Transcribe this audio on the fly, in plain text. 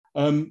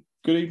Good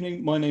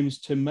evening. My name is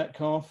Tim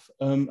Metcalf,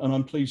 and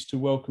I'm pleased to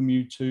welcome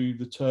you to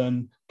the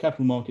Tern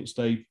Capital Markets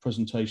Day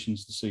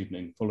presentations this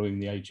evening, following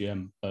the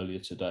AGM earlier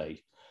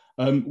today.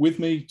 With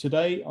me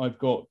today, I've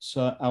got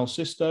Al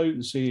Sisto, the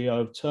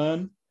CEO of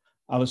Tern,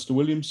 Alistair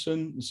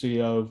Williamson, the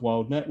CEO of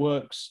Wild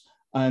Networks,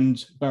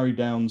 and Barry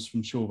Downs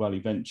from Shore Valley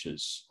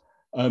Ventures.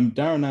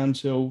 Darren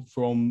Antill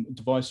from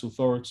Device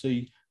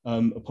Authority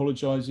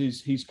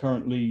apologises. He's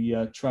currently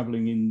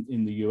travelling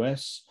in the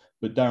US,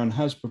 but Darren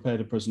has prepared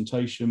a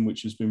presentation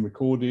which has been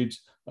recorded,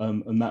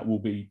 and that will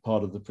be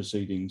part of the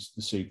proceedings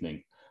this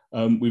evening.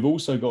 We've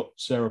also got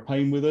Sarah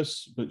Payne with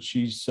us, but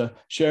she's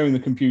sharing the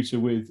computer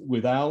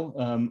with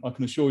Al. I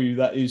can assure you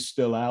that is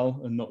still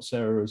Al and not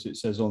Sarah, as it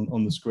says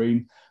on the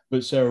screen,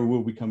 but Sarah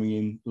will be coming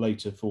in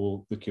later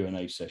for the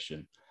Q&A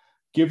session.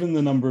 Given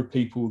the number of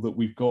people that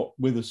we've got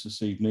with us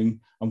this evening,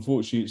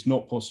 unfortunately, it's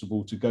not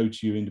possible to go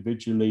to you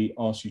individually,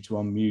 ask you to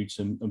unmute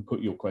and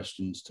put your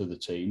questions to the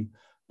team.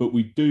 But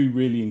we do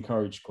really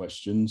encourage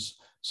questions.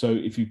 So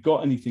if you've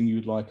got anything you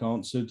would like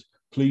answered,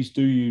 please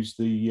do use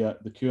the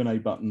Q&A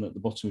button at the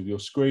bottom of your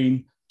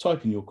screen,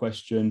 type in your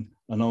question,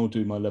 and I'll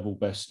do my level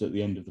best at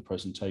the end of the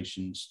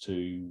presentations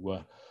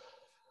to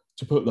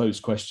put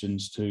those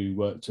questions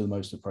to the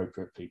most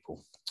appropriate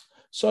people.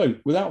 So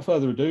without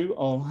further ado,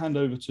 I'll hand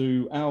over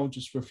to Al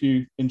just for a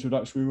few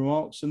introductory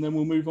remarks, and then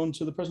we'll move on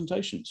to the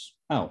presentations.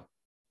 Al.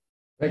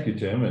 Thank you,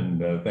 Tim,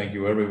 and thank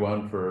you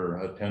everyone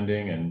for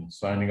attending and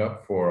signing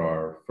up for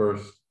our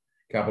first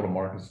Capital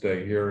Markets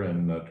Day here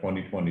in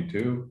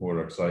 2022.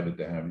 We're excited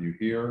to have you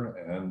here,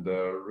 and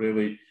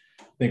really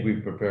think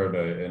we've prepared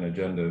an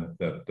agenda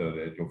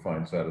that you'll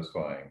find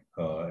satisfying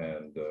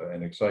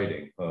and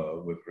exciting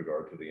with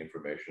regard to the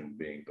information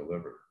being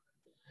delivered.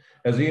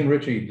 As Ian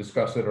Ritchie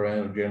discussed at our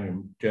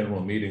annual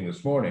general meeting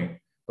this morning,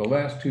 the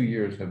last 2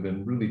 years have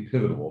been really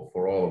pivotal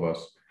for all of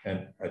us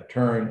at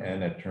Tern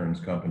and at Tern's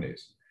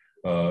companies.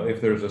 If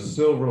there's a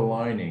silver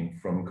lining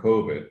from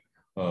COVID,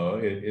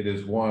 it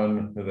is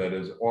one that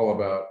is all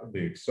about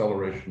the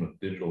acceleration of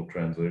digital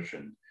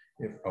transition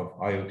of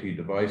IoT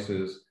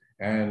devices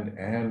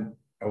and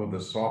of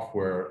the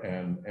software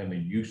and the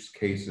use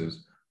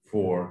cases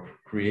for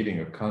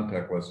creating a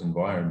contactless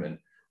environment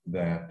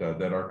that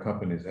our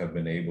companies have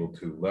been able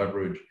to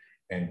leverage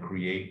and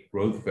create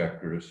growth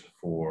vectors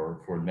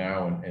for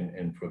now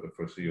and for the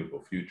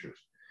foreseeable futures.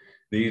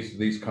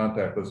 These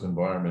contactless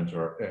environments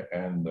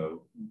and the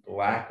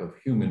lack of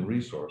human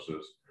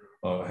resources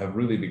have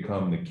really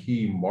become the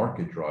key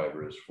market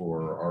drivers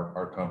for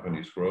our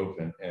company's growth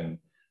and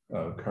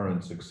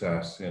current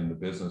success in the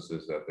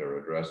businesses that they're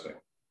addressing.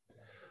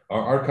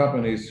 Our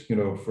companies, you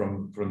know,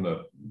 from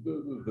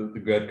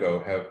the get-go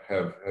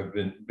have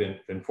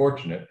been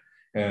fortunate,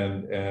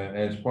 and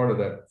as part of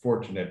that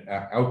fortunate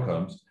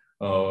outcomes,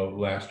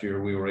 last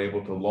year we were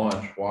able to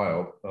launch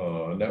Wild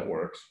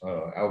Networks,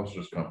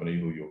 Alistair's company,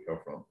 who you'll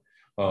hear from,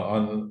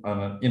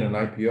 in an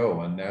IPO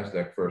on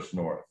NASDAQ First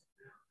North.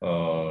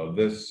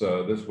 This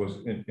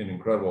was an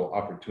incredible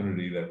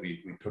opportunity that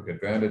we took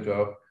advantage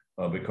of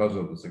because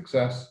of the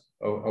success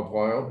of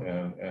Wild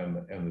and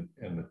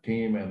the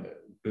team and the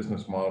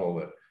business model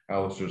that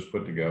Alistair's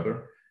put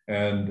together.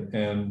 And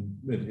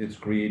it's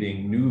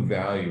creating new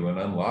value and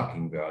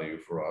unlocking value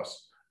for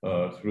us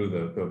through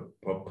the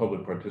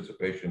public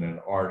participation in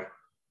our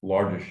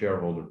largest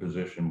shareholder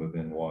position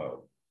within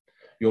Wild.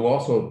 You'll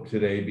also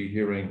today be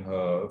hearing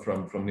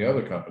from the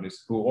other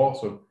companies who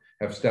also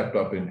have stepped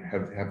up and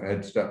have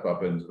had step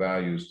up in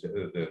values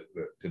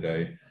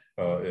today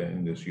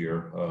in this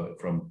year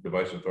from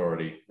Device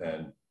Authority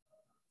and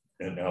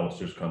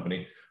Alistair's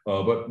company.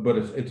 But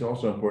it's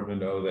also important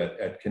to know that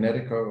at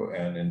Kinetico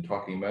and in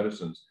Talking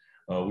Medicines,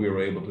 we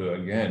were able to,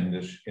 again,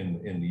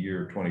 in the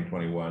year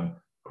 2021,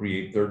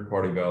 create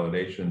third-party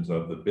validations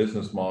of the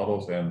business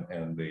models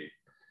and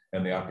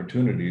the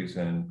opportunities,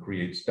 and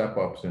create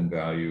step-ups in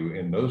value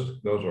in those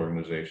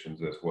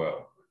organizations as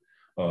well.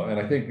 And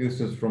I think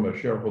this is, from a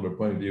shareholder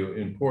point of view,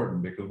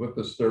 important, because with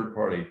this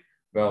third-party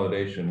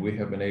validation, we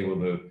have been able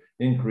to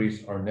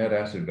increase our net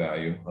asset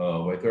value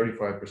by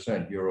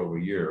 35% year over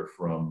year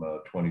from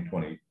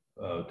 2020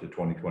 to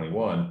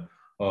 2021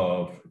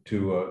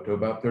 to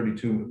about a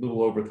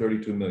little over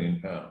 32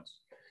 million pounds.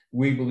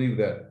 We believe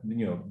that,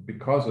 you know,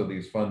 because of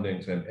these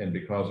fundings and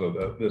because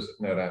of this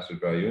net asset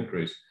value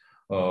increase,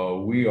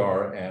 we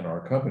are and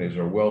our companies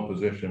are well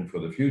positioned for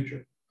the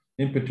future.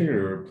 In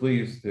particular, we're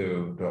pleased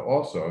to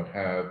also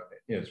have,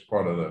 as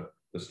part of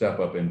the step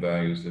up in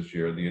values this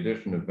year, the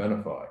addition of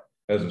Benify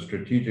as a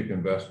strategic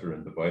investor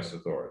in Device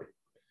Authority.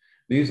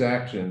 These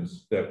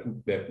actions that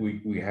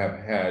we have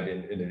had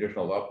in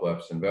additional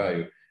uplifts in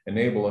value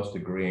enable us to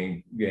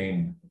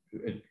gain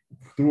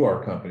through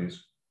our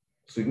companies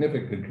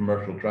significant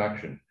commercial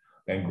traction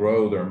and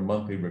grow their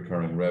monthly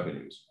recurring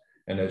revenues.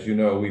 And as you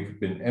know, we've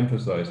been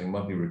emphasizing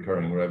monthly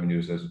recurring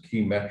revenues as a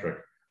key metric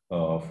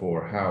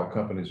for how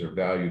companies are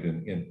valued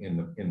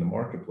in the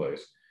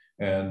marketplace.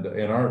 And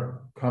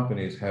our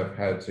companies have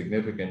had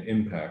significant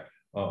impact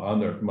on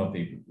their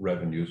monthly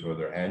revenues or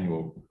their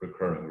annual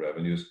recurring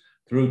revenues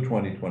through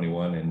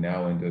 2021 and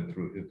now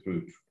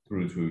through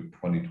through to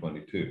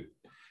 2022.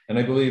 And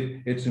I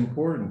believe it's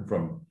important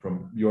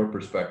from your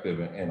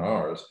perspective and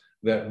ours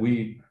that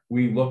we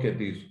look at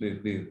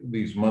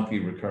these monthly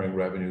recurring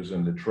revenues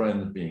and the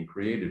trends being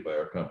created by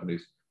our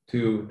companies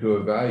to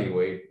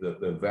evaluate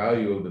the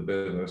value of the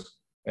business,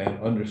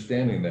 and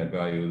understanding that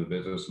value of the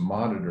business,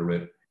 monitor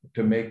it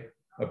to make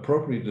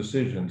appropriate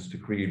decisions to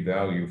create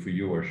value for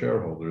you, our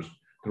shareholders,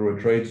 through a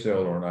trade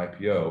sale or an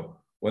IPO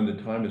when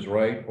the time is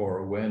right,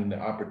 or when the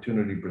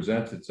opportunity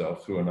presents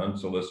itself through an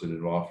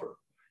unsolicited offer.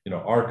 You know,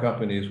 our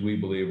companies, we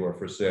believe, are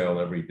for sale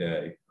every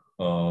day,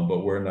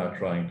 but we're not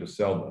trying to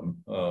sell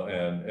them,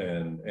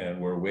 and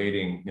we're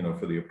waiting, you know,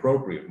 for the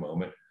appropriate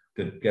moment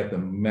to get the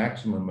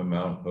maximum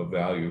amount of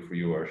value for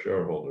you, our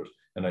shareholders.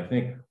 And I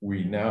think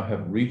we now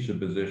have reached a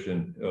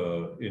position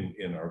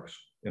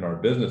in our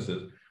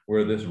businesses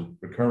where this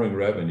recurring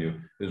revenue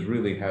is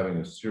really having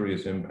a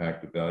serious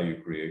impact of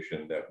value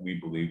creation that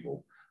we believe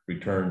will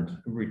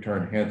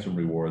return handsome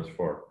rewards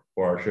for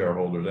our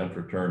shareholders and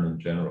for Tern in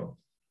general.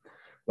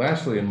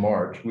 Lastly, in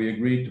March, we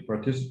agreed to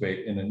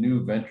participate in a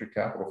new venture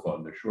capital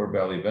fund, the Shore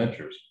Valley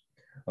Ventures,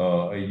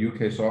 a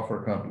UK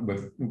software company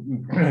with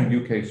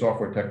UK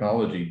software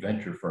technology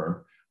venture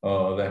firm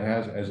that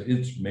has as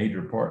its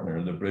major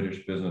partner the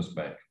British Business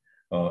Bank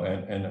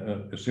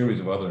and a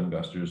series of other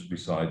investors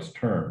besides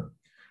Tern.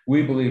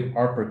 We believe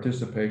our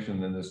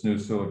participation in this new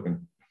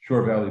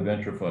Shore Valley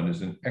Venture Fund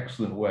is an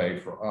excellent way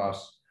for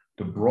us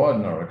to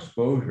broaden our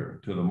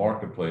exposure to the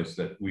marketplace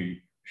that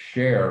we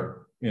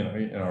share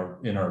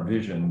in our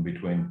vision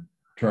between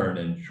Tern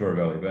and Shore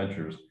Valley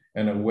Ventures,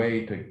 and a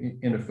way to,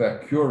 in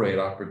effect, curate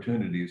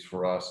opportunities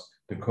for us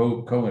to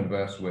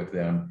co-invest with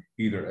them,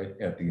 either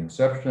at the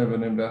inception of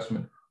an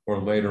investment or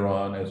later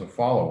on as a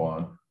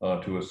follow-on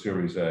to a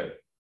Series A.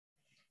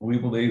 We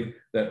believe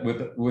that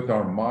with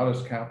our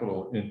modest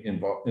capital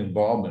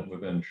involvement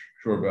within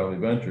Shore Valley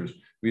Ventures,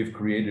 we've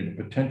created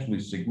a potentially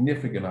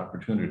significant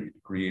opportunity to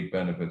create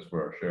benefits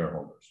for our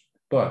shareholders.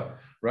 But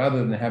rather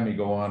than have me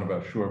go on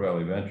about Shore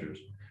Valley Ventures,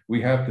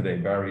 we have today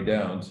Barry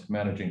Downs,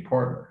 managing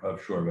partner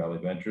of Shore Valley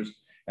Ventures,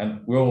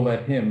 and we'll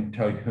let him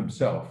tell you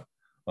himself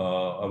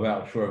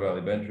about Shore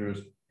Valley Ventures,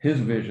 his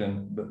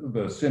vision,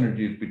 the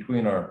synergies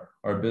between our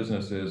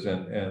businesses,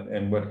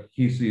 and what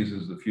he sees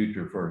as the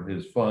future for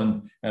his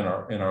fund and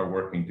our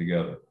working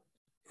together.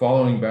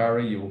 Following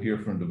Barry, you will hear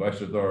from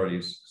Device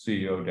Authority's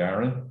CEO,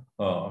 Darren,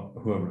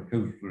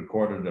 who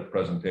recorded a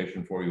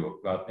presentation for you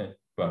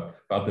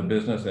about the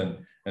business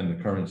and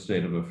the current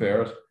state of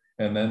affairs.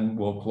 And then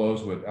we'll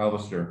close with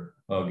Alistair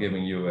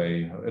giving you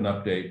an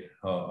update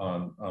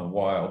on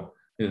Wild,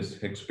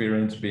 his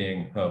experience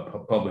being a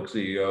public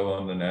CEO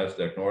on the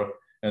NASDAQ North,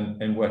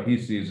 and what he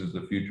sees as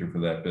the future for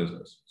that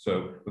business.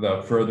 So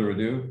without further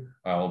ado,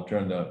 I'll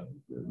turn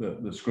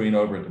the screen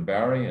over to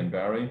Barry. And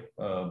Barry,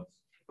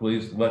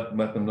 please let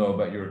them know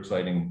about your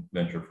exciting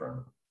venture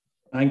firm.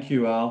 Thank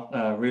you,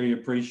 Al. Really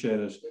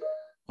appreciate it.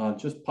 I'll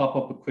just pop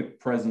up a quick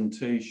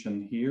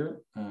presentation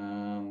here,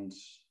 and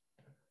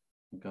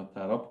got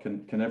that up.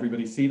 Can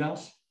everybody see that?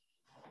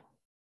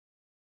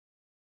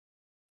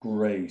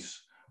 Great.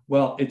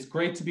 Well, it's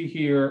great to be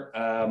here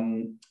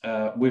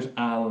with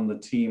Al and the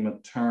team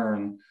at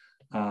Tern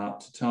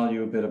to tell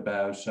you a bit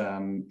about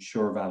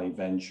Shore Valley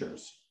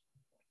Ventures.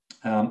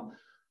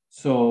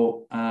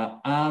 So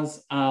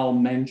as Al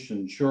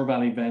mentioned, Shore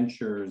Valley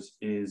Ventures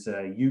is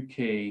a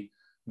UK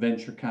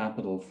venture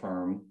capital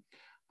firm,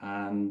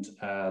 and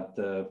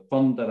the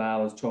fund that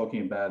Al is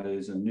talking about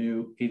is a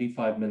new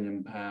 £85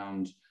 million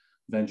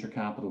venture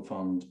capital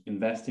fund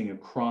investing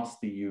across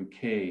the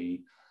UK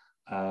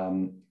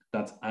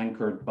that's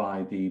anchored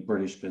by the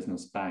British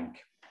Business Bank.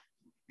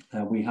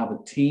 We have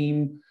a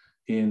team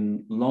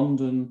in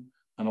London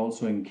and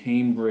also in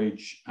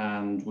Cambridge,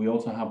 and we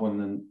also have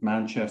one in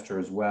Manchester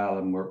as well,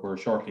 and we're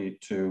shortly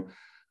to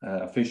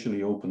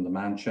officially open the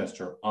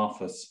Manchester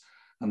office,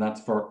 and that's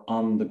for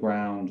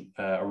on-the-ground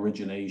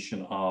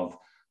origination of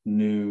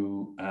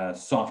new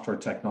software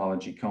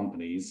technology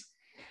companies.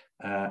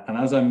 And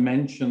as I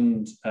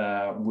mentioned,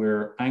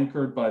 we're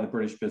anchored by the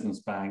British Business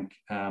Bank.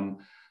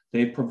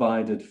 They've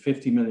provided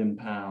 £50 million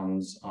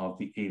of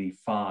the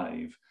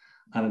 85,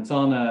 and it's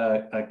on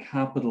a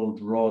capital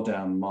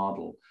drawdown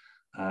model.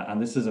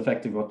 And this is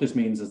effectively, what this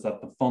means is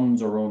that the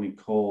funds are only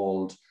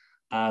called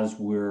as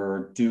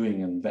we're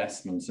doing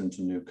investments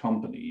into new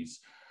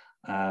companies,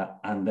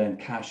 and then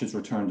cash is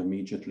returned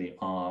immediately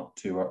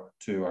to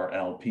our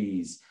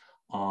LPs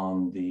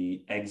on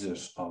the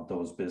exit of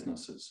those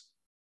businesses.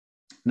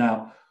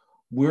 Now,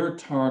 we're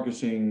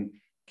targeting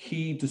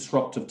key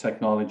disruptive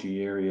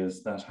technology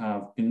areas that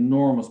have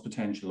enormous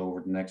potential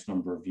over the next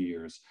number of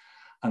years.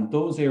 And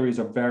those areas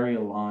are very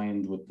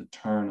aligned with the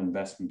Tern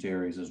investment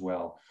areas as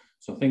well.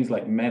 So things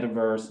like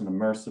metaverse and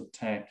immersive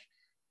tech,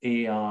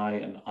 AI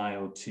and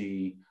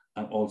IoT,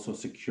 and also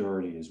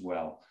security as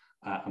well.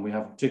 And we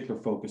have a particular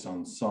focus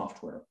on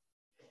software.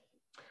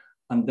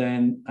 And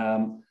then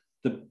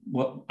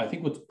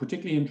what's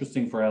particularly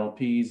interesting for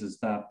LPs is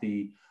that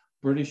the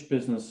British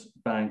Business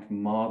Bank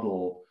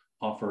model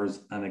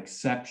offers an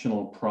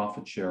exceptional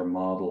profit share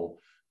model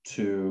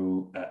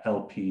to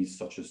LPs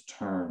such as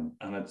Tern.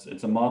 And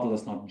it's a model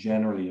that's not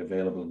generally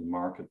available in the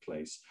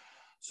marketplace.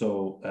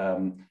 So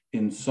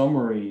in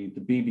summary,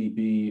 the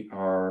BBB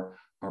are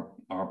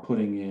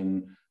putting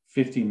in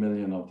 50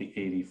 million of the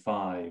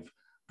 85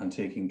 and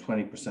taking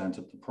 20%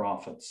 of the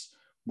profits,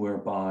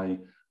 whereby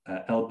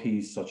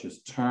LPs such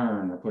as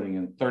Tern are putting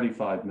in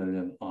 35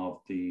 million of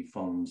the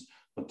funds,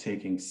 but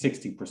taking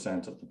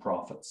 60% of the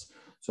profits.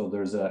 So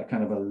there's a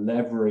kind of a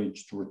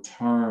leveraged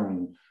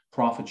return,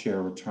 profit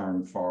share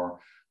return for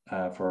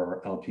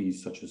LPs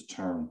such as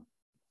Tern.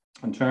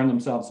 And Tern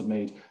themselves have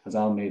made, as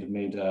Al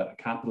made a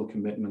capital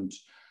commitment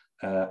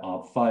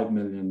of £5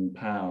 million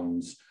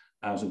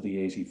out of the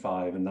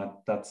 85, and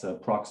that's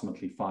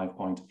approximately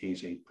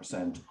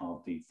 5.88%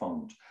 of the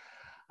fund.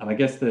 And I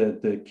guess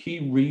the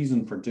key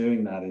reason for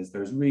doing that is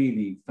there's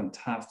really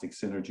fantastic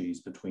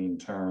synergies between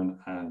Tern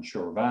and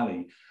Sure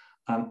Valley.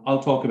 And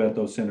I'll talk about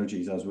those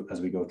synergies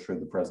as we go through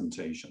the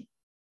presentation.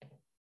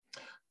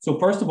 So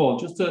first of all,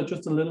 just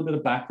a little bit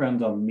of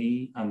background on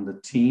me and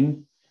the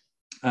team.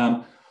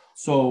 I'm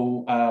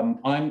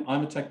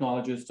a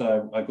technologist.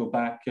 I go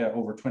back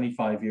over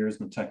 25 years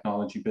in the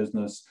technology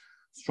business,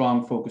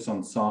 strong focus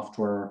on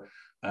software.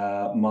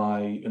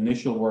 My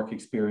initial work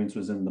experience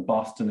was in the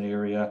Boston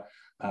area,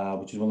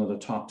 which is one of the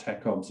top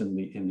tech hubs in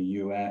the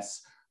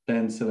US,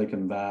 then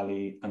Silicon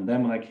Valley. And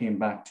then when I came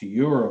back to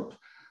Europe,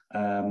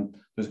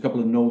 there's a couple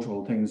of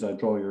notable things I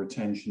draw your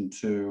attention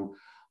to.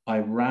 I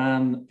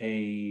ran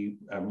a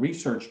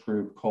research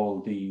group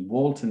called the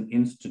Walton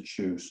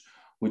Institute,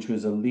 which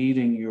was a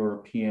leading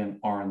European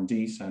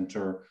R&D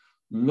center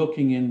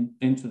looking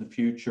into the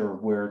future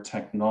where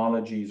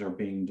technologies are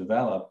being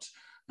developed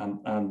and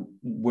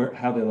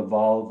how they'll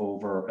evolve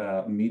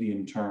over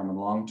medium term and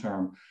long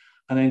term.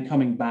 And then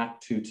coming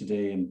back to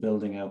today and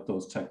building out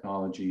those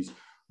technologies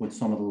with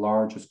some of the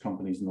largest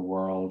companies in the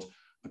world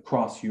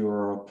across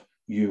Europe,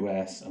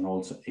 US, and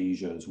also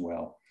Asia as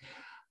well.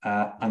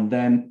 And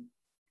then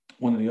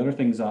one of the other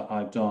things that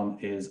I've done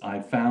is I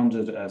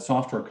founded a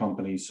software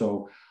company.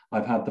 So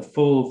I've had the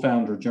full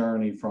founder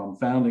journey from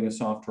founding a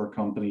software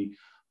company,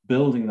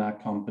 building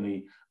that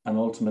company, and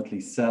ultimately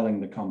selling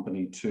the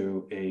company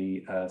to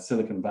a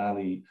Silicon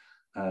Valley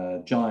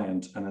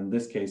giant. And in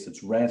this case,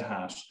 it's Red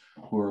Hat,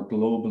 who are a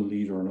global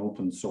leader in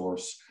open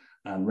source.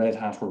 And Red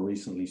Hat were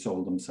recently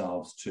sold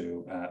themselves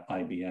to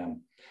IBM.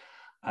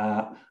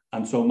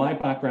 And so my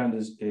background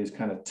is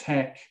kind of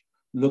tech,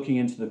 looking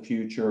into the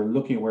future,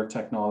 looking at where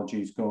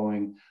technology is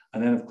going.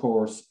 And then, of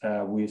course,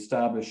 we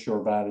established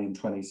Sure Valley in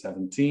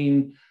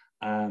 2017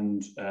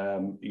 and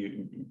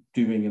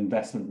doing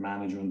investment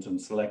management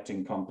and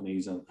selecting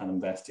companies and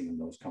investing in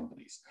those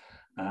companies.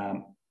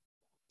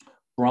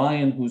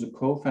 Brian, who's a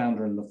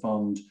co-founder in the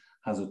fund,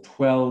 has a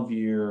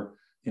 12-year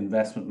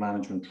investment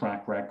management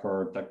track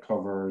record that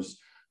covers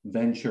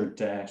venture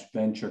debt,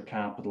 venture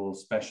capital,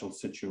 special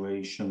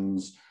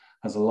situations,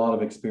 has a lot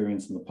of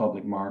experience in the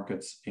public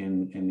markets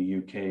in the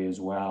UK as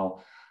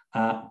well,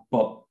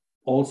 but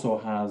also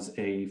has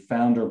a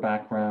founder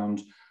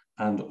background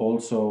and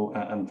also,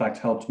 in fact,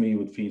 helped me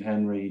with Feed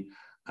Henry,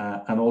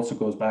 and also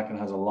goes back and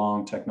has a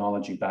long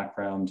technology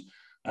background,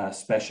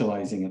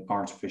 specializing in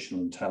artificial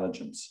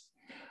intelligence.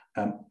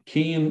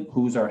 Cian,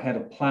 who's our head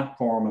of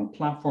platform, and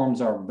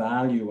platforms are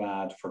value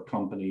add for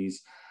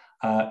companies.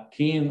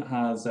 Cian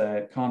has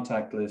a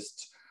contact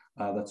list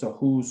that's a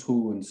who's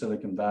who in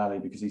Silicon Valley,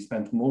 because he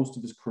spent most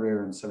of his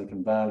career in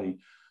Silicon Valley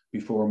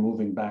before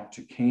moving back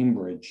to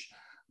Cambridge.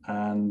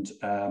 And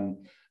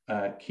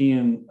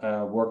Cian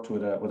worked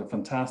with a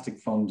fantastic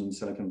fund in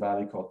Silicon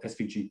Valley called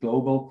SVG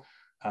Global.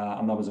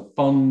 And that was a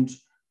fund,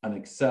 an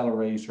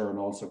accelerator, and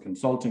also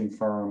consulting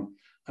firm,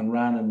 and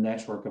ran a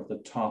network of the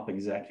top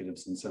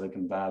executives in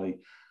Silicon Valley.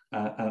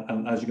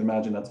 And as you can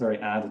imagine, that's very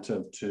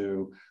additive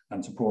to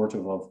and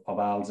supportive of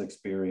Al's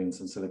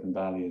experience in Silicon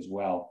Valley as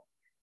well.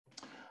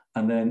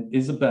 And then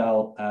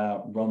Isabel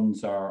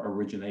runs our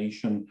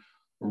origination.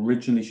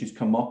 Originally, she's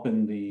come up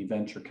in the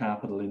venture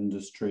capital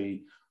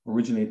industry,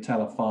 originally at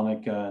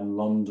Telefonica in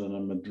London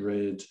and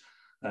Madrid,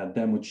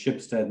 then with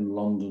Shipstead in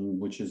London,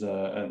 which is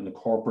a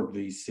corporate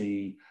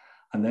VC.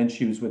 And then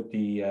she was with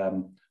the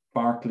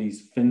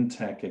Barclays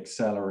FinTech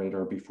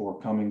Accelerator before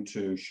coming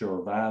to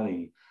Sure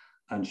Valley.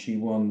 And she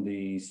won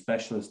the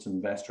Specialist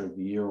Investor of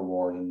the Year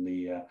Award in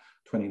the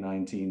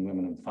 2019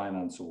 Women in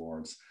Finance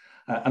Awards.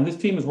 And this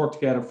team has worked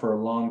together for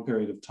a long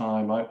period of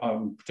time.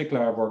 In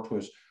particular, I've worked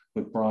with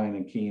Brian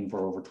and Cian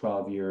for over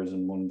 12 years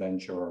in one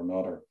venture or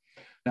another.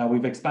 Now,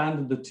 we've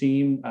expanded the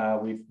team.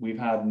 We've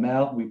had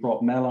Mel, we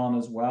brought Mel on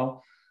as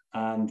well.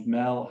 And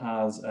Mel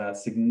has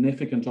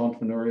significant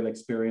entrepreneurial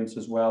experience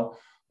as well,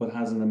 but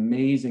has an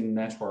amazing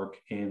network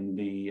in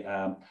the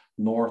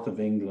north of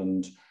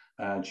England.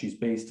 She's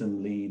based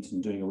in Leeds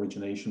and doing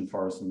origination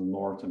for us in the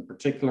north in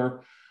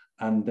particular.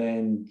 And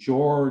then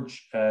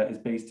George is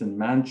based in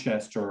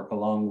Manchester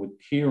along with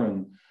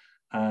Kieran.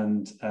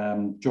 And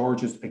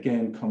George has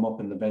again come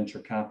up in the venture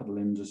capital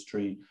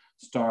industry,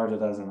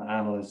 started as an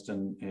analyst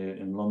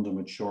in London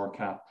with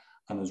ShoreCap,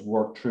 and has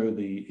worked through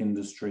the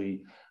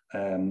industry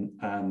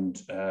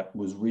and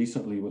was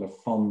recently with a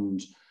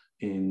fund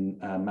in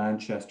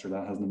Manchester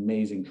that has an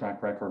amazing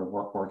track record of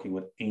working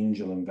with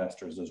angel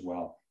investors as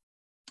well.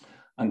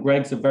 And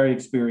Greg's a very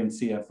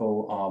experienced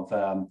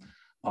CFO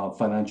of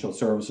financial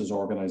services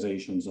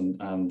organizations and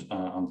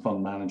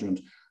fund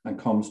management, and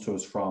comes to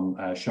us from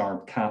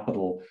Shard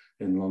Capital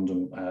in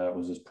London,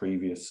 was his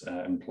previous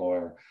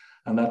employer.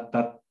 And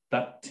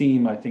that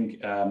team, I think,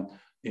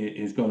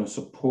 is going to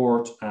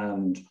support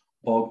and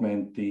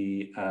augment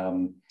the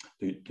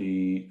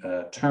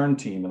Tern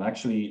team. And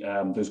actually,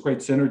 there's great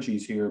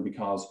synergies here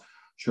because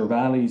Sure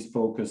Valley's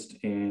focused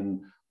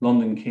in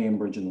London,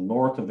 Cambridge, and the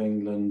north of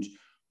England.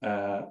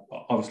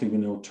 Obviously, we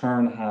know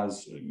Tern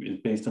is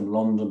based in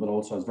London, but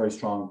also has very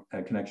strong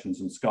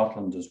connections in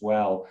Scotland as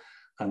well.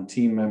 And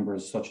team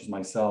members such as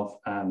myself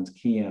and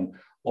Cian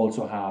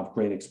also have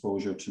great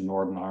exposure to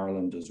Northern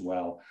Ireland as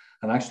well.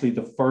 And actually,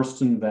 the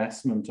first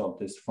investment of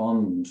this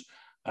fund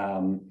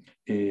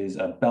is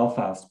a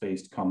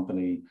Belfast-based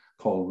company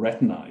called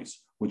Retinize,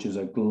 which is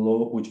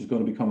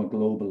going to become a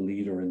global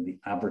leader in the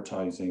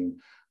advertising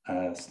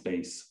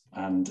space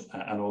and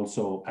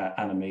also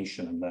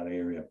animation in that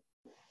area.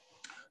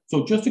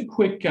 So just a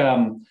quick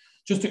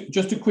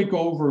just a quick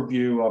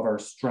overview of our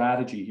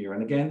strategy here.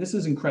 And again, this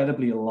is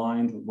incredibly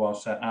aligned with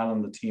what Alan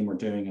and the team are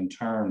doing in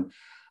Tern.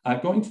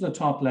 Going to the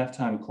top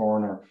left-hand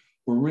corner,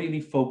 we're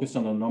really focused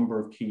on a number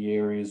of key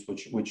areas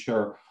which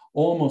are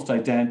almost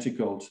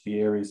identical to the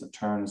areas that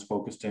Tern is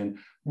focused in.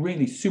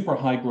 Really super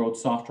high growth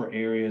software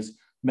areas,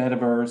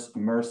 metaverse,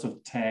 immersive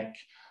tech.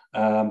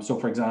 So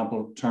for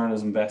example, Tern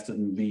has invested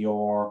in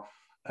VR.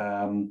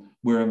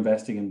 We're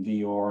investing in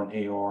VR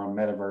and AR and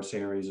metaverse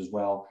areas as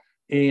well.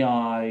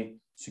 AI,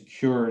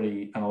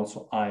 security, and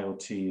also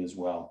IoT as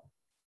well.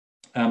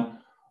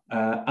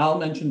 Al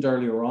mentioned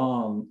earlier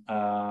on,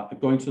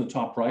 going to the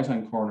top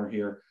right-hand corner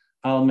here,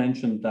 Al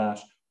mentioned that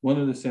one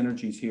of the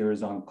synergies here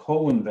is on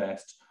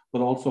co-invest,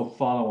 but also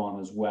follow on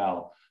as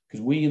well,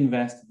 because we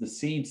invest at the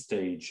seed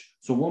stage.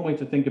 So one way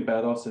to think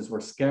about us is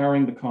we're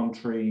scouring the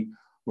country,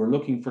 we're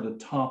looking for the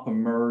top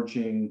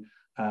emerging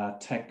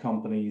tech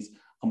companies,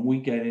 and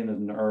we get in at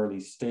an early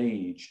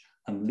stage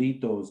and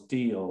lead those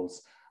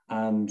deals.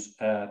 And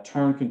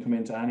Tern can come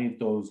into any of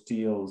those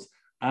deals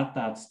at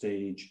that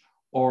stage,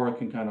 or it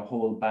can kind of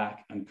hold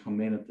back and come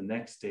in at the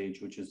next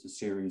stage, which is the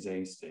Series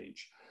A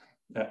stage.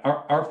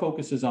 Our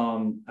focus is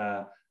on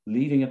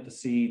leading at the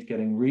seed,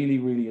 getting really,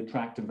 really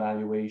attractive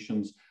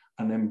valuations,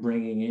 and then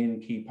bringing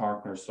in key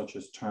partners such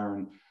as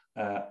Tern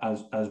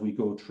as we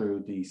go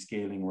through the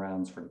scaling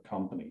rounds for the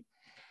company.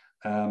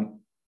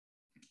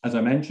 As I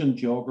mentioned,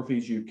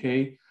 geographies,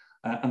 UK,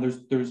 and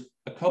there's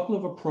a couple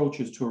of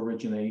approaches to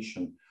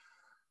origination.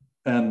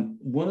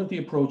 One of the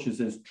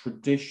approaches is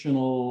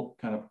traditional,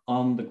 kind of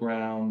on the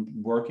ground,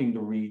 working the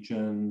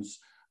regions,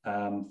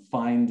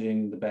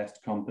 finding the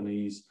best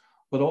companies,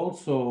 but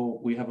also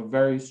we have a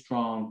very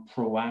strong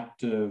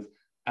proactive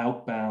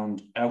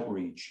outbound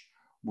outreach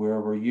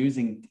where we're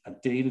using a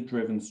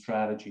data-driven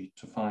strategy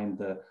to find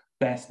the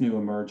best new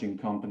emerging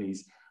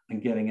companies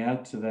and getting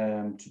out to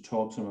them to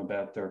talk to them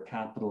about their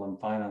capital and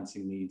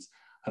financing needs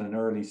at an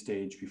early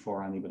stage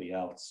before anybody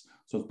else.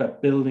 So it's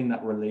about building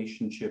that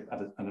relationship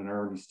at an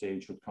early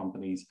stage with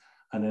companies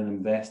and then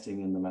investing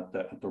in them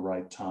at the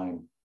right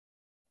time.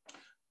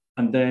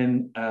 And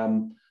then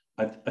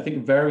I think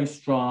a very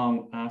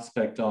strong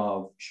aspect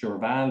of Sure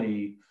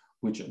Valley,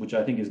 which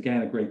I think is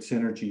again a great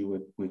synergy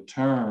with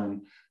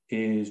Tern,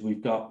 is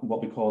we've got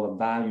what we call a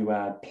value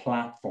add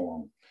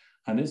platform.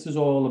 And this is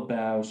all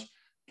about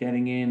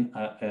getting in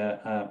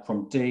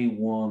from day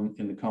one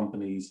in the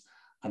companies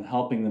and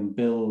helping them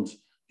build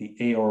the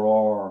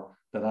ARR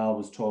that Al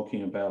was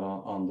talking about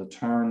on the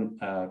Tern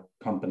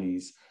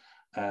companies,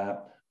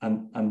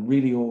 and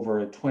really over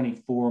a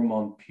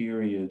 24-month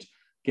period,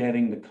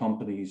 getting the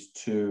companies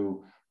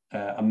to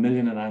 $1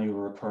 million in annual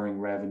recurring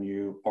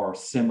revenue or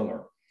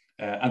similar.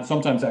 And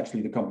sometimes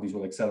actually the companies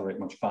will accelerate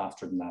much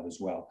faster than that as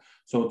well.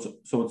 So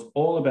it's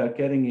all about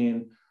getting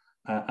in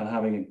and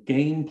having a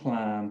game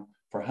plan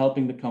for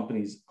helping the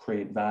companies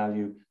create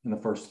value in the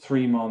first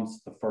 3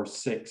 months, the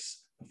first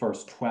 6, the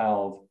first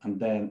 12, and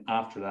then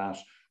after that,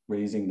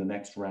 raising the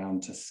next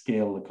round to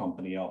scale the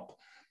company up.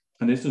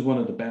 And this is one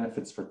of the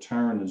benefits for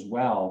Tern as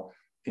well,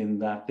 in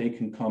that they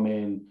can come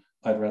in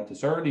either at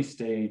this early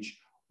stage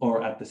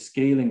or at the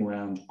scaling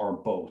round or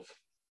both.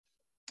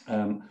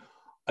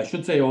 I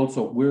should say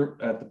also,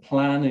 the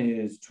plan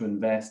is to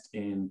invest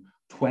in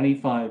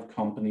 25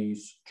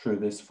 companies through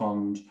this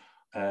fund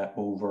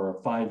over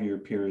a 5-year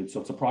period.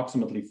 So it's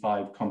approximately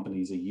 5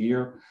 companies a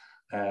year,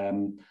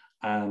 and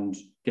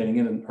getting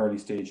in an early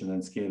stage and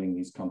then scaling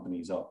these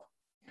companies up.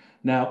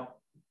 Now,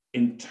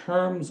 in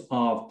terms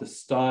of the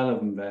style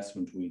of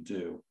investment we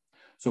do,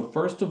 so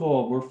first of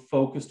all, we're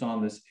focused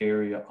on this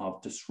area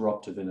of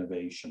disruptive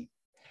innovation.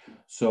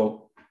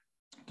 So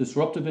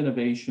disruptive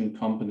innovation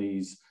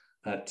companies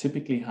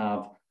typically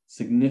have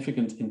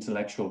significant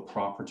intellectual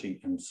property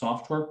in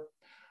software,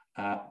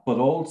 but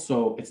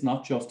also it's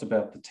not just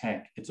about the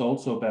tech, it's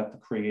also about the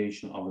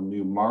creation of a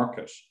new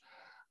market.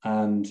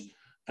 And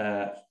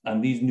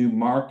and these new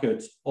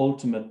markets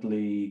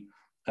ultimately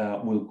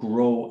will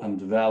grow and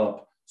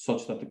develop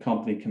such that the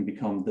company can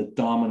become the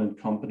dominant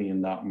company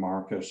in that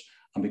market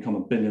and become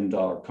 $1 billion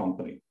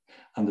company.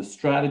 And the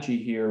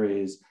strategy here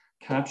is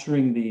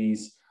capturing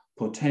these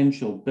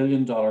potential $1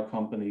 billion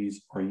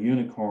companies or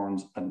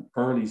unicorns at an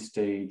early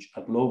stage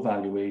at low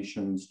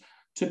valuations,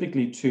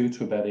 typically 2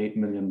 to about £8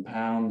 million,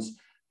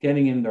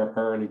 getting in there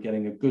early,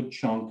 getting a good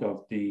chunk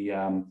of the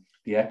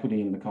equity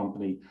in the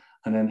company,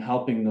 and then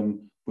helping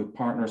them with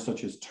partners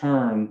such as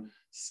Tern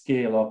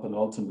scale up and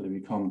ultimately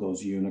become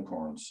those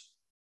unicorns.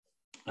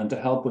 And to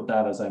help with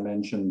that, as I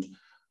mentioned,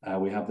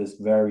 we have this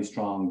very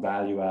strong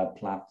value add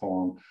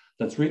platform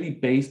that's really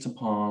based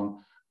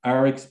upon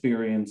our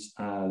experience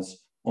as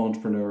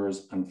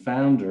entrepreneurs and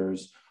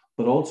founders,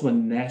 but also a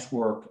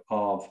network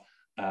of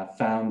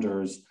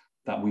founders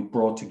that we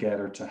brought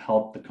together to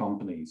help the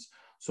companies.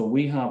 So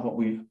we have what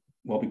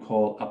we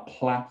call a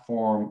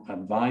platform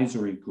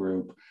advisory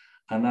group,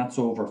 and that's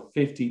over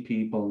 50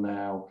 people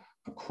now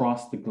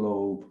across the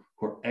globe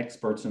who are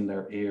experts in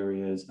their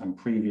areas and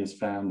previous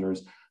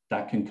founders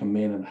that can come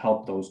in and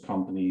help those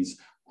companies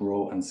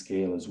grow and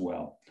scale as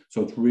well.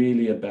 So it's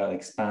really about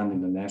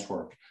expanding the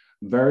network.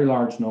 Very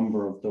large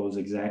number of those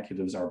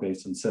executives are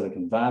based in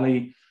Silicon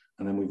Valley,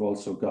 and then we've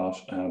also got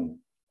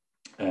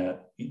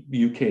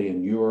UK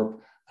and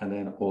Europe, and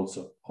then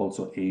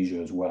also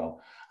Asia as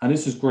well. And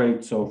this is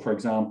great. So for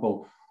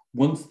example,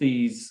 once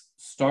these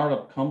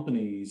startup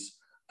companies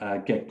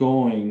get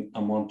going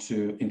and want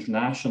to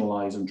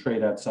internationalize and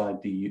trade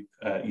outside the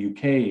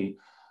UK,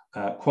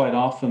 quite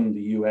often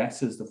the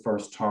US is the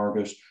first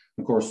target.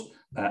 Of course,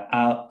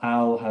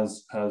 Al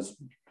has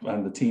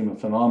and the team a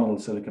phenomenal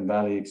Silicon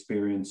Valley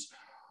experience.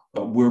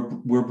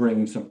 We're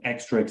bringing some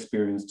extra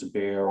experience to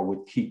bear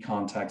with key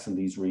contacts in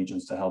these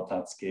regions to help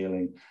that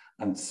scaling,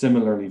 and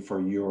similarly for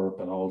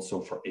Europe and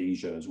also for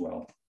Asia as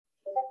well.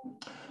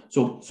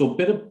 So a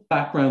bit of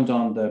background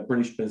on the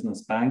British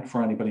Business Bank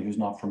for anybody who's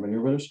not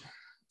familiar with it.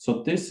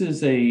 So this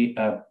is a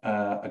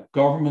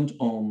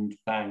government-owned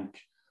bank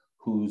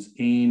whose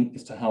aim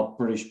is to help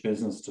British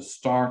business to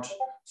start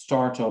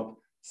up,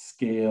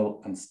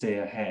 scale, and stay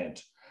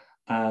ahead.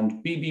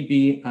 And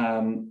BBB,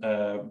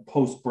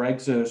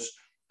 post-Brexit,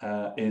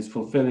 is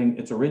fulfilling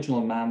its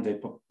original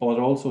mandate, but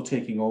also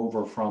taking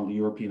over from the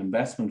European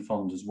Investment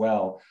Fund as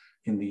well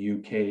in the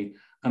UK,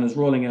 and is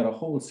rolling out a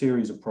whole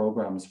series of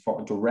programs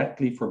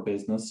directly for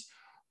business,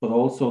 but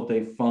also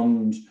they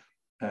fund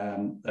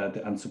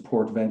and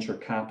support venture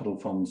capital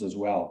funds as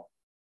well.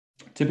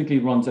 Typically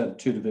runs out of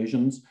two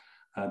divisions,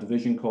 a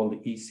division called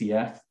the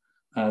ECF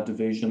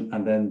division,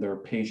 and then their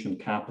patient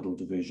capital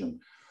division.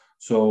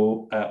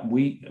 So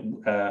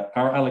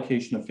our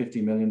allocation of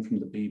 50 million from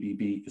the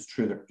BBB is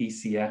through their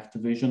ECF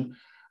division.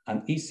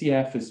 And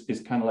ECF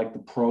is kind of like the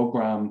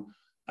program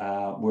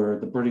where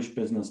the British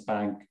Business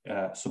Bank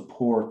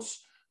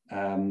supports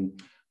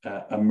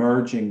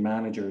emerging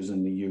managers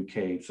in the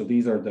UK. So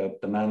these are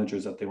the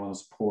managers that they want to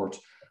support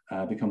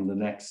become the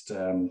next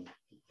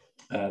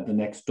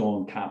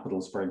Dawn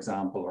Capitals, for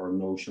example, or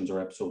Notions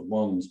or Episode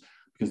Ones,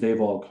 because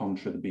they've all come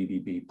through the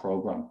BBB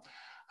program.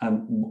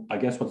 And I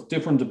guess what's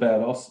different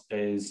about us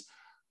is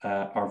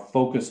our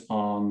focus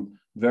on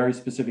very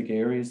specific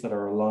areas that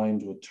are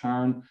aligned with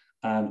Tern,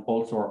 and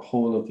also our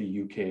whole of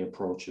the UK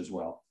approach as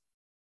well.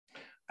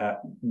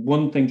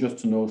 One thing just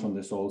to note on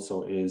this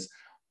also is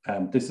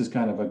this is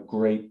kind of a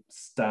great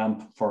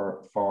stamp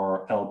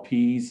for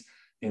LPs,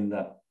 in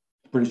that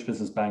British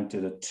Business Bank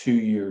did a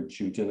 2-year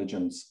due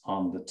diligence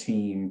on the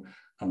team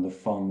and the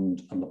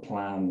fund and the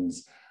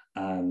plans,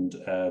 and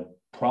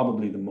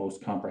probably the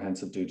most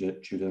comprehensive due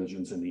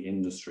diligence in the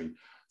industry.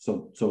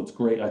 So it's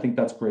great. I think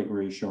that's great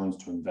reassurance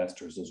to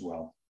investors as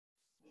well.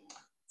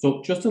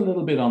 So just a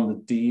little bit on the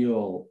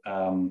deal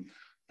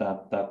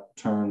that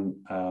Tern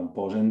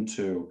bought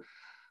into.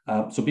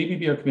 So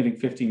BBB are committing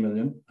 50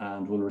 million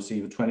and will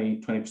receive a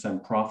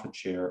 20% profit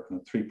share and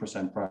a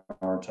 3%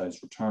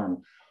 prioritized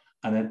return.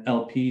 And then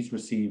LPs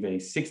receive a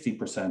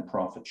 60%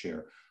 profit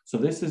share. So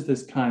this is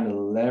this kind of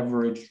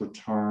leveraged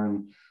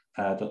return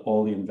that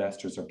all the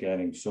investors are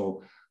getting.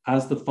 So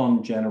as the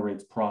fund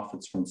generates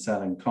profits from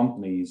selling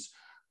companies,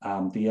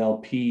 the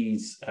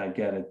LPs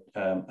get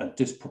a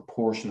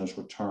disproportionate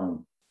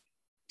return.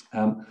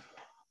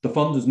 The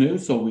fund is new,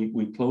 so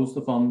we closed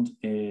the fund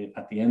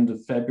at the end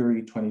of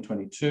February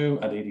 2022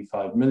 at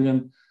 85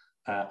 million.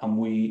 And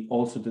we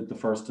also did the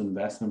first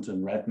investment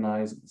in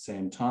Rednize at the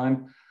same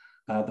time.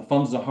 The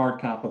fund is a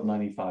hard cap of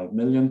 95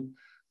 million.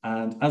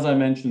 And as I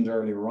mentioned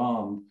earlier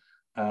on,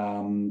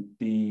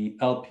 the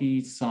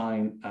LPs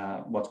sign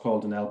what's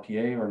called an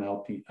LPA, or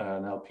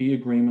an LP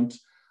agreement,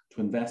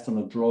 to invest on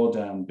a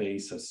drawdown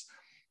basis.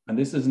 And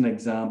this is an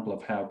example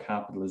of how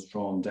capital is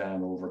drawn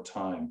down over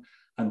time.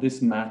 And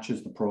this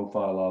matches the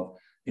profile of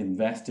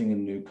investing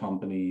in new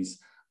companies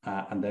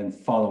and then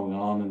following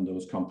on in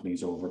those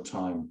companies over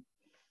time.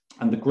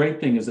 And the great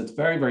thing is it's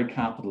very, very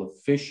capital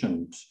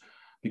efficient,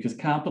 because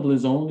capital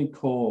is only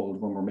called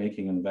when we're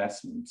making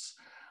investments,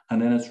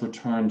 and then it's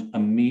returned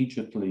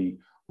immediately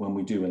when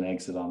we do an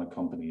exit on a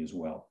company as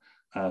well.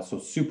 So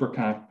super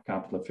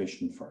capital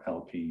efficient for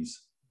LPs.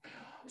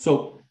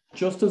 So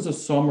just as a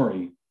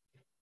summary,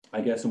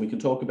 I guess, and we can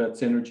talk about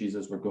synergies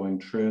as we're going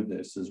through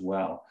this as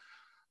well.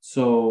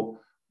 So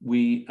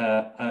we,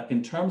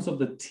 in terms of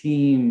the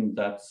team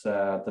that's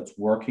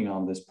working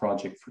on this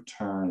project for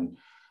Tern,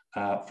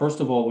 first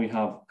of all, we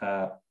have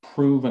a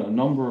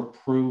number of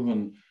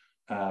proven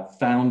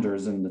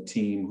founders in the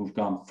team who've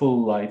gone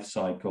full life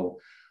cycle.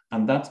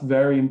 And that's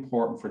very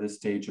important for this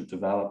stage of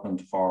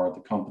development for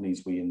the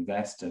companies we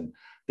invest in.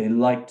 They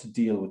like to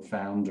deal with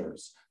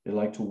founders. They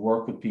like to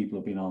work with people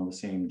who've been on the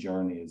same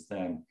journey as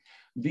them.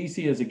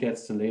 VC, as it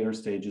gets to later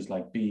stages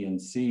like B and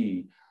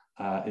C,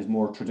 is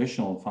more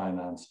traditional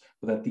finance.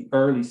 But at the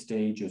early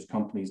stages,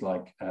 companies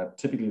like,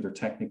 typically they're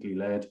technically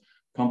led,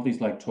 companies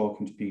like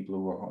talking to people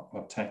who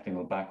have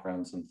technical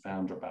backgrounds and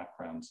founder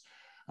backgrounds.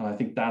 And I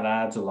think that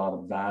adds a lot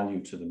of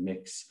value to the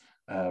mix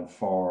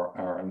for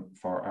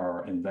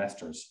our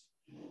investors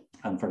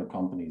and for the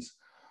companies.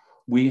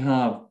 We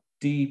have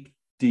deep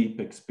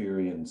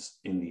experience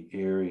in the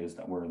areas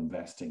that we're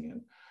investing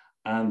in.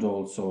 And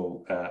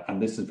also,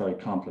 and this is very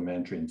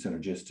complementary and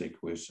synergistic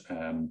with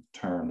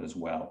Tern as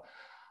well.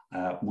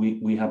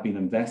 We have been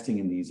investing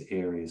in these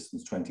areas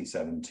since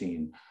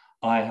 2017.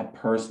 I have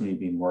personally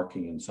been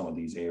working in some of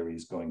these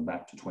areas going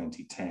back to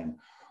 2010.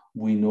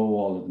 We know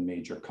all of the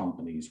major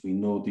companies. We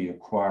know the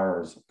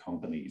acquirers of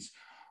companies.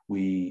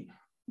 We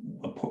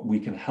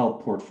can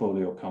help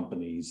portfolio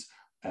companies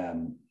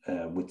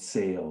with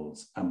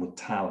sales and with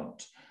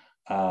talent.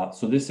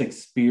 So this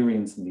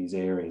experience in these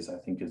areas, I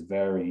think, is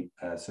very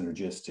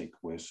synergistic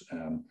with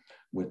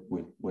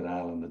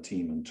Al and the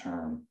team in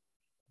Tern.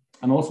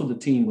 And also the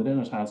team within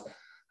it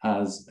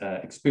has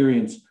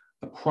experience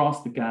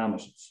across the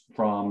gamut,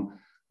 from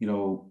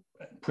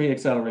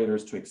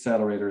pre-accelerators to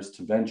accelerators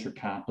to venture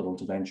capital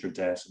to venture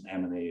debt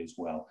and M&A as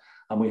well.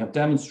 And we have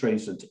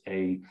demonstrated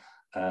a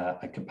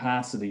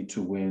capacity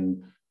to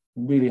win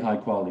really high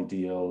quality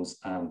deals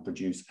and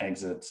produce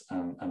exits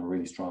and a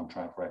really strong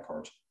track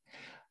record.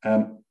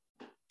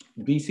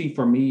 VC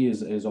for me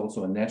is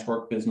also a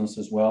network business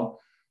as well.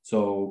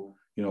 So,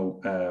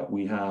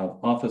 we have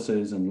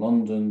offices in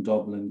London,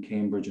 Dublin,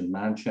 Cambridge, and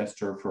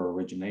Manchester for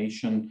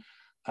origination.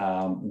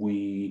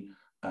 We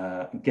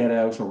get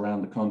out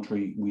around the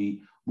country.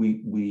 We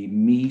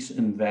meet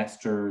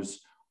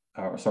investors,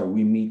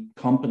 we meet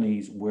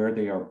companies where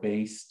they are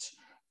based.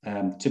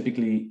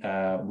 Typically,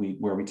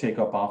 where we take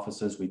up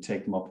offices, we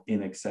take them up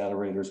in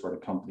accelerators where the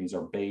companies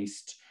are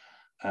based.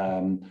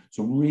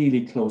 So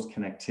really close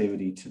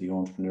connectivity to the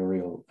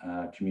entrepreneurial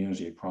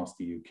community across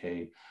the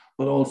UK,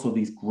 but also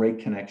these great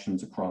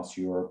connections across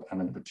Europe and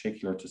in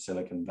particular to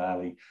Silicon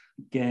Valley.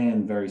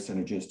 Again, very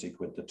synergistic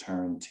with the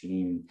Tern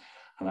team.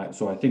 And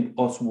so I think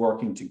us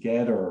working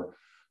together,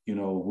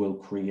 will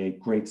create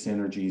great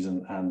synergies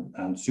and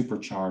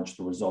supercharge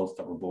the results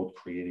that we're both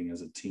creating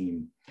as a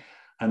team.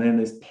 And then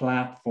this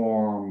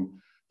platform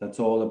that's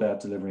all about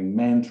delivering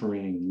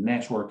mentoring,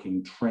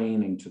 networking,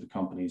 training to the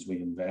companies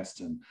we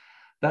invest in.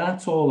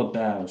 That's all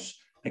about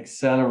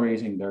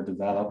accelerating their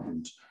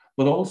development,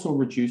 but also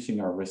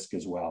reducing our risk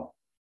as well.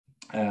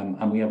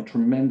 And we have a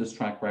tremendous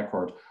track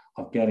record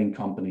of getting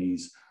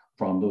companies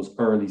from those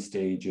early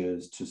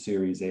stages to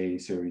Series A,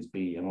 Series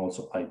B, and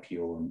also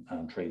IPO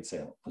and trade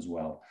sale as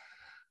well.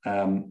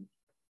 And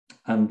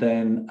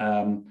then,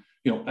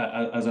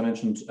 as I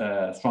mentioned,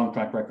 a strong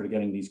track record of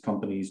getting these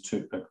companies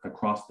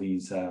across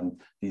these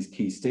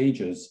key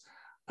stages,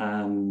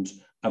 and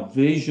a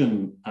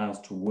vision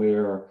as to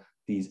where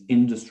these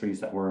industries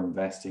that we're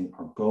investing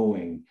are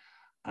going.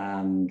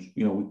 And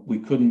we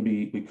couldn't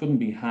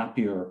be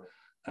happier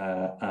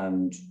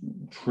and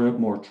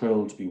more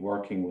thrilled to be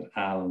working with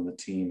Al and the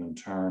team in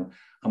Tern.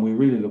 And we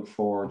really look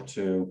forward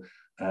to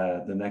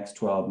the next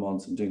 12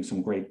 months and doing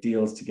some great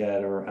deals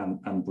together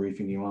and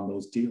briefing you on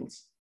those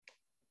deals.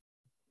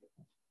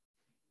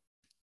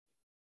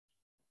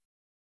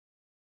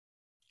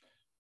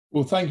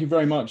 Well, thank you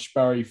very much,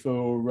 Barry,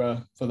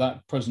 for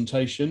that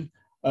presentation.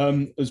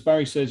 As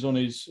Barry says on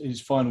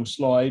his final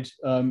slide,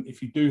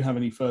 if you do have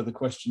any further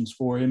questions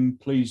for him,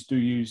 please do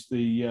use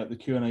the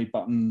Q&A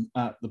button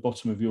at the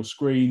bottom of your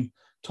screen.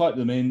 Type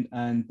them in,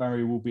 and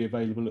Barry will be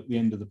available at the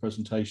end of the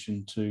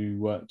presentation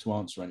to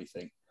answer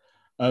anything.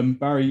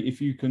 Barry,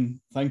 if you can,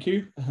 thank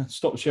you.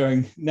 Stop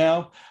sharing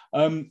now.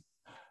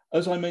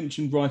 As I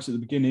mentioned right at the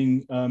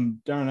beginning, Darren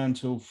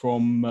Antill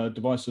from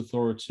Device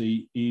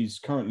Authority is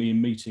currently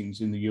in meetings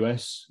in the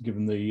US,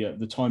 given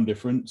the time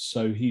difference,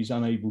 so he's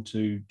unable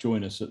to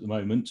join us at the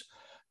moment.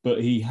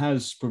 But he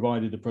has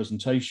provided a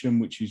presentation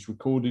which he's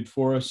recorded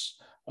for us,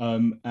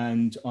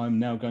 and I'm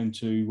now going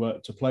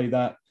to play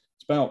that.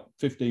 It's about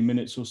 15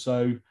 minutes or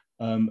so,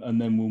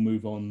 and then we'll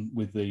move on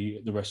with the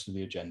rest of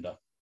the agenda.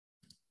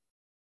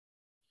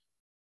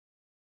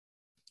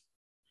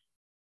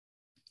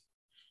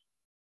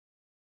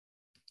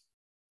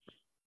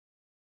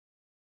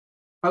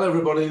 Hello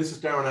everybody, this is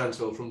Darren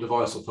Antill from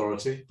Device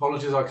Authority.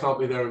 Apologies I can't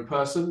be there in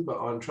person,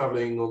 but I'm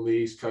travelling on the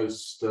east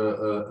coast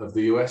of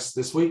the US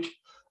this week.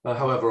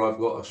 However, I've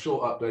got a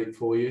short update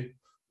for you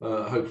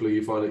Hopefully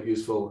you find it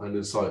useful and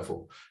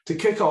insightful. To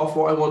kick off,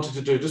 what I wanted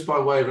to do, just by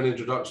way of an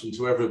introduction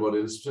to everybody,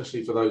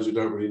 especially for those who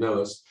don't really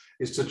know us,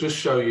 is to just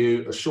show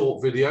you a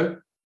short video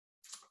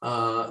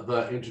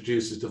that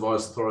introduces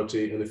Device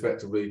Authority and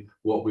effectively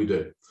what we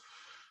do.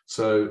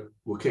 So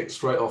we'll kick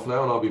straight off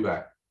now and I'll be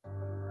back.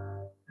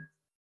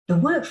 The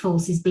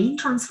workforce is being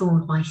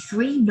transformed by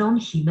three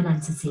non-human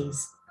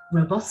entities: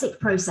 robotic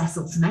process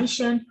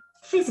automation,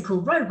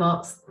 physical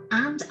robots,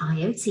 and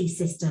IoT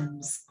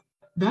systems.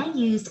 They're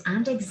used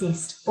and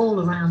exist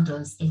all around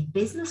us in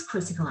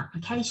business-critical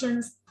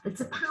applications that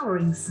are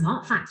powering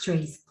smart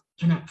factories,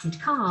 connected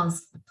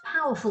cars,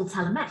 powerful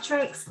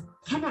telemetrics,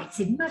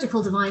 connected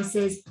medical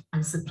devices,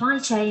 and supply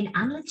chain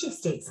and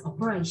logistics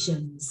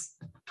operations.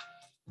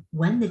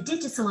 When the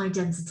digital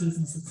identities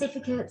and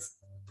certificates,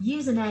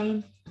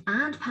 username,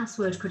 and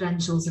password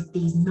credentials of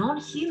these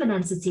non-human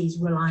entities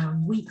rely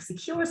on weak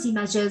security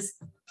measures,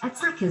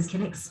 attackers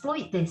can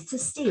exploit this to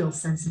steal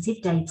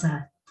sensitive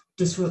data,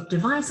 disrupt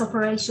device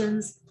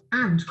operations,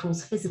 and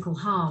cause physical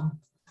harm.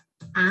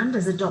 And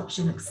as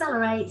adoption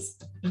accelerates,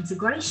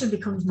 integration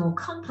becomes more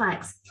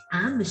complex,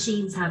 and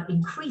machines have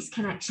increased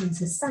connection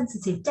to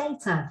sensitive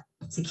data,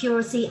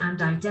 security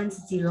and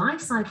identity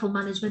lifecycle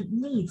management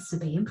needs to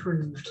be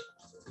improved.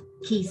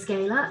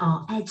 Keyscaler,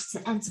 our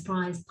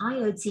edge-to-enterprise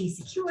IoT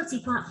security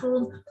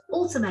platform,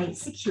 automates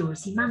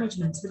security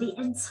management for the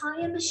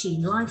entire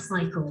machine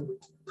lifecycle,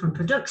 from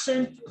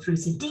production through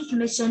to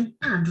decommission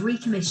and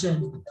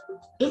recommission.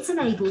 It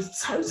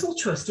enables total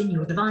trust in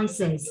your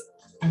devices,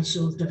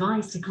 ensures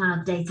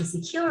device-to-cloud data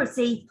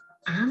security,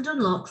 and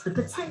unlocks the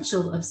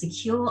potential of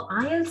secure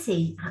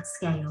IoT at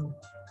scale.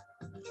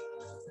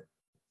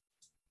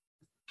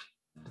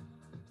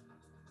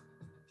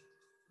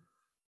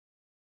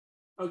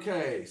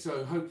 Okay,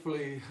 so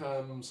hopefully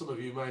some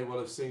of you may well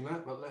have seen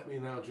that, but let me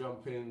now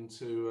jump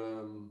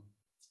into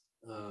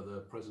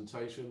the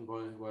presentation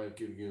by way of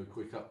giving you a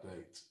quick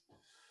update.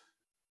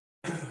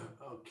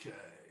 Okay.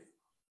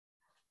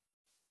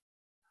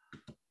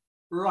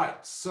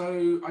 Right,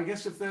 so I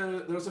guess if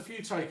there's a few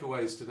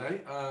takeaways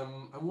today,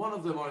 and one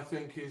of them I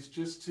think is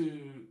just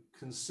to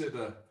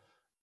consider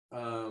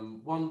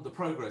one, the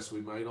progress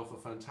we made off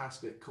a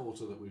fantastic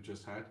quarter that we've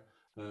just had,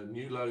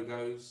 new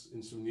logos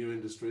in some new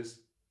industries,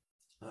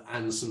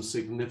 and some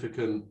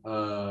significant,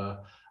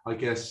 I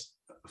guess,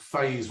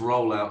 phase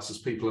rollouts as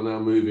people are now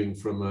moving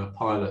from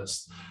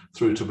pilots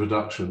through to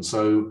production.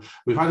 So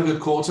we've had a good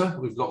quarter,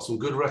 we've got some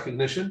good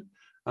recognition,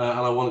 and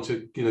I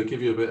wanted to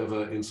give you a bit of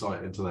an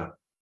insight into that.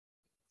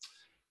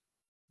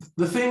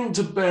 The thing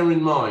to bear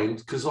in mind,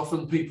 because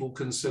often people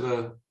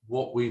consider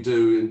what we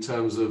do in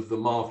terms of the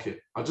market,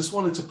 I just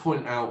wanted to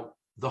point out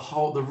the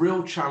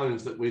real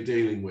challenge that we're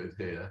dealing with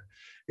here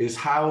is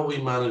how are we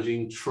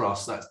managing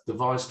trust, that's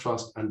device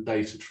trust and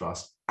data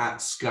trust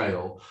at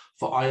scale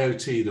for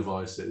IoT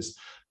devices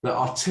that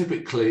are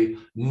typically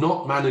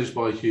not managed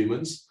by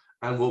humans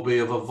and will be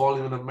of a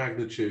volume and a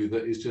magnitude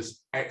that is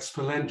just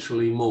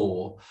exponentially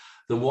more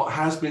than what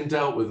has been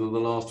dealt with in the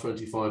last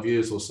 25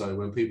 years or so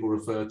when people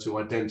refer to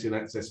identity and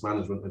access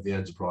management of the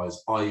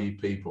enterprise, i.e.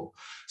 people.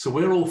 So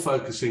we're all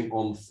focusing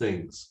on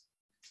things.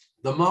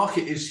 The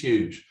market is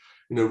huge.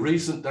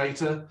 Recent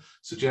data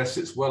suggests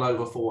it's well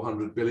over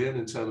 400 billion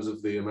in terms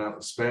of the amount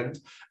of spend,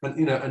 and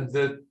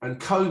and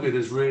COVID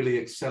is really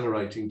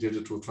accelerating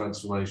digital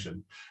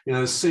transformation.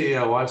 As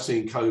CEO, I've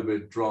seen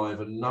COVID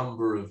drive a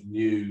number of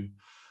new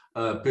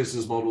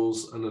business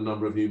models and a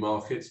number of new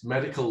markets.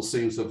 Medical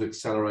seems to have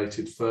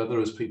accelerated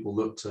further as people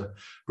look to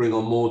bring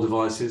on more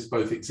devices,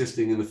 both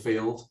existing in the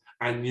field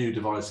and new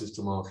devices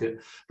to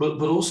market.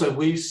 But also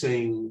we've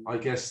seen, I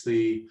guess,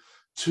 the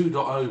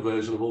 2.0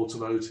 version of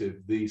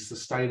automotive, the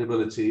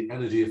sustainability,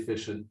 energy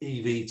efficient,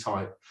 EV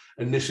type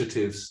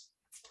initiatives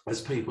as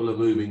people are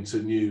moving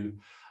to new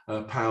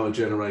power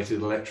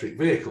generated electric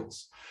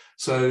vehicles.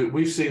 So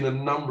we've seen a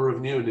number of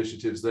new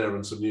initiatives there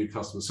and some new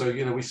customers. So,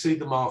 we see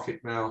the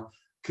market now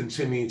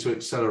continuing to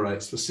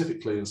accelerate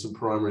specifically in some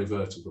primary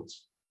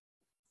verticals.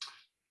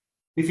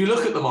 If you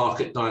look at the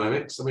market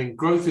dynamics,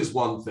 growth is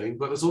one thing,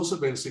 but there's also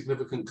been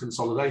significant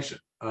consolidation.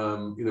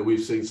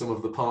 We've seen some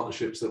of the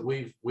partnerships that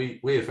we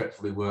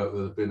effectively work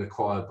that have been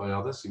acquired by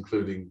others,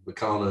 including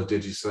Meccano,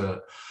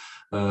 DigiCert,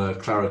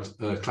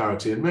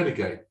 Clarity, and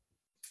Medigate.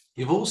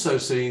 You've also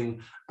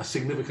seen a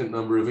significant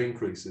number of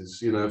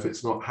increases. If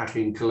it's not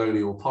hacking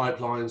colonial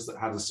pipelines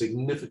that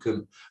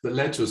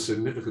led to a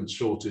significant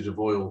shortage of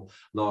oil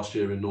last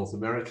year in North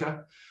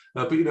America,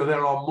 but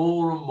there are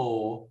more and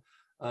more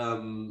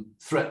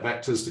threat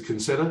vectors to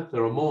consider.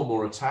 There are more and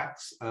more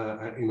attacks,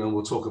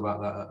 we'll talk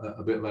about that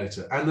a bit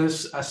later. And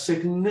there's a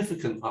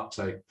significant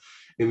uptake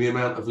in the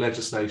amount of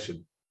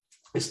legislation.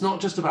 It's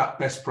not just about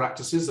best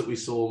practices that we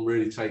saw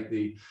really take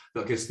the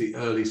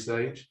early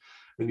stage.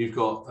 And you've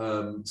got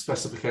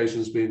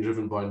specifications being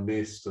driven by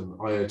NIST and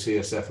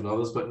IOTSF and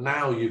others, but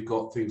now you've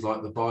got things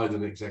like the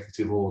Biden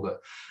executive order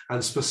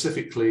and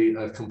specifically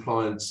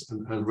compliance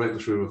and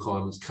regulatory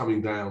requirements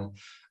coming down,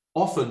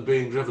 often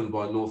being driven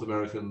by North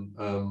American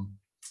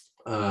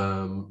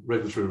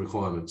regulatory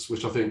requirements,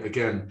 which I think,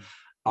 again,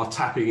 are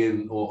tapping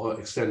in or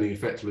extending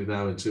effectively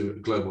now into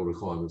global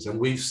requirements. And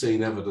we've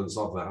seen evidence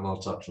of that, and I'll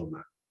touch on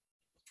that.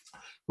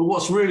 But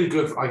what's really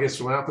good, I guess,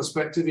 from our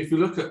perspective, if you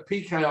look at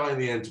PKI in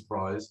the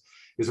enterprise,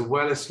 is a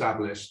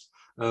well-established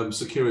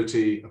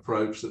security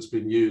approach that's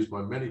been used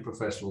by many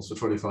professionals for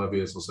 25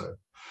 years or so.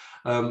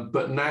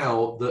 But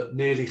now that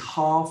nearly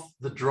half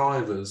the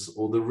drivers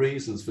or the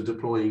reasons for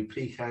deploying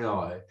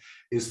PKI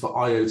is for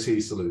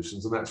IoT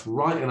solutions, and that's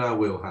right in our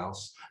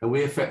wheelhouse. And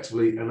we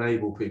effectively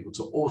enable people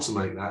to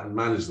automate that and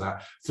manage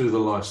that through the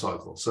life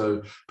cycle.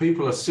 So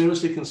people are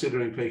seriously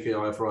considering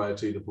PKI for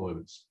IoT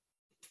deployments.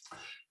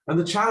 And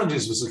the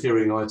challenges for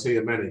securing IT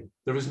are many.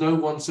 There is no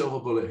one silver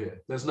bullet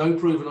here. There's no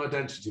proven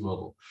identity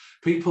model.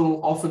 People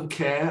often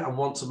care and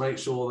want to make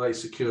sure they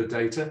secure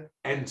data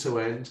end to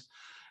end,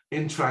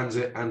 in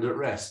transit and at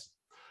rest.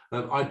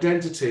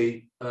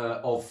 Identity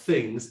of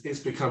things is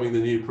becoming the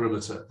new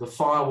perimeter. The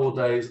firewall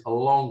days are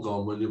long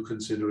gone when you're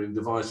considering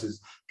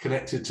devices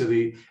connected to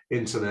the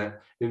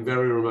internet in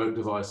very remote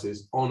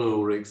devices, on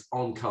oil rigs,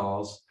 on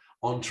cars,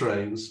 on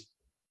trains,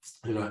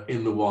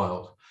 in the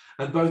wild.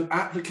 And both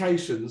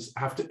applications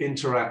have to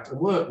interact and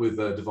work with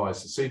their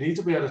devices. So you need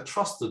to be able to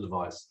trust the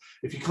device.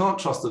 If you can't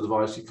trust the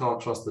device, you can't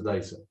trust the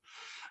data.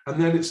 And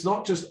then it's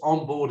not just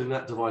onboarding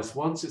that device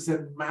once, it's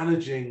then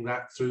managing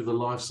that through the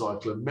life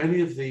cycle. And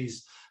many of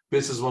these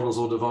business models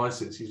or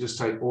devices, you just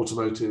take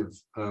automotive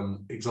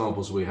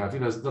examples we have,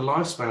 the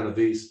lifespan of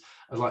these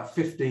are like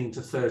 15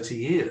 to 30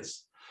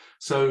 years.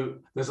 So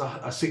there's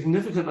a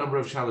significant number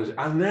of challenges.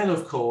 And then,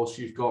 of course,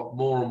 you've got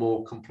more and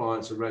more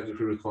compliance and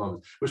regulatory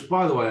requirements, which,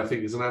 by the way, I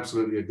think is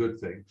absolutely a good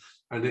thing.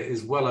 And it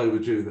is well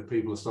overdue that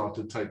people have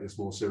started to take this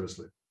more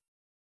seriously.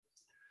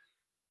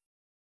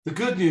 The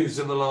good news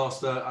in the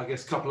last, I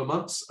guess, couple of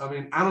months,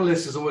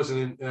 analysts is always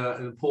an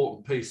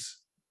important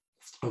piece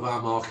of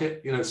our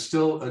market. It's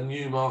still a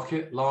new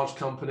market. Large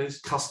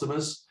companies,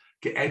 customers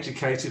get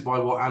educated by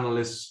what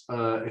analysts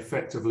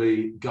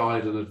effectively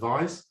guide and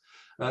advise.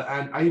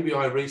 And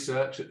ABI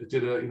Research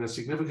did a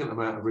significant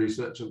amount of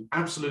research and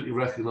absolutely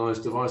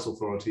recognized Device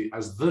Authority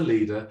as the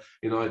leader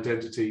in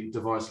identity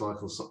device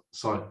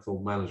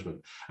cycle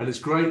management. And it's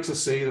great to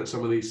see that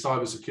some of these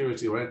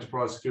cybersecurity or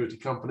enterprise security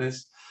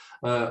companies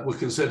were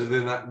considered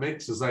in that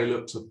mix as they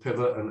look to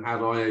pivot and add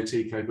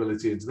IoT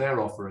capability into their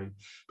offering.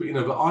 But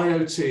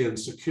IoT and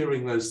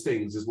securing those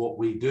things is what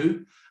we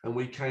do, and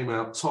we came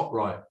out top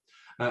right.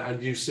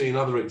 And you've seen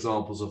other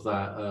examples of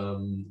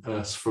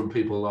that from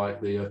people like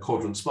the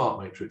Quadrant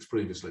Smart Matrix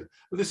previously.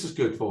 But this is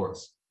good for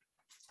us.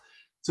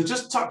 So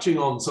just touching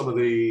on some of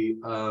the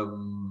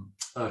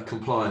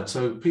compliance.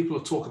 So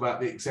people talk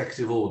about the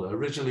executive order.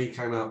 Originally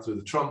came out through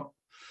the Trump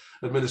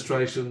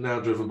administration, now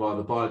driven by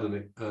the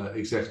Biden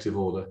executive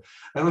order.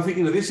 And I think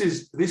this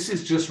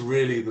is just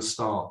really the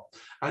start.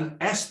 And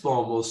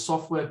SBOM, or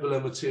software bill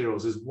of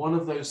materials, is one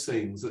of those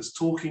things that's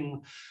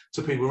talking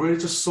to people really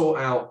to sort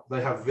out,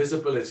 they have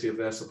visibility of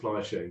their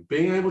supply chain,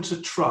 being able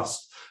to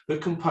trust the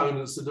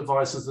components, the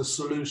devices, the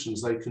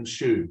solutions they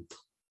consume.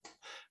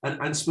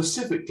 And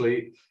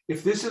specifically,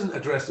 if this isn't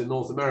addressed in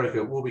North America,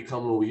 it will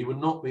become law. You would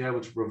not be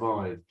able to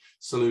provide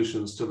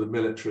solutions to the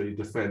military,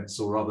 defense,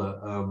 or other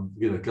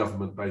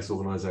government-based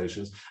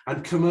organizations.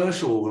 And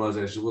commercial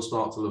organizations will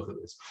start to look at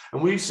this.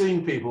 And we've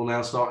seen people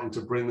now starting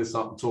to bring this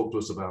up and talk to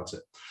us about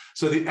it.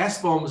 So the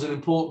SBOM is an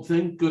important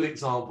thing, good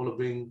example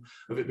of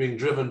it being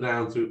driven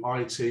down through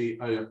IT,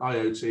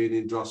 IoT, and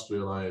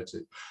industrial IoT.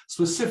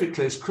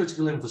 Specifically, as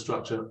critical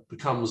infrastructure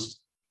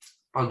becomes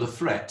under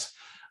threat,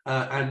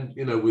 and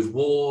with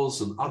wars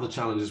and other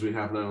challenges we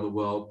have now in the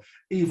world,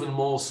 even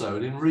more so.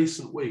 And in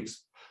recent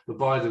weeks, the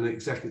Biden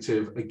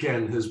executive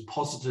again has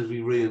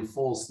positively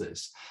reinforced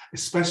this,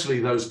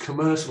 especially those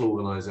commercial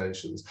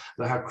organizations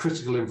that have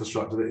critical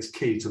infrastructure that is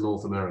key to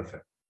North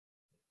America.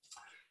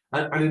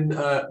 And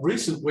in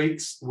recent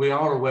weeks, we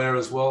are aware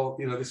as well,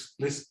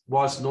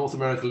 whilst North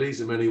America leads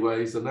in many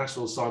ways, the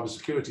National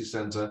Cybersecurity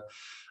Center,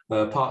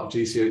 part of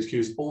GCHQ,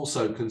 is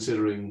also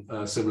considering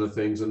similar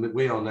things, and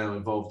we are now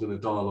involved in a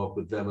dialogue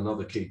with them and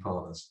other key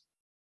partners.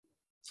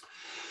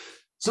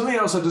 Something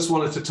else I just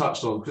wanted to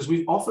touch on, because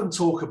we often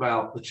talk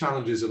about the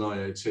challenges in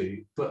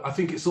IoT, but I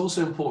think it's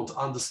also important to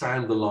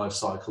understand the life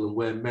cycle and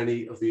where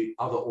many of the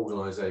other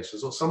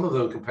organizations, or some of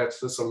them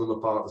competitors, some of them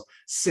are partners,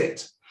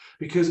 sit.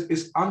 Because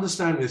it's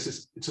understanding this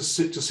is to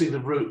see the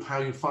root of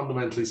how you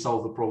fundamentally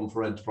solve the problem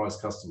for enterprise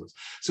customers.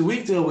 So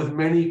we deal with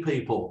many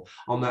people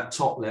on that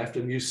top left,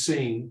 and you've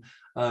seen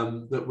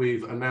that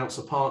we've announced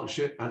a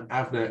partnership, and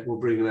Avnet will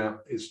bring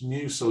out its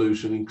new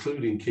solution,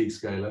 including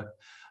Keyscaler,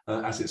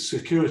 as its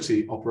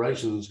security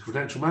operations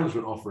credential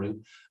management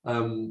offering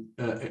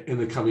in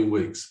the coming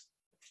weeks.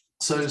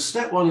 So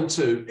step 1 and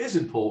 2 is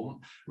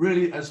important,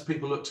 really, as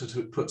people look to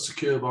put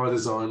secure by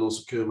design or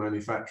secure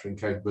manufacturing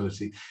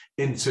capability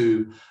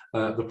into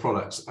the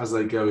products as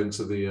they go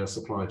into the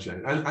supply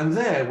chain. And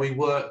there we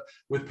work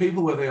with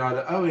people where they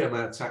either OEM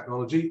our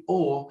technology,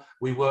 or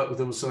we work with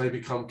them so they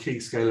become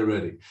Keyscaler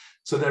ready.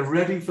 So they're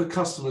ready for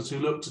customers who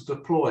look to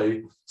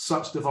deploy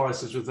such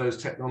devices with those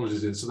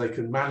technologies in, so they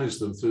can manage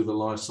them through the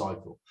life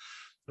cycle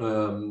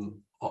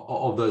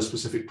of those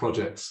specific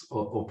projects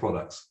or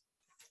products.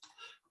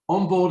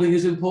 Onboarding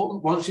is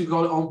important. Once you've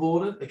got it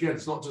onboarded, again,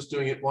 it's not just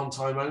doing it one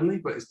time only,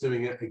 but it's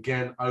doing it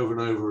again over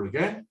and over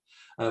again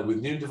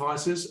with new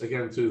devices,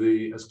 again, through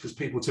because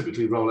people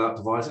typically roll out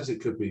devices.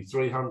 It could be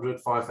 300,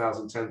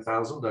 5,000,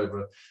 10,000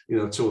 over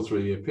a 2 or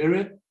 3 year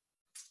period.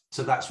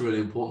 So that's really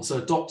important. So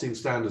adopting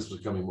standards is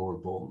becoming more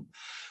important.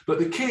 But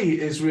the key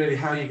is really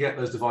how you get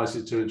those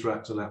devices to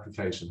interact with an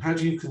application. How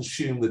do you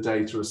consume the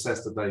data,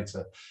 assess the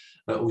data,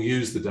 or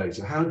use the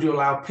data? How do you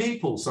allow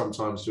people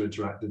sometimes to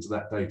interact into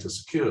that data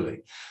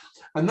securely?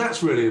 And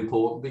that's really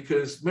important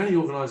because many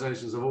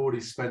organizations have already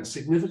spent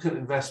significant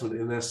investment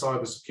in their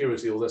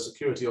cybersecurity or their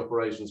security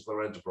operations for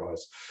their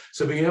enterprise.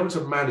 So being able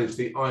to manage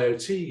the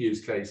IoT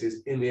use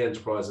cases in the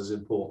enterprise is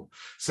important.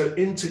 So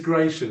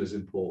integration is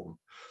important.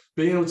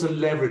 Being able to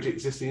leverage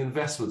existing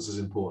investments is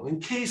important.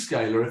 And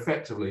Keyscaler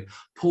effectively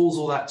pulls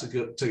all that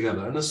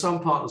together. And as some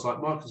partners like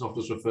Microsoft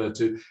has referred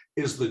to,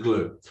 is the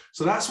glue.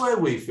 So that's where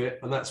we fit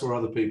and that's where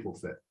other people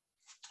fit.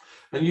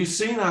 And you've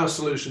seen our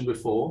solution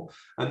before,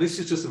 and this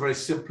is just a very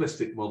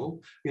simplistic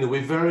model. We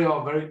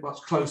are very much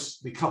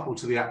closely coupled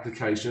to the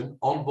application,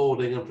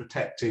 onboarding and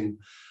protecting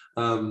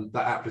that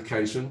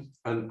application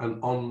and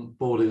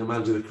onboarding and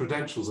managing the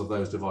credentials of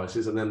those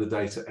devices and then the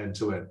data end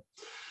to end.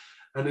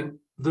 And then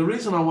the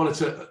reason I wanted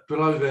to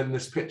below then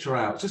this picture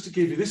out, just to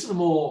give you, this is a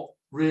more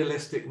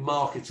realistic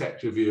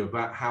architecture view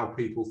about how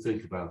people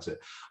think about it.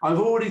 I've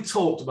already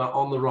talked about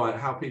on the right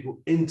how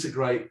people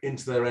integrate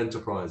into their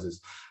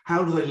enterprises.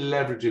 How do they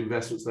leverage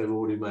investments they've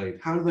already made?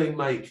 How do they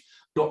make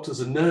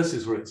doctors and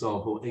nurses, for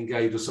example,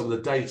 engage with some of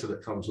the data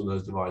that comes from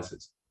those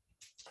devices?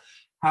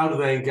 How do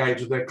they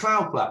engage with their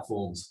cloud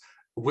platforms?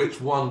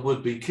 Which one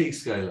would be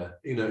Keyscaler,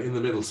 in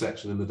the middle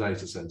section in the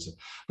data center.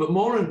 But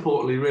more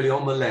importantly, really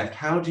on the left,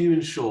 how do you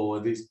ensure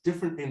these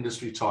different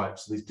industry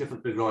types, these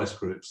different device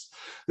groups,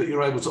 that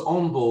you're able to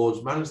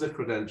onboard, manage their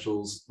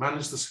credentials,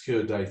 manage the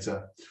secure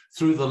data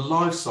through the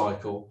life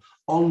cycle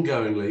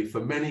ongoingly for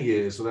many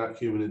years without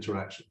human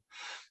interaction?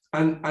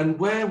 And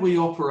where we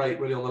operate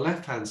really on the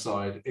left-hand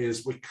side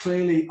is we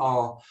clearly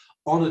are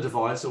on a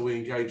device, or we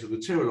engage with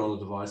material on a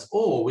device,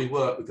 or we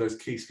work with those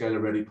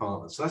Keyscaler ready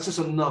partners. So that's just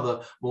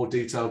another more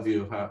detailed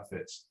view of how it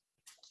fits.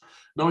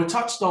 Now, I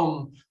touched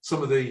on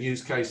some of the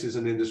use cases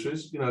and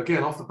industries.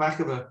 Again, off the back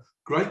of a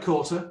great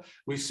quarter,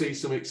 we see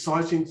some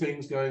exciting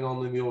things going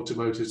on in the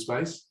automotive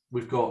space.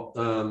 We've got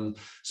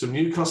some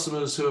new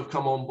customers who have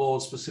come on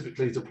board,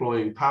 specifically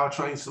deploying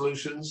powertrain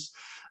solutions,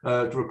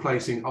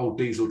 replacing old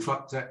diesel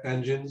truck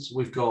engines.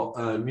 We've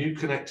got new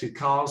connected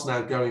cars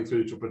now going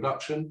through to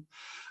production.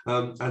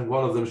 And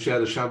one of them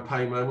shared a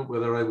champagne moment where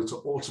they're able to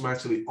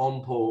automatically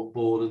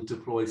onboard and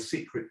deploy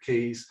secret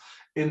keys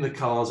in the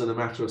cars in a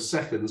matter of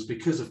seconds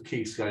because of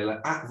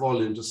Keyscaler at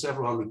volume to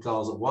several hundred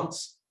cars at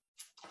once,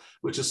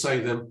 which has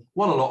saved them,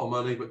 one, a lot of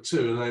money, but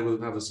two, enable them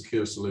to have a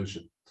secure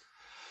solution.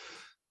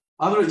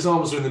 Other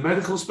examples are in the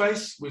medical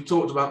space. We've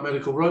talked about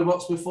medical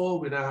robots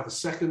before. We now have a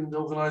second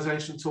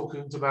organization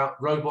talking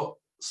about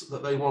robots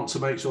that they want to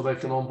make sure they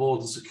can onboard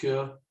and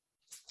secure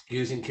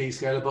using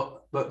Keyscaler,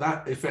 but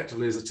that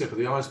effectively is the tip of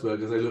the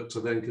iceberg as they look to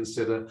then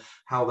consider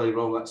how they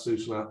roll that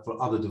solution out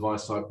for other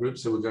device type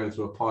groups. So we're going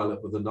through a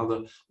pilot with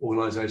another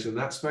organization in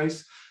that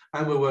space.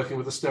 And we're working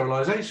with a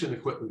sterilization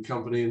equipment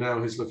company now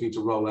who's looking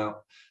to roll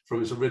out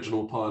from its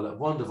original pilot of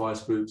 1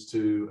 device groups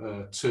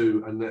to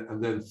 2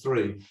 and then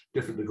 3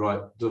 different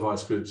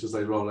device groups as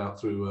they roll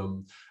out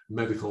through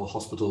medical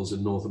hospitals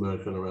in North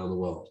America and around the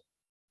world.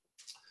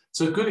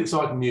 So good,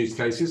 exciting use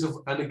cases.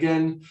 And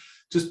again,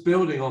 just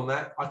building on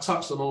that, I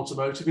touched on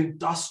automotive.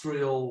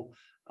 Industrial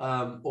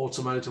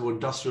automotive or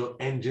industrial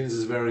engines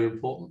is very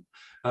important.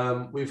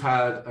 We've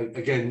had,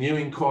 again, new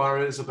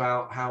inquiries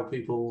about how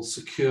people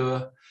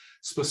secure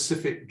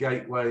specific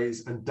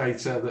gateways and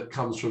data that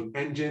comes from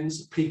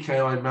engines.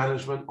 PKI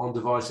management on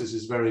devices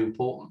is very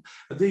important.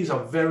 And these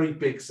are very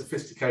big,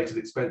 sophisticated,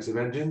 expensive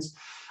engines.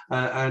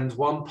 And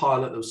one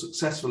pilot that was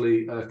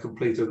successfully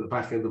completed at the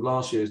back end of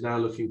last year is now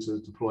looking to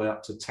deploy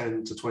up to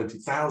 10 to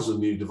 20,000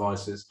 new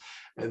devices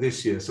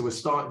this year. So we're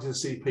starting to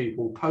see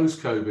people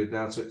post-COVID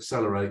now to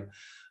accelerate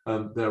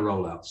their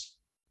rollouts.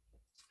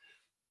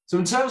 So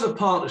in terms of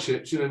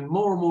partnerships,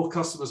 more and more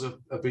customers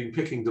have been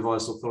picking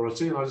Device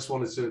Authority, and I just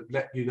wanted to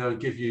let you know,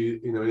 give you,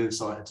 an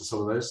insight into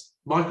some of those.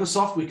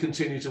 Microsoft, we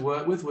continue to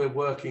work with. We're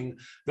working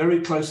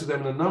very close to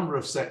them in a number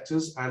of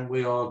sectors, and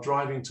we are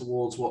driving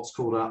towards what's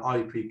called our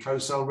IP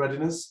co-sell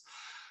readiness,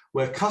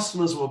 where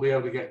customers will be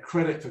able to get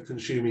credit for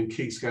consuming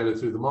Keyscaler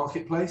through the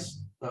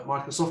marketplace at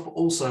Microsoft, but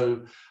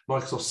also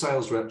Microsoft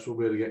sales reps will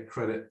be able to get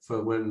credit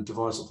for when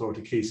Device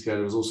Authority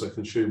Keyscaler is also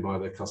consumed by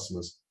their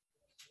customers.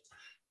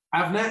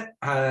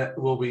 Avnet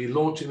will be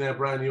launching their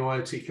brand new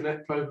IoT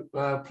Connect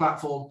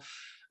platform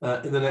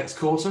in the next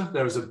quarter.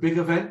 There is a big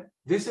event.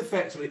 This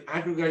effectively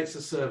aggregates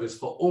the service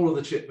for all of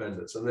the chip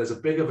vendors. And there's a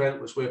big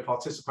event which we're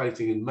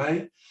participating in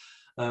May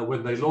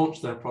when they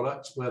launch their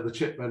products, where the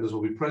chip vendors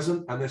will be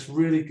present. And this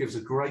really gives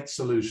a great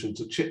solution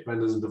to chip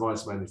vendors and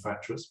device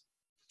manufacturers.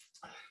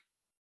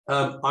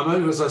 I'm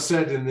over, as I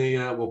said, in the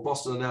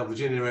Boston and now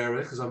Virginia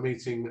area, because I'm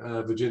meeting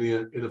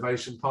Virginia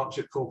Innovation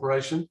Partnership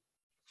Corporation.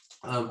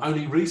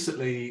 Only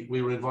recently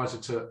we were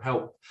invited to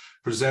help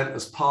present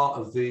as part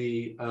of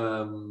the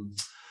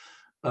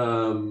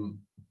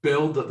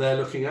build that they're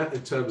looking at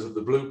in terms of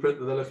the blueprint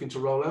that they're looking to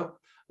roll out.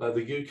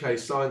 The UK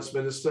Science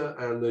Minister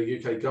and the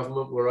UK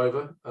government were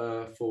over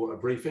for a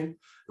briefing,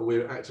 and we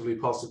were actively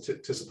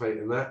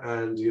participating in that.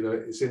 And you know,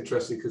 it's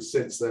interesting because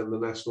since then the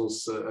National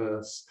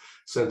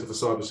Centre for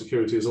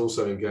Cybersecurity has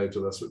also engaged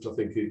with us, which I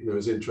think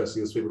is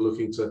interesting as people are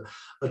looking to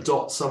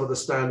adopt some of the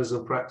standards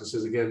and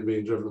practices, again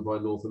being driven by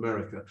North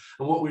America.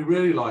 And what we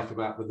really like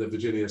about the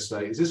Virginia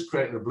State is this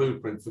creating a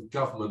blueprint for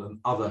government and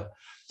other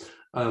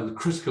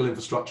critical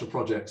infrastructure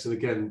projects. And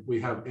again,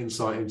 we have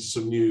insight into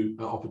some new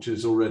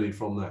opportunities already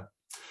from that.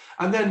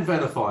 And then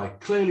Venify,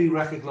 clearly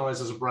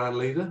recognised as a brand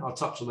leader. I'll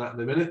touch on that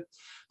in a minute.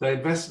 They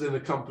invested in the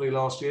company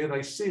last year.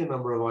 They see a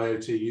number of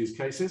IoT use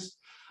cases.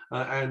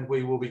 And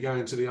we will be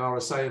going to the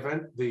RSA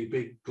event, the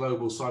big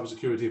global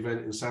cybersecurity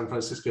event in San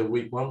Francisco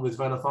week 1 with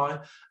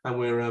Venify. And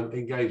we're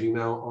engaging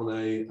now on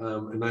a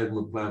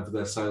enablement plan for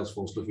their sales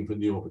force, looking for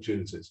new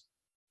opportunities.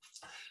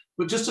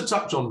 But just to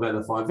touch on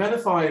Venify,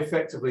 Venify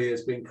effectively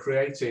has been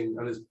creating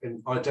and has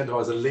been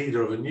identified as a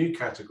leader of a new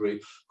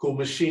category called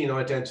machine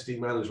identity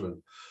management,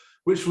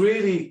 which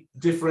really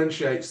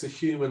differentiates the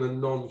human and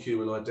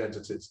non-human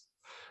identities.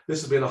 This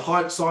has been a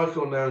hype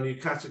cycle now, a new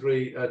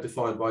category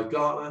defined by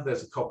Gartner.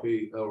 There's a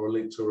copy or a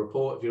link to a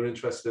report if you're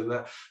interested in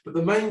that. But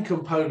the main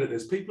component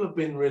is people have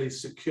been really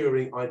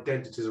securing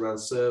identities around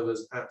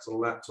servers, apps,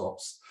 and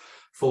laptops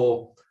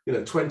for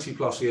 20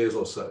 plus years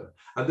or so.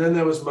 And then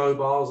there was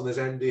mobiles, and there's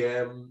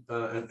MDM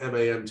and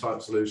MAM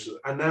type solutions.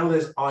 And now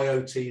there's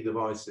IoT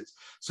devices.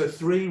 So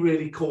 3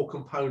 really core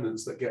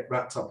components that get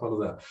wrapped up under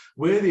that.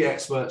 We're the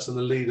experts and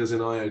the leaders in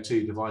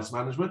IoT device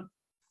management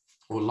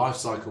or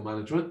lifecycle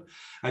management.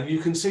 And you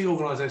can see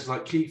organizations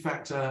like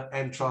Keyfactor,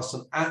 Entrust,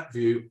 and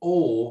AppView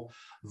all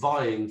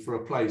vying for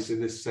a place in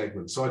this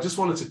segment. So I just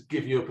wanted to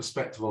give you a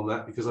perspective on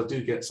that, because I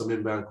do get some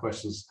inbound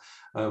questions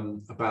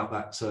about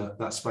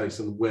that space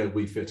and where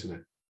we fit in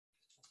it.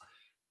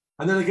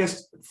 And then I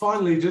guess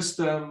finally, just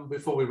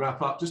before we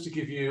wrap up, just to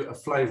give you a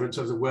flavor in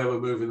terms of where we're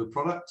moving the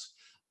product.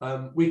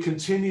 We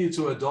continue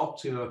to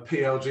adopt a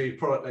PLG,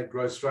 product-led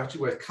growth strategy,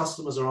 where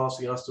customers are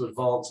asking us to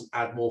advance and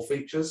add more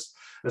features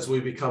as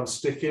we become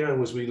stickier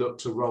and as we look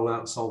to roll out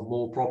and solve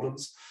more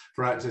problems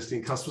for our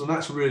existing customers. And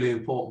that's really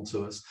important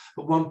to us.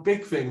 But one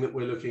big thing that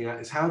we're looking at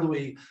is how do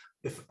we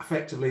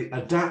effectively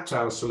adapt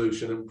our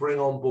solution and bring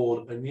on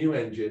board a new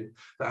engine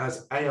that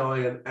has AI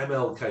and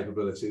ML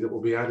capability that will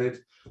be added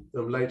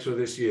later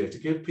this year to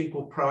give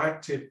people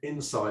proactive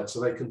insight so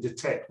they can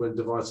detect when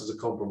devices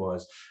are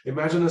compromised.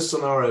 Imagine a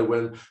scenario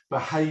when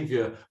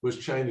behavior was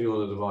changing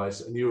on a device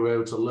and you were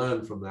able to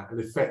learn from that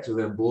and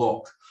effectively then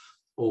block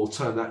or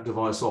turn that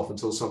device off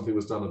until something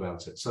was done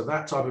about it. So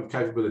that type of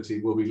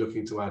capability we'll be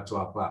looking to add to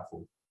our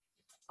platform.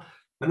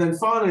 And then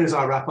finally, as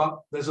I wrap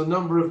up, there's a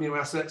number of new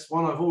assets.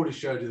 One, I've already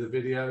showed you the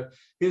video.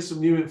 Here's some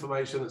new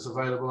information that's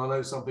available. I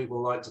know some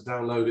people like to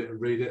download it and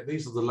read it.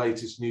 These are the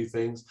latest new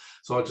things.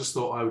 So I just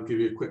thought I would give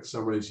you a quick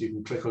summary so you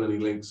can click on any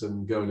links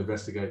and go and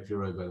investigate for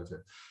your own benefit.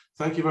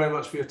 Thank you very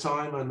much for your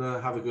time, and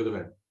have a good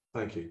event.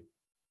 Thank you.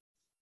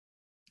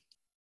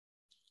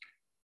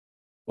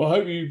 Well, I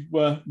hope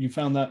you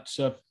found that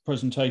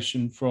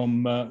presentation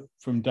from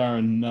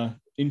Darren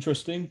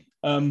interesting.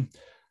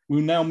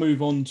 We'll now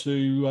move on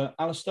to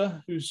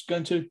Alistair, who's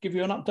going to give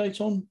you an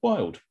update on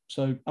Wild.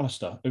 So,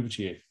 Alistair, over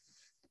to you.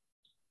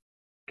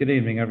 Good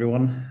evening,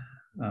 everyone.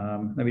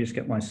 Let me just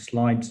get my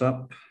slides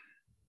up.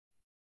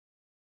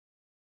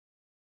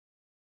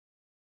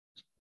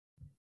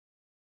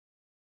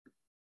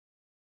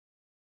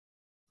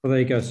 Well, there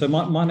you go. So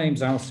my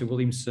name's Alistair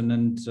Williamson,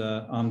 and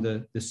I'm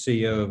the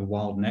CEO of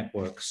Wild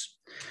Networks.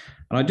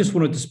 And I just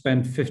wanted to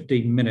spend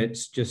 15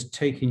 minutes just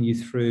taking you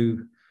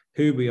through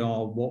who we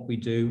are, what we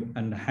do,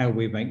 and how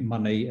we make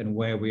money, and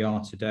where we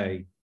are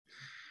today.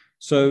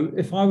 So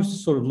if I was to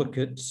sort of look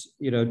at,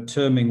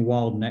 terming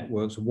Wild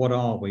Networks, what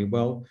are we?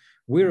 Well,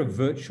 we're a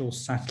virtual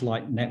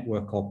satellite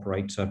network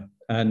operator,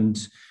 and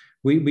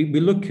we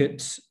look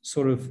at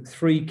sort of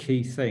 3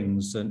 key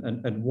things,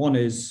 and one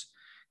is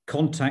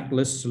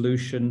contactless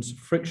solutions,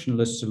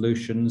 frictionless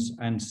solutions,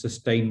 and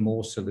sustain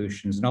more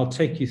solutions. And I'll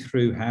take you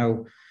through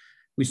how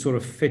we sort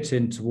of fit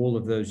into all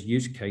of those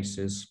use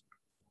cases.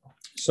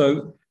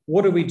 So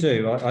what do we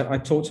do? I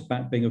talked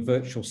about being a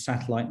virtual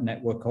satellite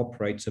network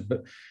operator,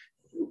 but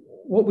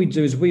what we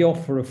do is we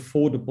offer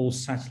affordable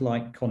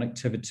satellite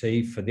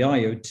connectivity for the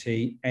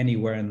IoT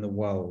anywhere in the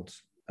world.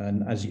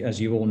 And as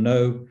you all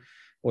know,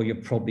 or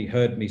you've probably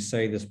heard me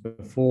say this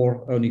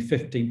before, only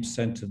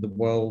 15% of the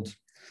world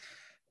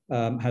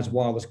has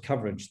wireless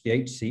coverage.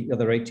 The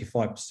other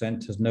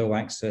 85% has no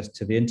access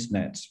to the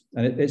internet.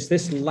 And it's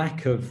this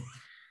lack of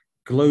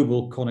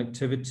global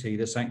connectivity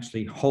that's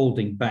actually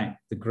holding back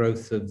the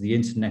growth of the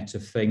Internet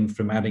of Things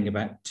from adding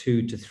about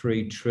 $2 to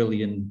 $3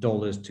 trillion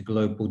to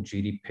global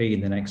GDP in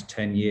the next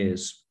 10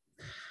 years.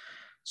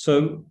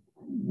 So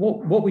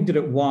what we did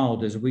at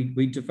Wild is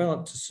we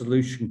developed a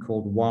solution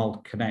called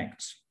Wild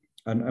Connect.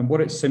 And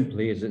what it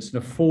simply is, it's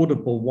an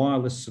affordable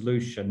wireless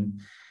solution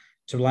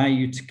to allow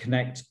you to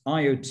connect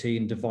IoT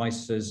and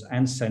devices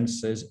and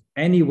sensors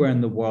anywhere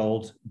in the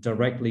world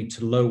directly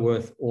to low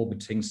Earth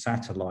orbiting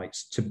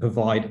satellites to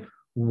provide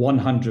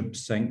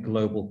 100%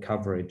 global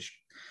coverage.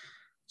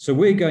 So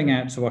we're going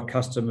out to our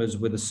customers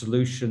with a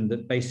solution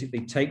that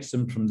basically takes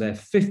them from their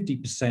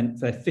 50%,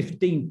 their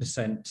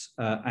 15%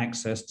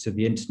 access to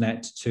the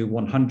internet to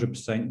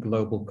 100%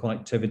 global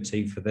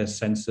connectivity for their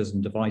sensors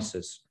and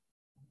devices.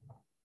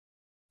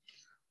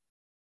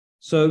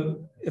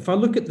 So if I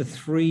look at the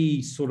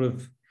three sort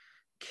of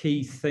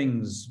key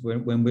things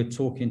when we're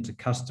talking to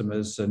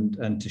customers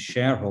and to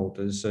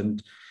shareholders,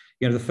 and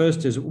the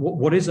first is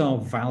what is our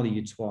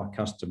value to our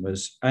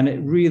customers? And it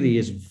really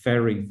is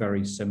very,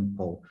 very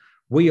simple.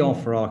 We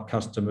offer our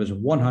customers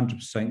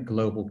 100%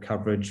 global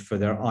coverage for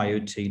their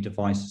IoT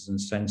devices and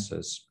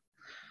sensors.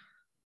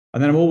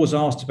 And then I'm always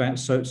asked about,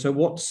 so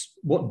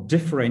what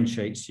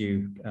differentiates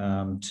you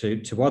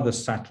to other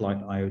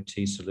satellite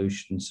IoT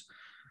solutions?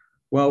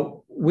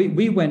 Well,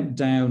 we went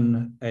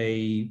down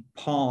a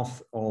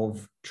path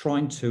of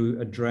trying to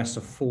address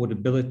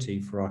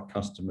affordability for our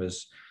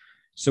customers.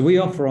 So we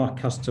offer our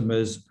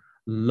customers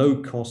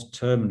low-cost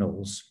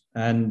terminals,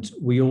 and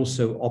we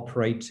also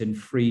operate in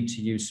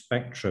free-to-use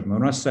spectrum.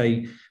 When I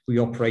say we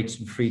operate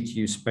in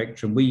free-to-use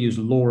spectrum, we use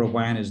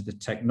LoRaWAN as the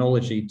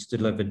technology to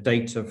deliver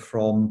data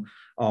from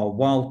our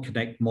Wild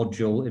Connect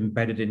module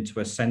embedded into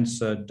a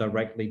sensor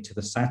directly to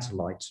the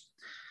satellite.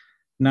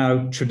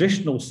 Now,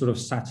 traditional sort of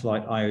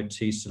satellite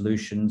IoT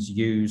solutions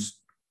use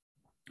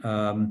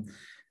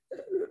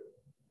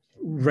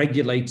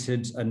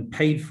regulated and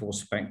paid for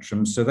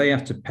spectrum. So they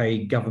have to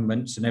pay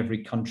governments in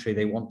every country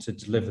they want to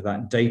deliver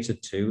that data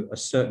to a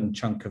certain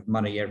chunk of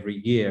money every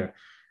year.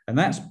 And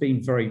that's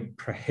been very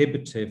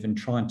prohibitive in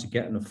trying to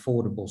get an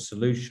affordable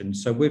solution.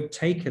 So we've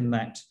taken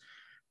that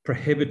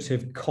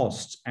prohibitive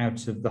cost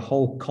out of the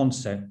whole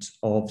concept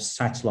of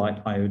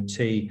satellite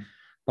IoT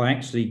by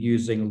actually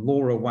using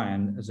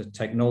LoRaWAN as a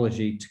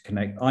technology to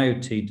connect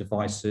IoT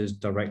devices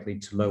directly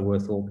to low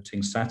Earth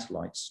orbiting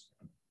satellites.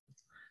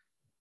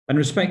 In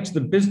respect to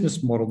the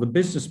business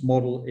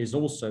model is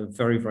also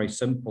very, very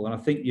simple. And I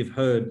think you've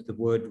heard the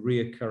word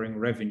reoccurring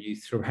revenue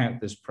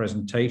throughout this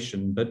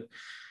presentation, but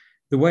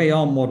the way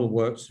our model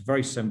works is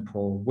very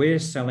simple. We're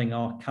selling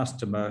our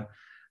customer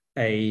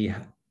a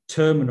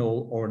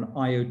terminal or an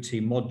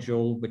IoT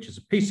module, which is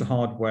a piece of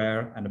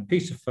hardware and a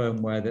piece of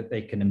firmware that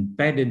they can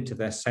embed into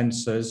their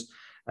sensors.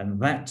 And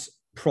that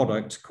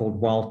product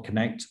called Wild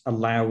Connect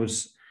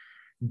allows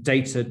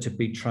data to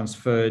be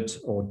transferred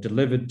or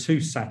delivered to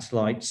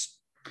satellites.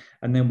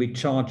 And then we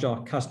charge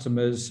our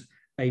customers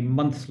a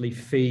monthly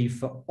fee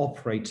for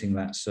operating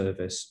that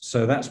service.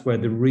 So that's where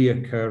the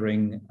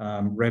reoccurring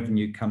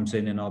revenue comes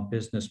in our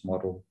business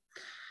model.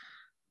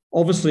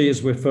 Obviously,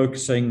 as we're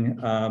focusing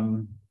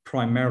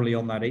primarily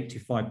on that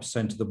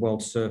 85% of the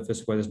world's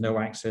surface where there's no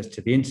access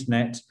to the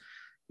internet,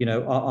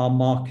 our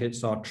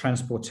markets are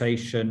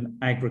transportation,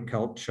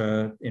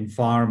 agriculture,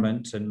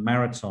 environment, and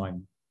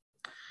maritime.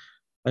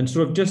 And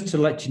sort of just to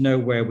let you know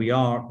where we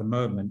are at the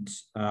moment,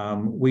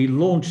 we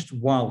launched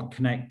Wild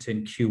Connect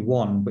in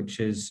Q1,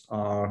 which is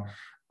our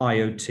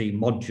IoT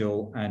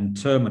module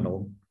and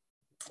terminal.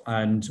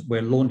 And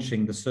we're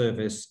launching the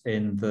service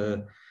in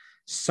the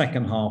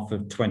second half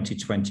of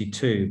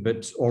 2022,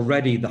 but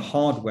already the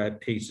hardware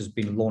piece has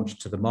been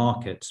launched to the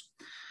market.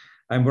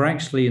 And we're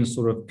actually in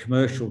sort of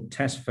commercial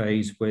test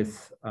phase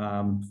with,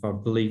 I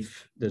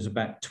believe there's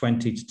about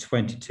 20 to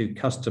 22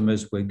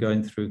 customers we're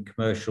going through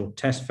commercial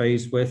test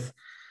phase with.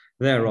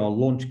 They're our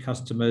launch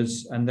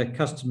customers, and they're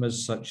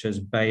customers such as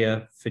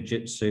Bayer,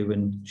 Fujitsu,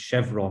 and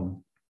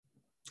Chevron.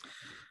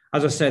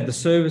 As I said,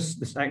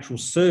 this actual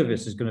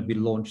service is going to be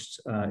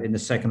launched in the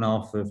second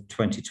half of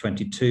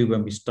 2022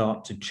 when we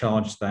start to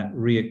charge that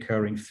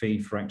reoccurring fee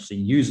for actually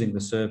using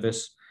the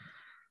service.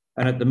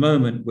 And at the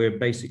moment, we're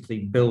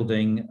basically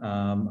building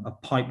a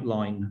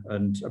pipeline,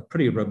 and a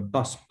pretty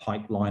robust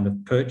pipeline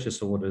of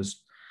purchase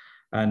orders.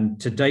 And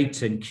to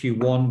date in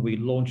Q1, we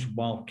launched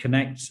Wild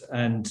Connect,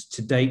 and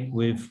to date,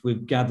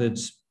 we've gathered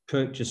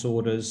purchase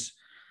orders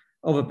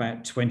of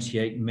about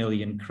 28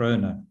 million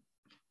kroner.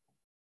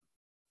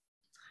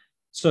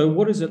 So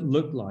what does it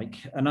look like?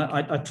 And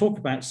I talk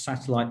about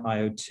satellite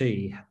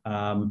IoT,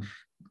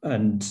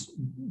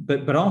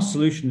 but our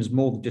solution is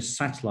more than just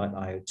satellite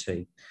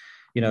IoT.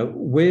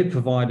 We're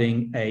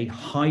providing a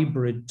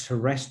hybrid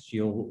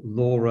terrestrial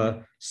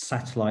LoRa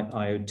satellite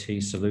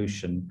IoT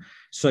solution.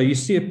 So you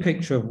see a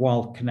picture of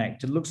Wild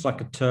Connect. It looks like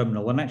a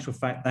terminal. In actual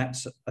fact,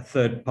 that's a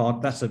third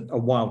part. That's a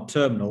Wild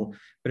terminal.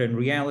 But in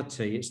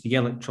reality, it's the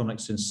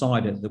electronics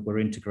inside it that we're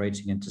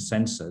integrating into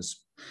sensors.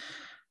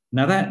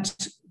 Now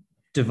that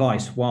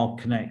device, Wild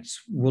Connect,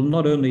 will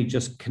not only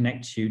just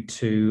connect you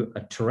to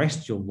a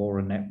terrestrial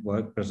LoRa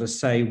network, but as I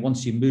say,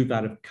 once you move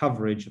out of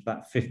coverage of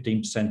that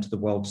 15% of the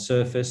world's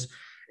surface,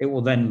 it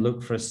will then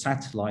look for a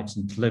satellite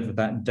and deliver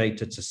that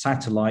data to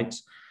satellite.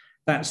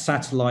 That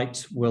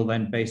satellite will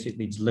then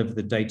basically deliver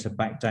the data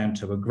back down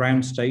to a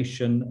ground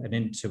station and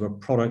into a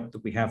product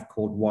that we have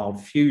called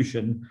Wild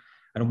Fusion.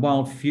 And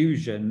Wild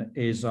Fusion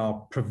is our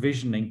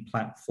provisioning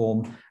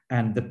platform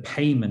and the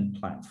payment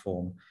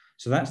platform.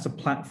 So that's the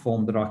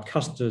platform that our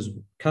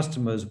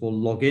customers will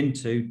log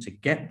into to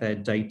get their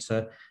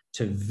data,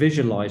 to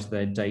visualize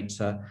their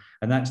data.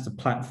 And that's the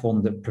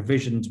platform that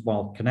provisions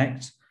Wild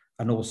Connect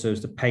and also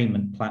is the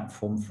payment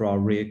platform for our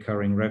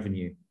reoccurring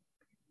revenue.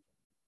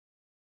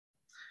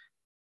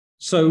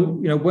 So,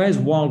 where's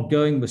Wild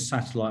going with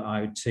satellite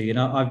IoT? And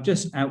I've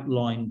just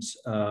outlined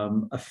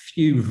a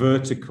few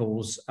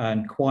verticals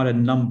and quite a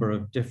number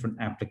of different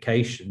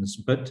applications,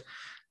 but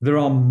there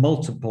are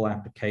multiple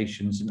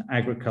applications in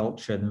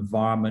agriculture,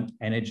 environment,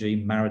 energy,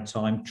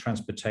 maritime,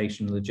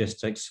 transportation,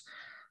 logistics,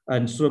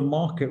 and sort of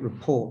market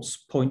reports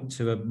point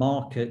to a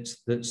market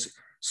that's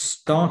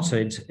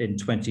started in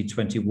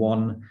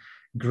 2021,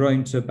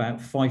 growing to about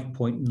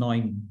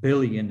 5.9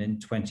 billion in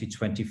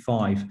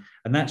 2025.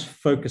 And that's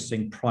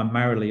focusing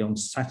primarily on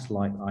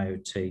satellite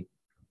IoT.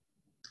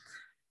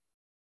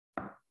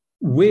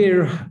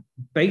 We're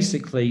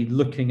basically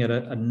looking at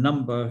a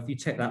number. If you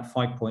take that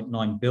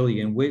 5.9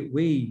 billion,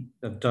 we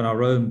have done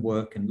our own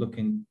work and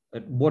looking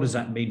at what does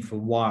that mean for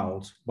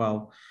Wild?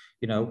 Well,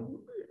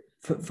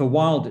 for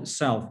Wild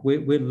itself,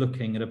 we're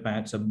looking at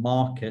about a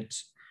market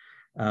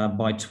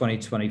by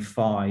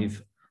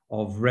 2025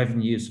 of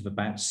revenues of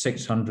about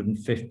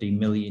 $650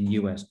 million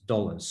US.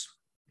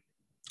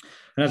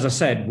 And as I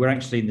said, we're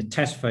actually in the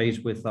test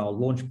phase with our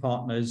launch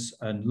partners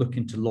and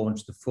looking to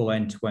launch the full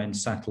end-to-end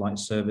satellite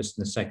service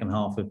in the second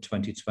half of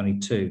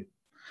 2022.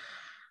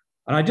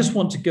 And I just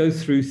want to go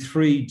through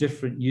 3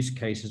 different use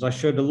cases. I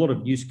showed a lot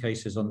of use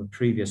cases on the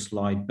previous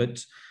slide,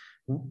 but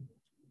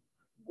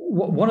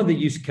one of the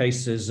use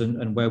cases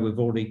and where we've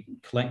already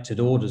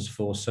collected orders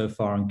for so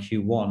far in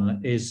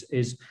Q1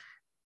 is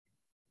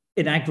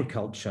in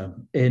agriculture,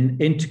 in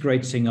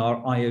integrating our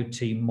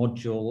IoT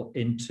module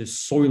into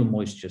soil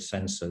moisture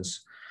sensors.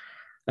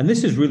 And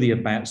this is really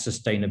about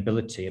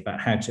sustainability,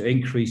 about how to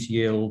increase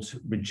yield,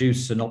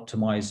 reduce and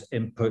optimize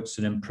inputs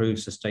and improve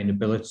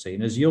sustainability.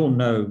 And as you all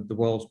know, the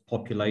world's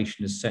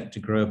population is set to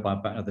grow by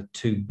about another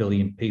 2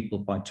 billion people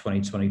by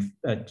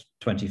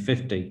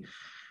 2050.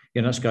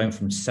 That's going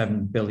from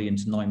 7 billion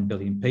to 9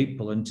 billion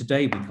people. And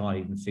today we can't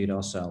even feed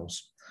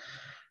ourselves.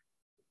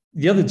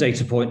 The other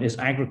data point is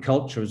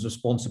agriculture is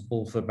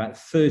responsible for about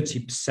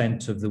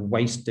 30% of the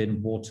waste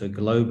in water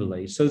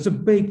globally. So there's a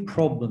big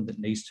problem that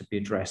needs to be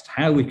addressed,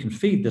 how we can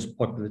feed this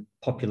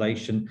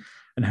population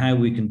and how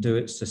we can do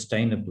it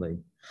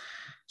sustainably.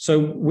 So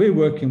we're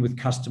working with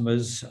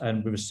customers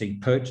and we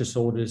receive purchase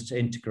orders to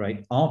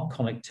integrate our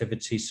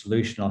connectivity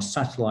solution, our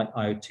satellite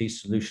IoT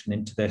solution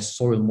into their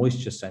soil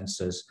moisture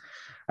sensors.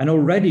 And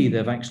already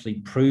they've actually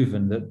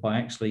proven that by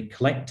actually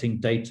collecting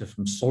data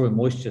from soil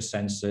moisture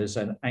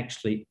sensors and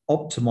actually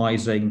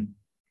optimizing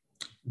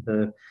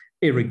the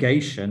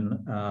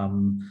irrigation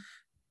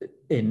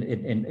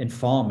in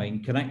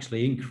farming can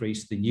actually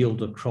increase the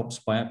yield of crops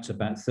by up to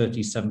about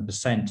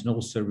 37% and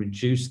also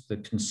reduce the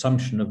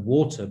consumption of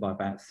water by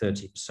about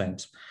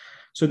 30%.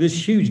 So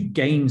there's huge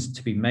gains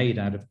to be made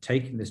out of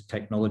taking this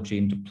technology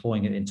and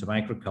deploying it into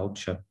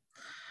agriculture.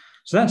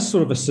 So that's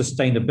sort of a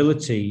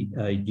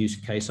sustainability use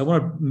case. I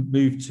want to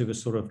move to a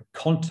sort of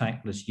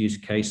contactless use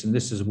case, and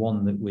this is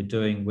one that we're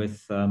doing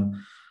with a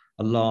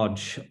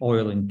large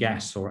oil and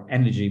gas or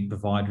energy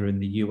provider in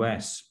the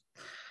US.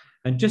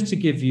 And just to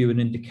give you an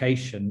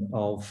indication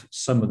of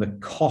some of the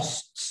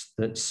costs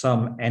that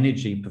some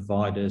energy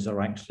providers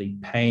are actually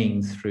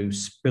paying through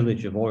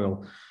spillage of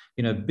oil,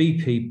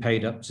 BP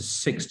paid up to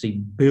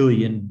 $60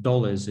 billion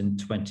in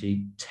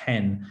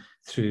 2010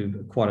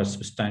 through quite a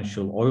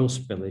substantial oil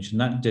spillage, and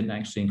that didn't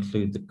actually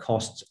include the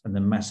costs and the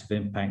massive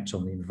impact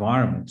on the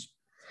environment.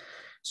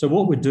 So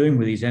what we're doing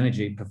with these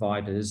energy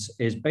providers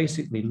is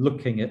basically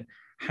looking at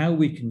how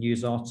we can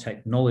use our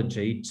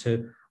technology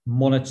to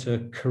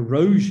monitor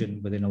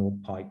corrosion within oil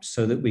pipes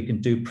so that we can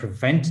do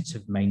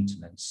preventative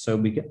maintenance.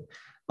 So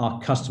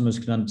our customers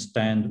can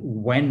understand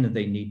when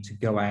they need to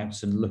go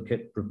out and look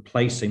at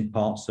replacing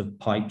parts of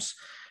pipes,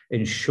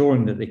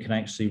 ensuring that they can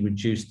actually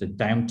reduce the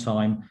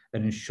downtime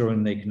and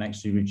ensuring they can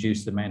actually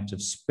reduce the amount of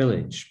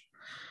spillage.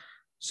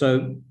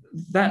 So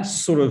that's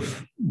sort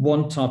of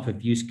one type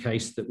of use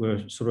case that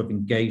we're sort of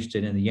engaged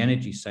in the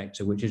energy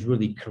sector, which is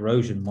really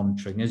corrosion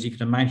monitoring. As you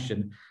can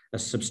imagine, a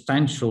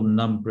substantial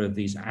number of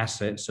these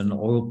assets and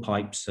oil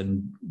pipes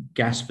and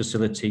gas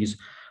facilities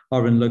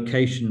are in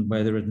location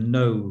where there is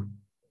no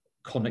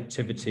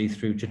connectivity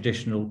through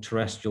traditional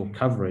terrestrial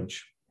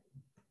coverage.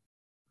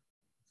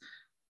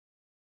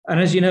 And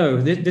as you know,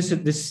 this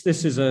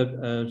is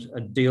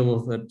a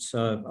deal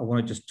that I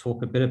want to just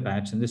talk a bit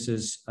about, and this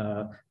is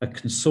a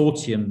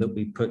consortium that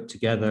we put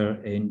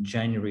together in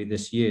January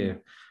this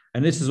year.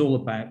 And this is all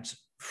about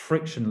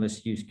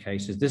frictionless use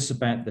cases. This is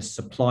about the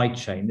supply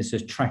chain. This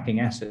is tracking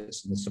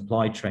assets in the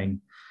supply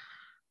chain.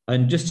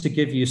 And just to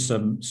give you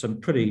some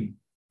pretty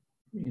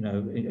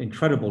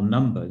incredible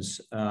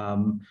numbers,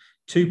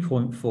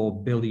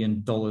 $2.4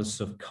 billion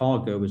of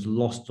cargo is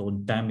lost or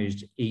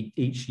damaged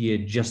each year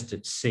just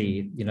at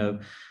sea. You know,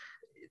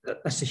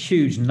 that's a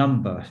huge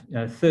number. You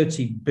know,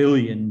 $30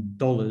 billion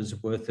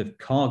worth of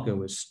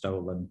cargo is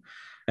stolen,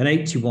 and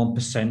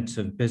 81%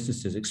 of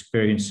businesses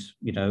experience,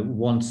 you know,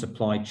 one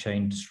supply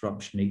chain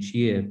disruption each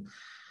year.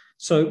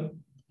 So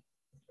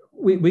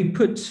we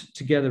put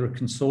together a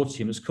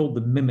consortium. It's called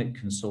the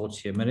MIMIC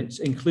Consortium, and it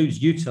includes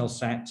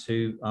Eutelsat,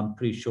 who I'm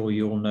pretty sure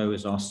you all know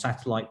is our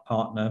satellite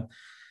partner,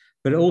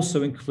 but it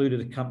also included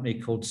a company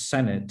called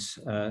Senet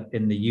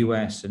in the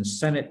US. And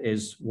Senet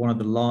is one of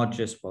the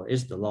largest, well,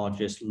 is the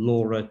largest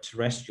LoRa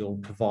terrestrial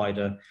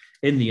provider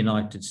in the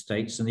United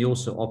States. And they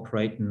also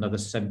operate in another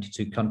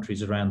 72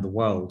 countries around the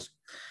world.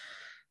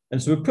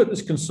 And so we put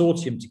this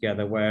consortium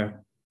together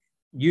where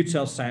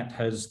Eutelsat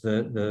has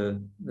the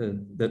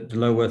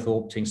low Earth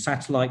orbiting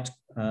satellite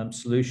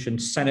solution.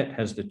 Senet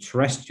has the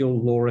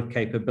terrestrial LoRa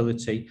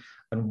capability,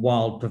 and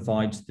WILD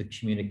provides the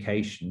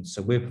communication.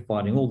 So we're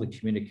providing all the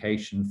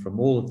communication from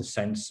all of the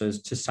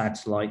sensors to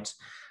satellites,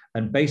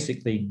 and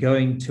basically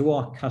going to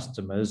our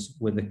customers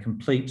with a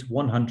complete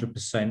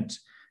 100%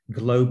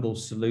 global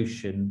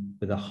solution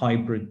with a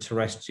hybrid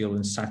terrestrial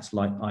and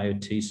satellite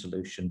IoT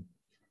solution.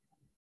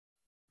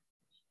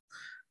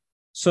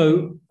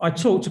 So I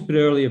talked a bit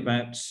earlier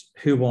about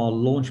who our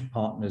launch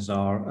partners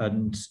are,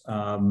 and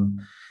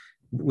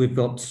we've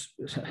got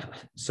a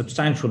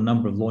substantial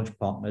number of launch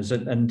partners,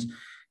 and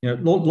you know,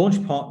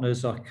 launch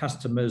partners are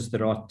customers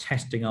that are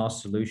testing our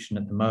solution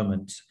at the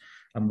moment.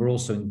 And we're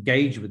also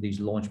engaged with these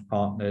launch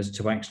partners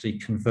to actually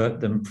convert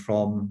them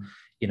from,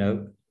 you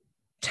know,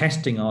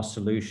 testing our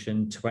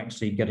solution to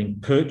actually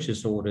getting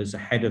purchase orders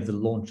ahead of the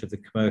launch of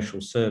the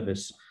commercial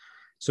service.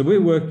 So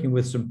we're working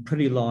with some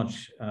pretty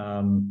large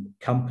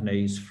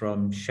companies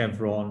from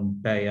Chevron,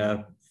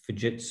 Bayer,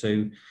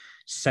 Fujitsu,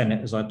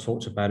 Senet, as I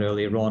talked about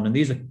earlier on. And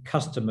these are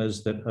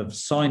customers that have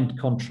signed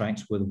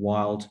contracts with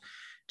WILD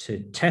to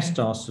test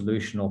our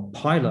solution or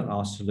pilot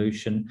our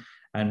solution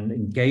and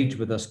engage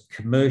with us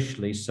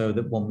commercially, so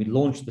that when we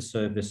launch the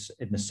service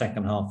in the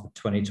second half of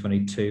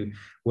 2022,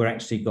 we're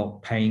actually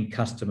got paying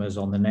customers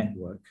on the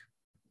network.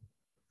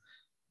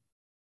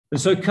 And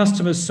so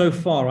customers so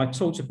far, I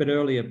talked a bit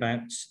earlier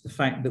about the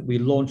fact that we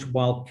launched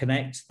WILD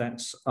Connect.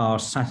 That's our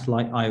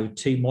satellite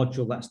IoT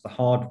module. That's the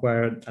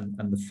hardware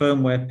and the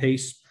firmware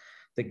piece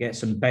that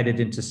gets embedded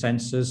into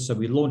sensors. So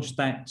we launched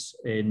that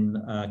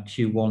in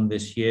Q1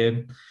 this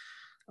year.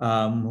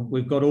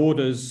 We've got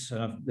orders,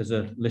 there's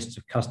a list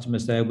of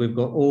customers there. We've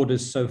got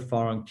orders so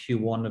far on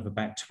Q1 of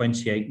about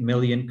 28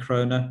 million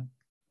kroner.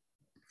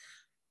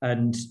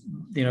 And,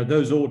 you know,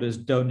 those orders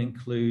don't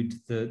include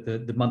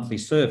the monthly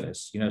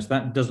service, you know, so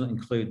that doesn't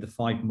include the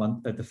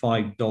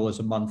 $5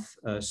 a month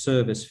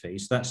service fee.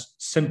 So that's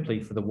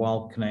simply for the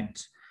WILD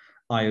Connect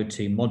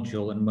IoT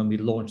module. And when we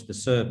launch the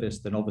service,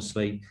 then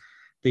obviously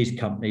these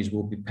companies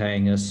will be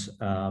paying us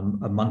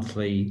a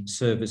monthly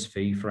service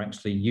fee for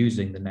actually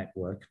using the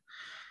network.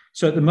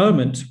 So at the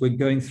moment, we're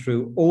going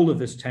through all of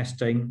this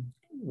testing.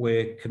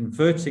 We're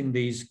converting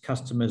these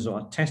customers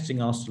or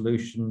testing our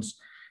solutions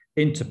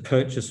into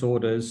purchase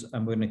orders,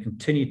 and we're going to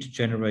continue to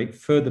generate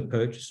further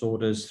purchase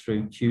orders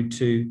through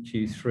Q2,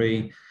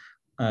 Q3,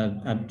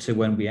 and to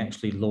when we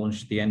actually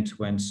launch the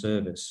end-to-end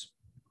service.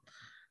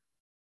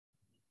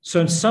 So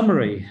in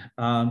summary,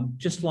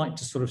 just like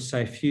to sort of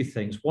say a few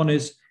things. One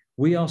is,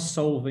 we are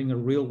solving a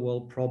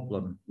real-world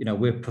problem. You know,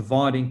 we're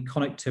providing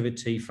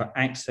connectivity for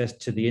access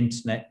to the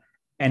internet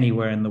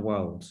anywhere in the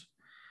world.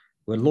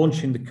 We're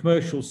launching the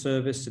commercial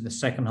service in the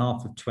second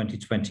half of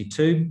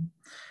 2022,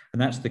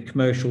 and that's the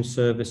commercial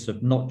service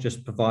of not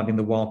just providing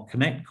the WILD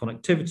Connect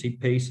connectivity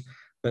piece,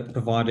 but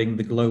providing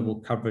the global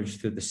coverage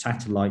through the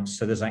satellites.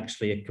 So there's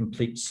actually a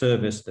complete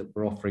service that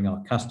we're offering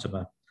our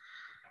customer.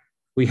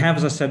 We have,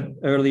 as I said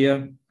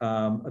earlier,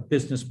 a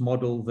business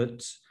model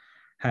that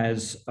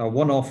has a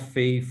one-off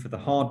fee for the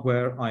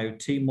hardware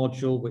IoT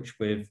module, which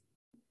we're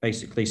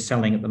basically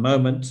selling at the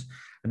moment.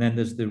 And then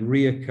there's the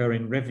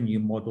reoccurring revenue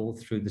model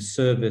through the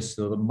service,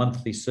 or the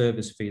monthly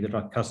service fee that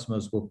our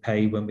customers will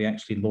pay when we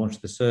actually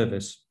launch the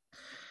service.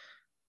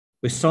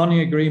 We're signing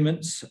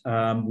agreements,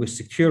 we're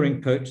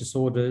securing purchase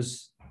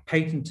orders,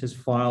 patent is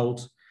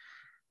filed.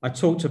 I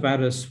talked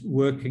about us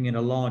working in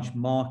a large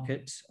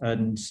market,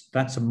 and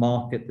that's a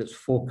market that's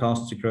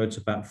forecast to grow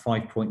to about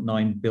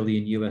 $5.9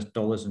 billion in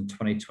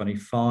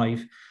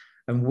 2025.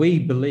 And we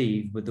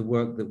believe, with the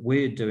work that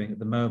we're doing at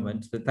the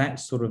moment, that that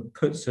sort of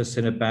puts us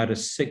in about a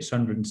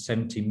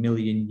 $670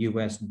 million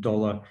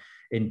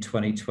in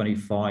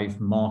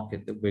 2025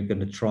 market that we're going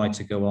to try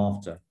to go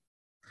after.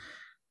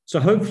 So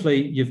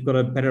hopefully you've got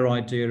a better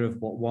idea of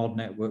what WILD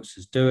Networks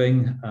is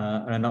doing,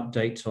 and an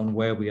update on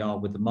where we are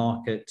with the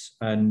market.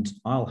 And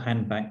I'll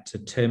hand back to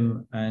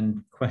Tim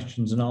and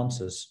questions and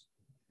answers.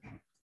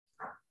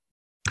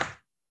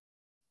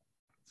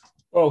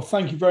 Well,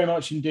 thank you very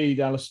much indeed,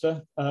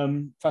 Alistair.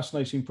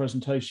 Fascinating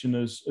presentation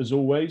as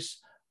always.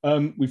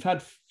 We've had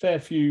a fair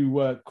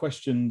few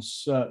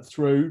questions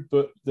through,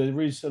 but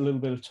there is a little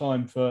bit of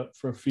time for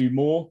a few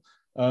more.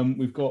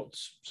 We've got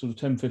sort of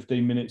 10,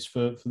 15 minutes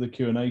for the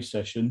Q&A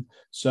session.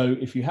 So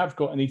if you have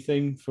got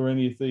anything for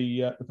any of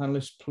the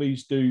panelists,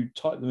 please do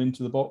type them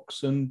into the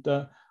box and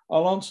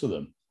I'll answer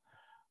them.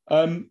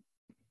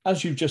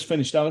 As you've just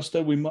finished,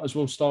 Alistair, we might as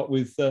well start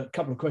with a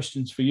couple of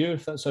questions for you,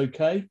 if that's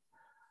okay.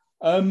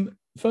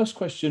 First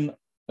question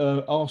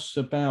asks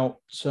about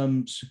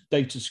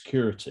data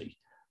security.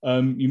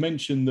 You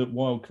mentioned that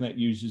WildConnect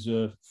uses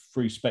a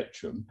free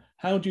spectrum.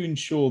 How do you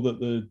ensure that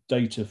the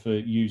data for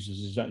users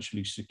is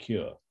actually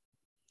secure?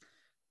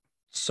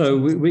 So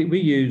we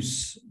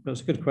use,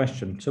 that's a good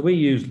question. So we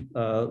use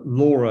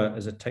LoRa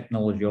as a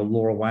technology, or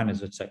LoRaWAN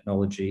as a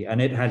technology,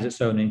 and it has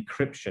its own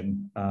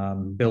encryption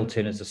built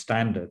in as a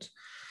standard.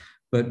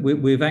 But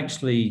we've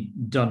actually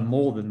done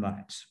more than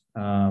that.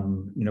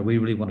 We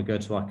really want to go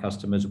to our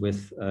customers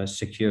with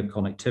secure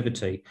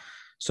connectivity.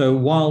 So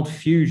Wild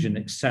Fusion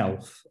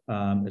itself,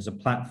 as a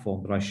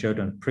platform that I showed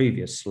on a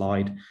previous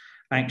slide,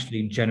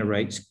 actually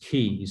generates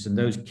keys, and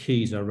those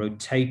keys are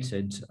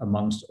rotated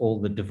amongst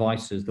all the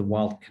devices, the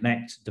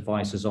WildConnect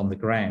devices on the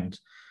ground.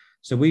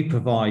 So we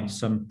provide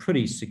some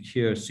pretty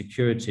secure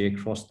security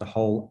across the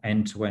whole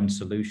end-to-end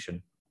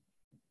solution.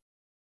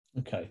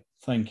 Okay,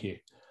 thank you.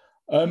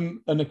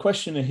 And the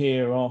questioner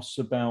here asks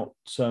about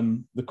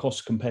the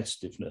cost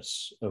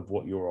competitiveness of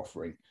what you're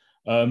offering.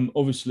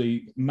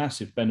 Obviously,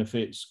 massive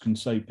benefits can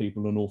save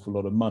people an awful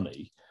lot of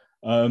money.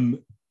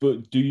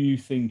 But do you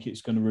think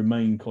it's going to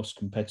remain cost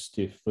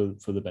competitive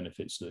for the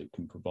benefits that it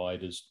can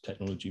provide as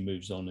technology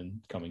moves on in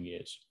coming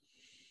years?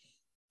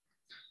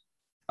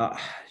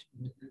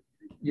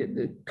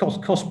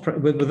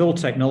 With all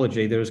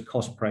technology, there is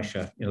cost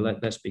pressure.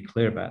 Let's be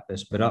clear about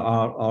this. But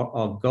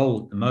our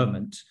goal at the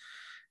moment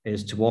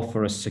is to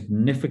offer a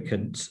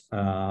significant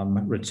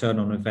return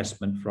on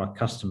investment for our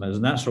customers,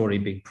 and that's already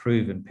been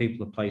proven.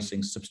 People are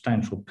placing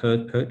substantial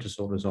purchase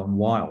orders on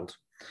Wild.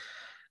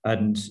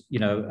 And,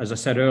 as I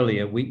said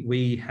earlier,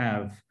 we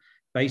have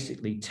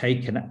basically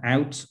taken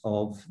out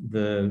of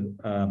the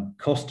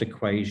cost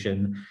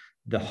equation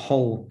the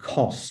whole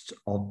cost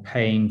of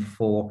paying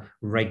for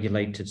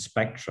regulated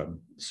spectrum.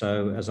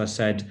 So, as I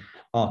said,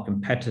 our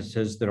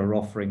competitors that are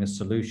offering a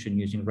solution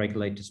using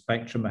regulated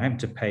spectrum are having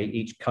to pay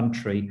each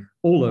country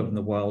all over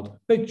the world a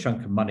big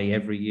chunk of money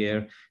every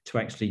year to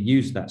actually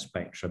use that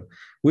spectrum.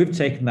 We've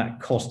taken that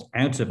cost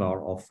out of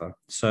our offer.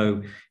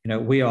 So,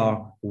 we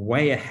are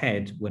way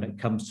ahead when it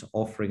comes to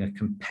offering a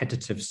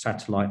competitive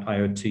satellite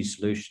IoT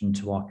solution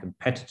to our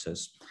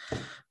competitors.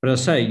 But I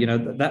say,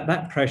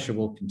 that pressure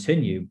will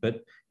continue,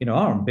 but,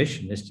 our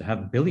ambition is to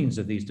have billions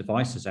of these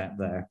devices out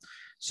there.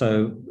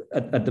 So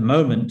at the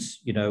moment,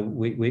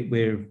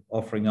 we're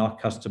offering our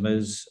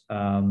customers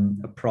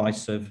a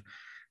price of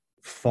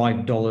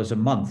 $5 a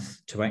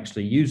month to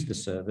actually use the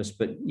service.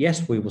 But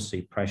yes, we will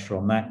see pressure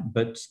on that,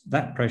 but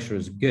that pressure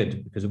is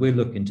good because we're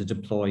looking to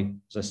deploy,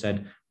 as I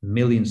said,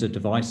 millions of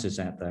devices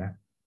out there.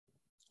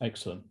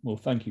 Excellent. Well,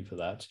 thank you for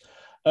that.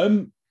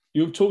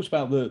 You've talked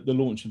about the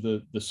launch of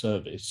the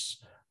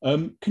service.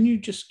 Can you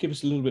just give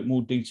us a little bit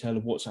more detail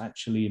of what's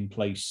actually in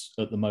place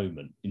at the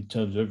moment in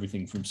terms of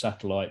everything from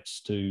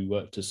satellites to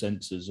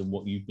sensors and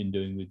what you've been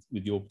doing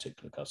with your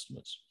particular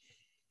customers?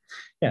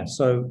 Yeah,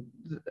 so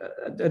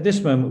at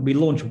this moment, we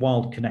launched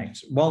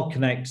WildConnect.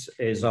 WildConnect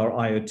is our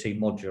IoT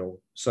module.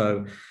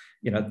 So,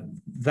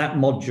 that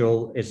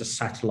module is a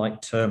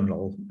satellite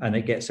terminal and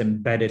it gets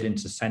embedded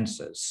into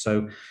sensors.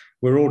 So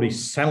we're already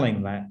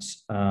selling that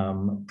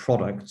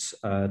product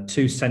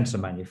to sensor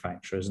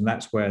manufacturers, and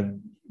that's where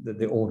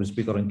the orders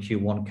we got in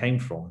Q1 came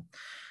from.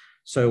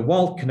 So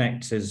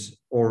WildConnect is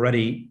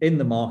already in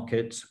the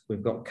market.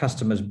 We've got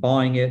customers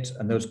buying it,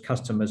 and those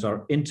customers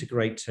are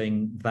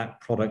integrating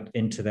that product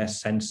into their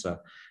sensor.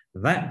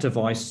 That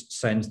device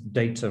sends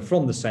data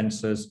from the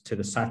sensors to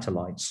the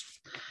satellites.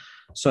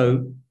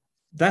 So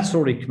that's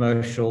already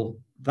commercial.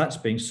 That's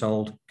being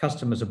sold.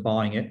 Customers are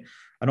buying it.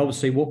 And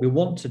obviously what we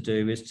want to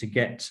do is to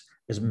get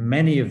as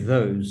many of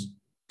those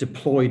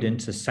deployed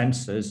into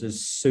sensors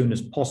as soon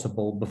as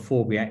possible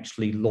before we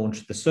actually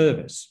launch the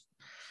service.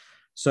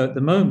 So at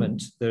the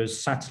moment, there's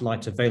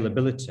satellite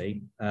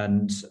availability,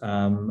 and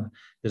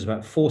there's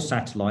about 4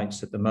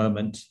 satellites at the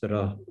moment that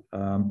are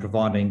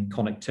providing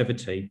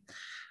connectivity.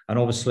 And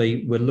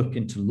obviously, we're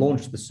looking to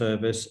launch the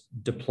service,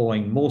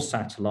 deploying more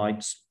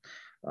satellites,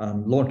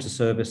 launch the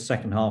service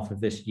second half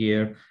of this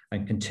year,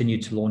 and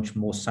continue to launch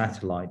more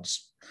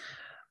satellites.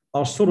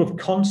 Our sort of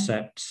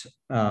concept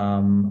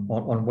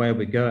on where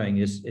we're going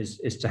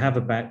is to have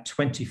about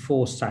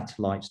 24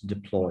 satellites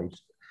deployed.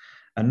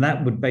 And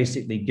that would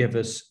basically give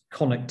us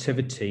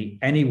connectivity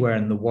anywhere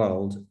in the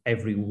world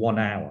every 1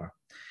 hour.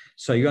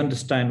 So you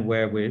understand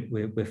where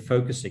we're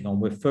focusing on.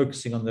 We're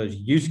focusing on those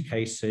use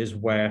cases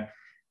where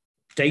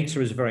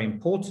data is very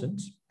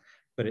important,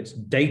 but it's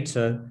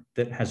data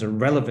that has a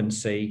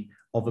relevancy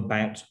of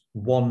about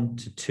 1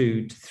 to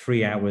 2 to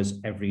 3 hours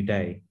every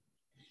day.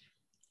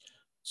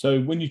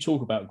 So when you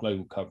talk about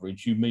global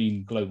coverage, you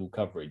mean global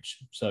coverage.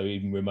 So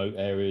even remote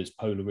areas,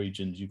 polar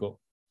regions,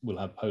 we'll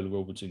have polar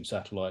orbiting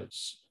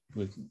satellites.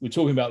 We're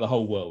talking about the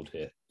whole world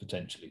here,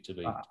 potentially, to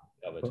be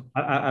able covered.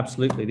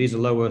 Absolutely. These are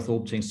low Earth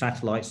orbiting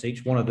satellites.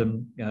 Each one of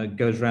them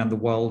goes around the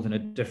world in a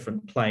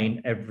different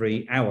plane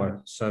every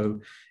hour. So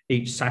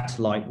each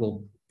satellite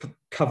will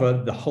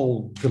cover the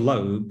whole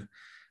globe,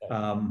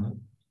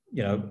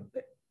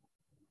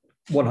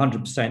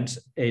 100%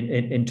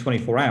 in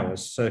 24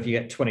 hours. So if you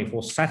get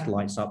 24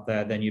 satellites up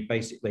there, then you're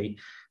basically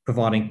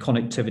providing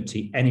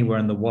connectivity anywhere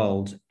in the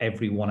world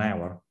every 1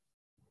 hour.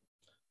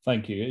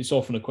 Thank you. It's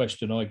often a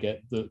question I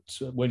get that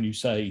when you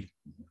say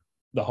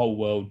the whole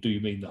world, do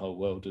you mean the whole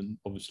world? And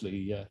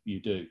obviously,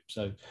 you do.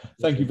 So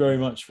thank you very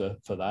much for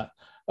that.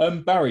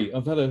 Barry,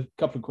 I've had a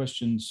couple of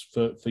questions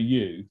for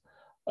you.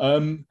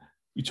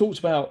 You talked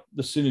about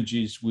the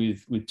synergies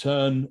with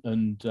Tern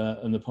and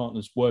the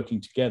partners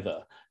working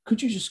together.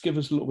 Could you just give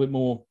us a little bit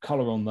more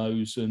colour on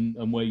those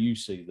and where you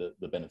see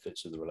the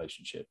benefits of the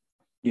relationship?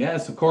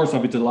 Yes, of course,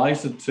 I'd be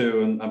delighted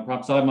to. And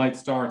perhaps I might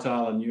start,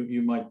 Alan,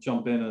 you might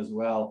jump in as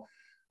well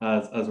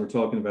as we're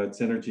talking about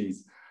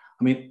synergies.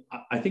 I mean,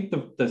 I think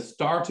the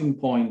starting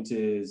point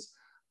is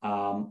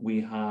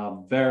we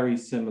have very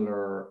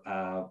similar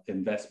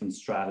investment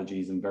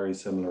strategies and very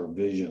similar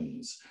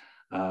visions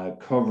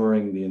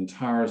covering the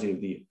entirety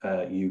of the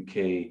UK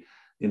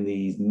in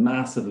these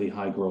massively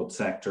high growth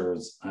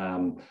sectors.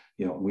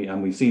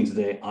 We've seen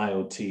today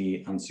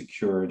IoT and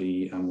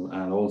security,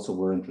 and also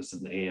we're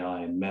interested in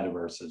AI and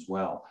metaverse as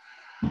well.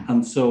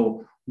 And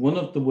so one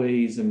of the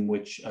ways in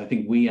which I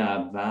think we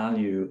add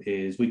value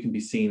is we can be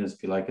seen as,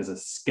 if you like, as a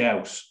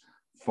scout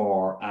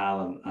for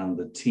Alan and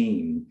the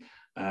team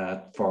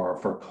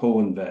for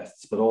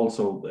co-invests, but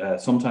also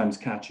sometimes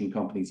catching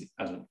companies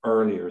at an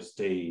earlier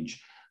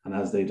stage. And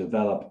as they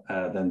develop,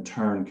 then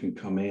Tern can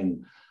come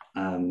in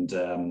and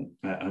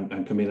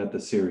come in at the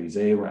Series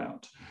A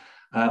round.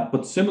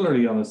 But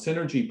similarly, on a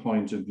synergy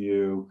point of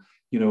view,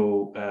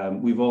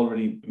 we've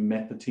already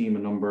met the team a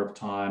number of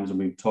times, and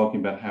we've been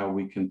talking about how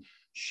we can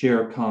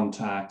share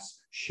contacts,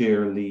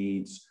 share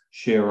leads,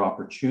 share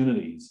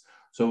opportunities.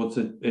 So it's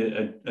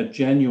a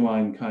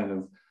genuine kind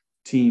of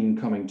team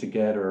coming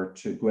together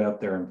to go out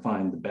there and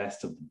find the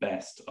best of the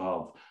best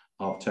of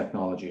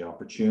technology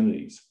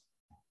opportunities.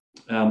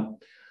 In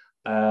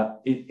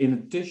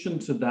addition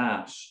to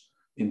that,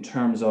 in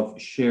terms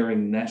of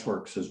sharing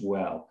networks as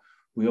well,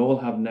 we all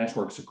have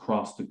networks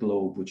across the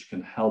globe which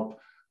can help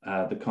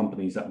the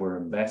companies that we're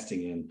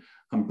investing in,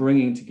 and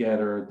bringing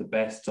together the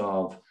best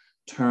of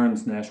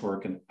Tern's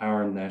network and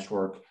our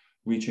network,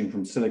 reaching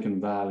from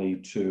Silicon Valley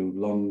to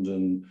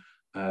London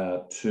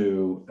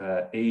to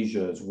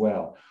Asia as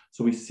well.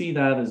 So we see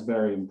that as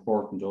very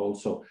important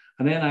also.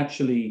 And then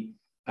actually,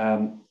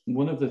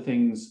 one of the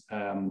things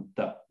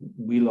that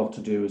we love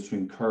to do is to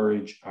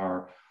encourage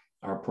our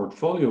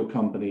portfolio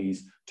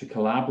companies to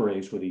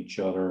collaborate with each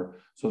other.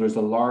 So there's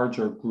a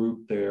larger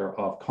group there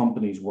of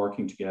companies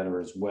working together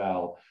as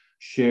well,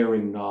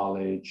 sharing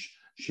knowledge,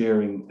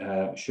 sharing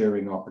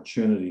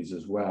opportunities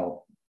as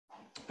well.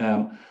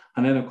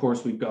 And then, of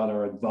course, we've got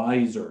our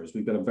advisors.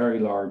 We've got a very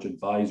large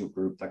advisor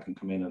group that can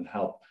come in and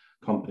help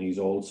companies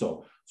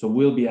also. So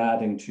we'll be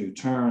adding to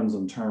Tern's,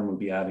 and Tern will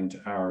be adding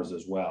to ours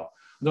as well.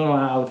 I don't know,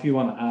 Al, if you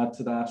want to add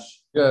to that.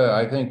 Yeah,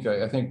 I think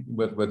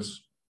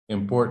what's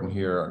important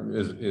here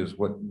is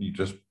what you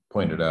just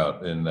pointed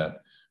out, in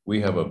that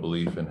we have a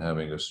belief in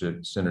having a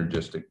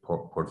synergistic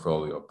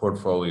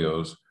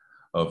portfolios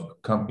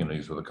of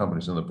companies, or the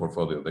companies in the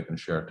portfolio that can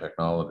share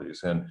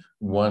technologies. And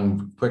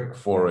one quick,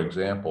 for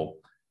example,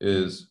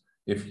 is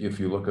if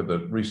you look at the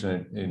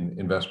recent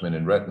investment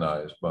in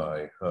Retinize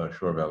by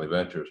Shore Valley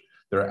Ventures,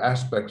 there are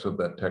aspects of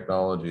that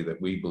technology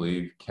that we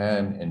believe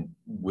can and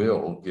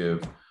will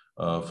give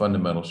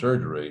fundamental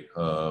surgery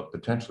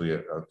potentially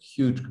a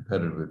huge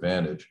competitive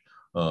advantage,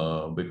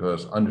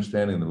 because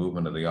understanding the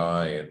movement of the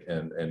eye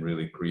and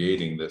really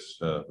creating this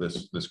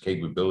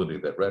capability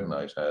that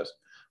Retinize has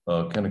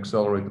can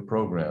accelerate the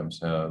programs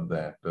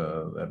that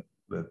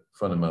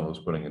Fundamental is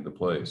putting into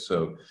place.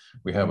 So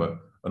we have an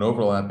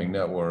overlapping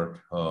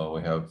network.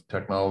 We have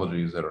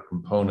technologies that are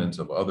components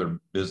of other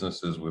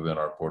businesses within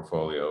our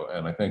portfolio.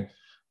 And I think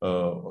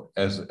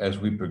as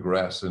we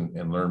progress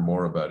and learn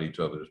more about each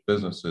other's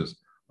businesses,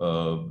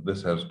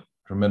 this has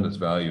tremendous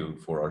value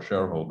for our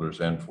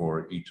shareholders and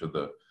for each of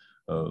the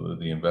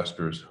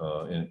investors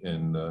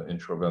in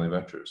Shore Valley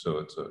Ventures. So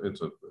it's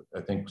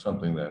I think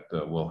something that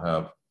will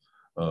have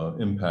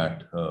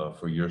impact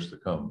for years to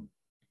come.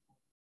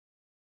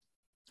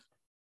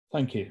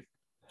 Thank you.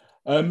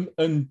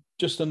 And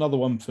just another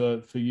one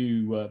for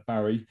you,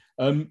 Barry.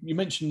 You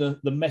mentioned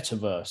the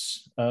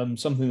metaverse,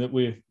 something that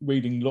we're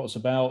reading lots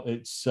about.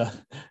 It's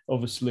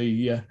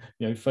obviously,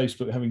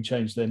 Facebook having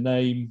changed their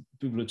name,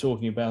 people are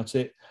talking about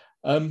it.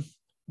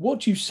 What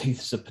do you see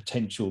as a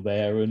potential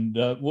there, and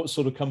what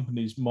sort of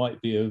companies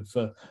might be of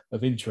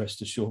interest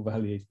to Shore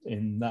Valley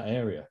in that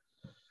area?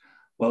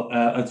 Well,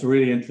 it's a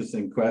really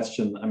interesting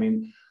question. I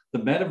mean, the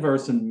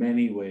metaverse in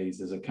many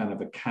ways is a kind of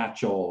a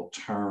catch-all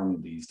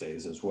term these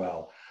days as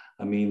well.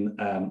 I mean,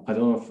 I don't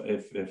know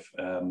if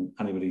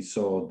anybody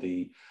saw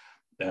the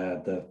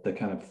the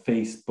kind of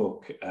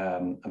Facebook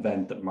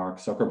event that Mark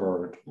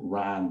Zuckerberg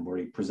ran, where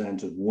he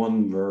presented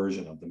one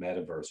version of the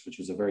metaverse, which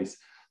was a very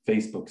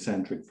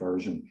Facebook-centric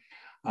version.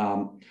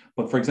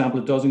 But for example,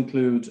 it does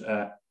include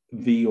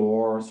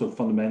VR, so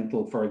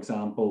Fundamental, for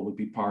example, would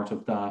be part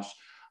of that.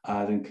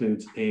 It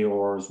includes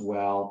AR as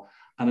well.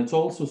 And it's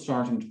also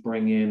starting to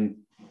bring in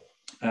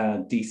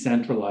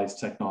decentralized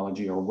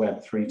technology or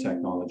Web3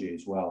 technology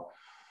as well.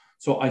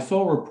 So I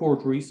saw a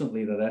report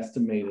recently that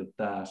estimated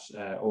that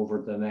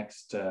over the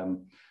next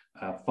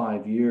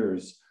 5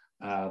 years,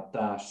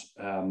 that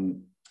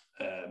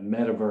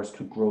metaverse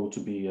could grow to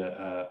be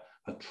a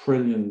 $1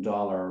 trillion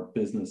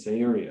business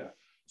area.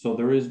 So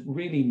there is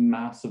really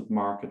massive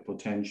market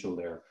potential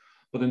there.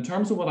 But in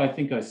terms of what I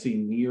think I see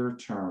near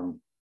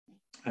term,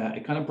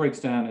 it kind of breaks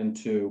down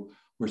into,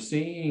 we're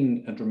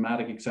seeing a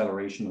dramatic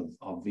acceleration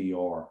of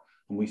VR.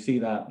 And we see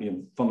that,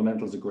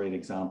 Fundamental is a great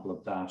example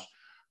of that.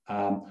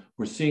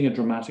 We're seeing a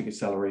dramatic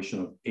acceleration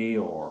of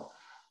AR.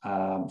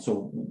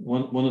 So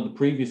one of the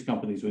previous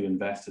companies we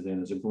invested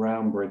in is a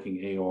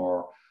groundbreaking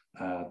AR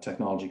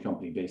technology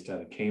company based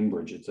out of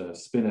Cambridge. It's a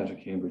spin out of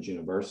Cambridge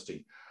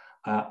University.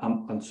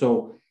 And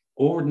so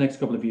over the next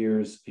couple of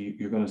years,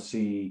 you're going to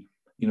see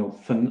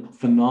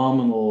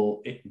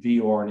phenomenal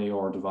VR and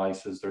AR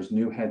devices. There's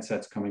new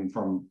headsets coming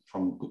from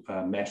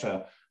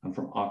Meta and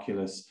from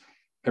Oculus.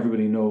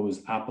 Everybody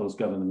knows Apple's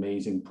got an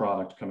amazing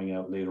product coming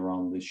out later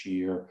on this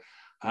year.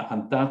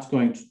 And that's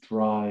going to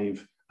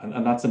drive,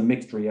 and that's a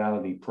mixed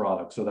reality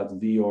product. So that's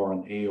VR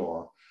and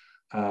AR.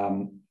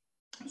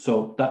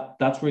 So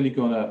that's really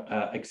going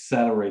to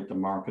accelerate the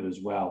market as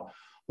well.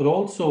 But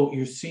also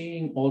you're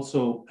seeing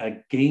also a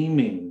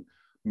gaming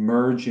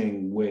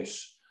merging with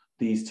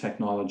these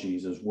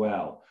technologies as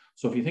well.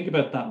 So if you think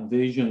about that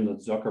vision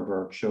that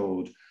Zuckerberg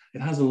showed,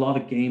 it has a lot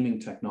of gaming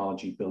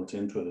technology built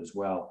into it as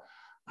well.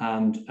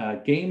 And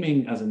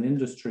gaming as an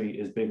industry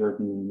is bigger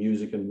than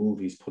music and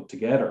movies put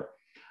together.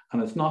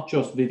 And it's not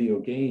just video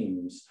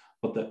games,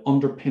 but the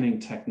underpinning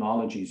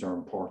technologies are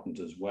important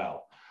as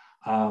well.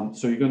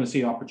 So you're going to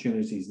see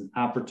opportunities in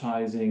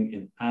advertising,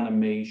 in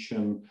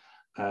animation,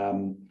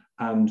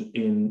 and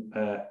in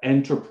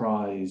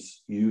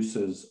enterprise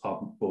uses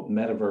of both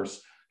metaverse,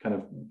 kind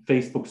of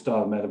Facebook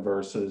style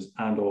metaverses,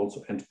 and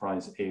also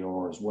enterprise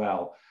AR as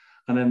well.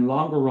 And in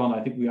longer run,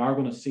 I think we are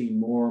going to see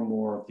more and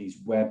more of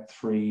these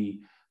Web3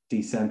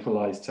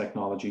 decentralized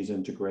technologies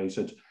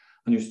integrated.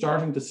 And you're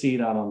starting to see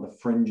that on the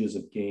fringes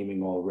of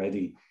gaming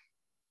already.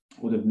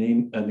 Would have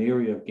named an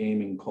area of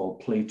gaming called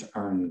play to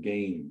earn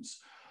games.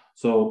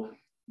 So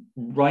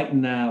right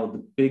now,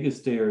 the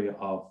biggest area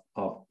of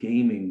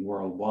gaming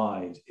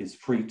worldwide is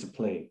free to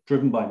play,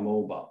 driven by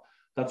mobile.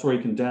 That's where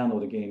you can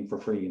download a game for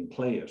free and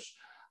play it.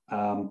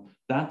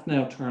 That's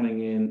now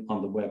turning in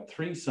on the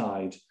Web3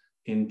 side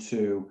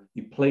into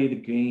you play the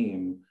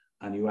game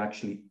and you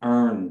actually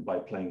earn by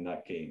playing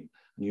that game.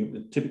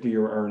 And typically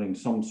you're earning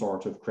some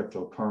sort of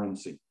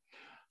cryptocurrency.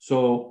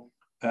 So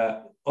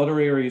other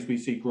areas we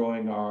see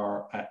growing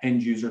are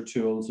end user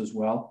tools as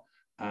well,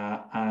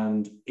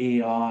 and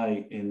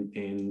AI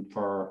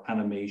for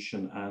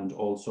animation, and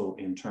also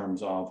in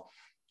terms of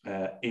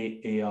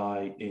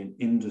AI in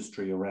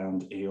industry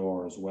around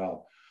AR as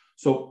well.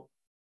 So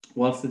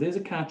whilst it is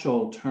a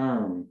catch-all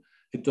term,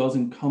 it does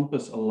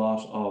encompass a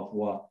lot of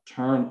what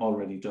Tern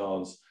already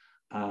does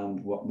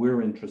and what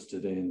we're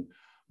interested in.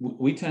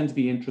 We tend to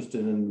be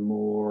interested in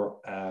more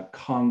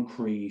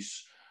concrete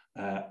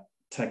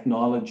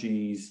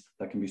technologies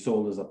that can be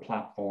sold as a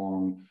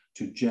platform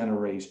to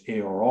generate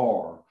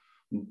ARR,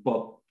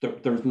 but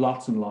there's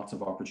lots and lots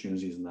of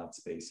opportunities in that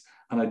space.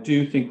 And I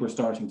do think we're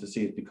starting to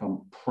see it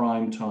become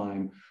prime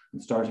time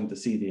and starting to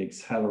see the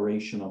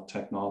acceleration of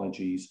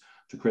technologies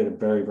to create a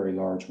very, very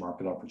large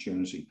market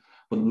opportunity.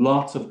 But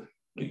lots of,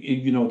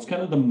 it's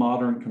kind of the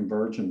modern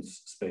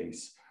convergence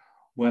space.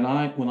 When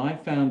I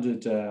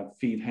founded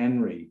Feed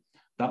Henry,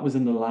 that was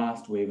in the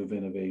last wave of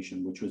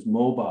innovation, which was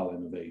mobile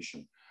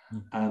innovation.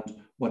 And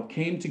what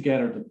came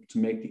together to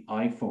make the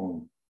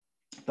iPhone,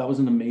 that was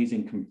an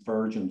amazing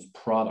convergence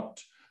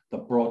product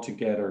that brought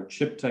together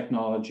chip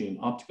technology and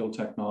optical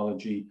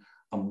technology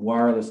and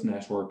wireless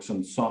networks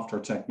and software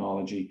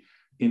technology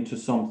into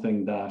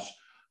something that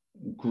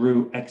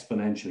grew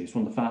exponentially. It's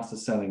one of the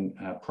fastest selling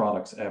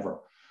products ever.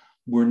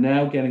 We're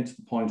now getting to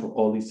the point where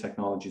all these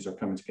technologies are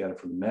coming together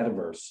for the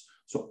metaverse.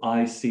 So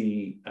I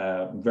see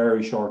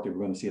very shortly, we're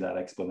going to see that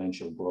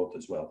exponential growth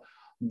as well.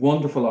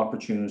 Wonderful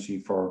opportunity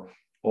for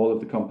all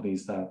of the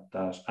companies that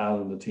Al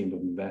and the team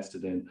have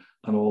invested in,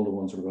 and all the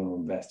ones we're going to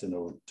invest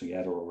in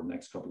together over the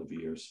next couple of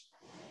years.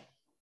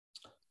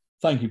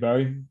 Thank you,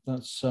 Barry.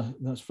 That's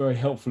very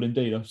helpful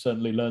indeed. I've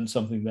certainly learned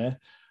something there.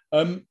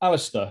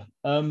 Alistair,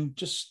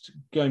 just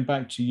going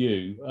back to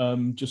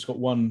you, just got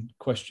one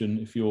question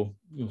if you're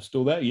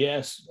still there.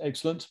 Yes,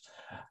 excellent.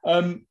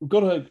 We've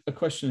got a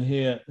question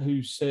here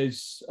who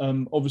says,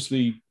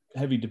 obviously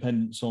heavy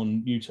dependence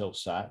on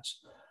Eutelsat.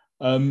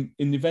 In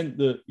the event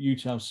that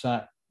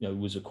Eutelsat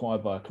was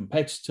acquired by a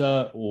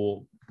competitor,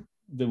 or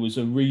there was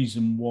a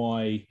reason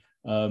why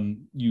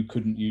you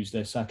couldn't use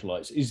their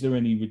satellites. Is there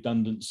any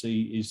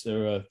redundancy? Is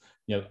there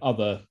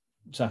other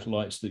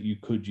satellites that you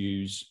could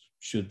use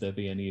should there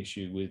be any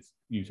issue with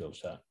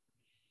Eutelsat?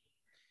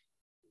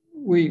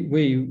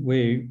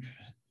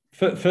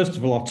 First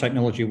of all, our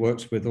technology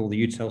works with all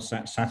the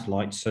Eutelsat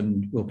satellites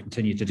and will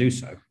continue to do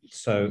so.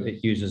 So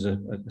it uses a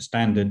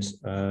standard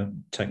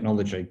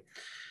technology.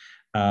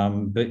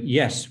 But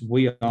yes,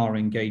 we are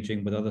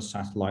engaging with other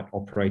satellite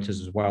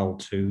operators as well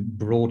to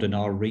broaden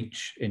our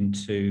reach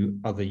into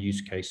other use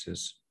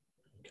cases.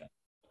 Okay,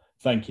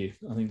 thank you.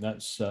 I think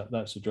that's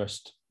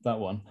addressed that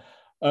one.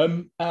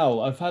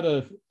 Al, I've had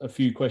a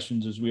few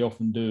questions, as we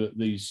often do at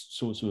these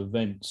sorts of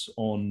events,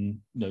 on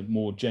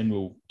more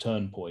general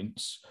turn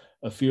points,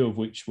 a few of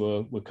which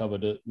were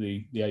covered at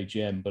the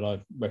AGM, but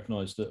I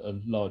recognise that a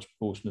large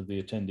proportion of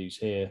the attendees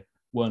here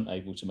weren't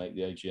able to make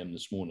the AGM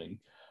this morning.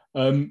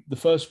 The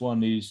first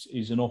one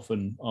is an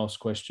often asked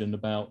question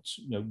about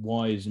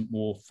why isn't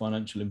more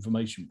financial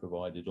information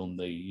provided on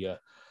the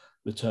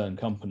Tern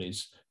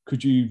companies.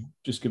 Could you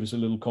just give us a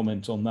little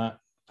comment on that,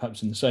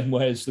 perhaps in the same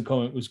way as the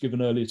comment was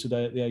given earlier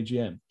today at the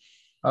AGM?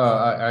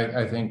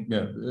 I think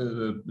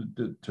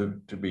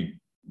to be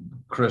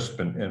crisp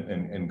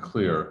and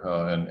clear,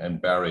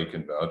 and Barry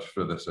can vouch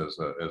for this as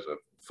a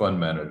fund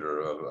manager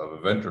of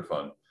a venture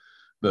fund.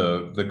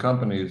 The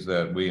companies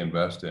that we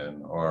invest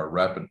in are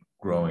rapid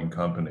growing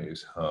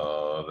companies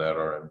that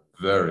are in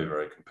very,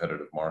 very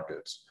competitive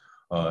markets.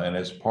 And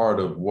as part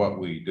of what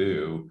we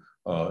do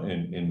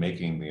in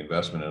making the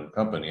investment in a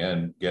company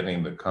and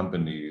getting the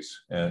companies,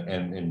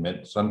 and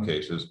in some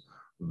cases,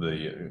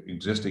 the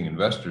existing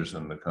investors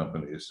in the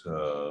companies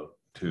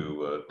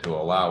to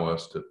allow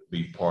us to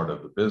be part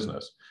of the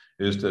business,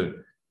 is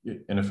to,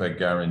 in effect,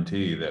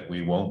 guarantee that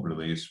we won't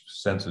release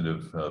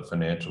sensitive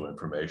financial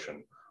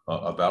information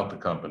about the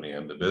company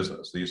and the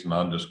business. These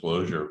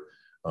non-disclosure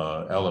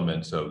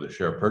elements of the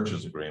share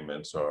purchase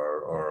agreements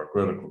are a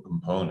critical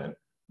component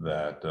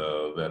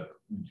that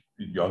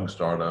young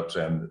startups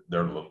and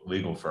their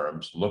legal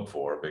firms look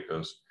for,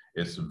 because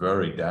it's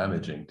very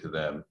damaging to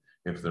them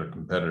if their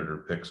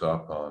competitor picks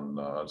up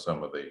on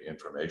some of the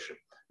information.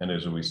 And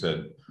as we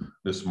said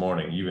this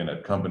morning, even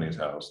at Companies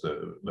House,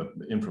 the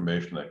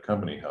information that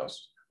Company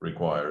House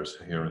requires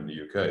here in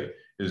the UK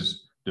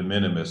is de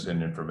minimis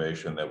in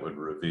information that would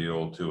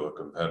reveal to a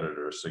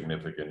competitor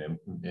significant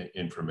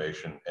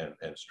information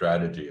and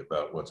strategy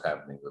about what's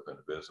happening within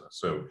a business.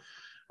 So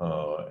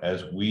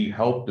as we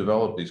help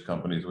develop these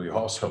companies, we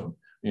also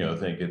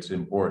think it's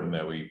important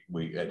that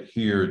we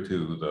adhere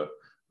to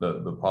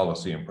the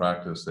policy and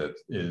practice that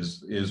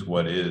is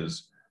what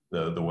is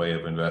the way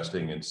of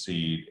investing in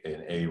seed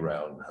and A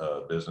round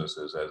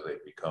businesses as they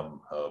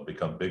become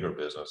bigger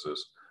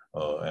businesses,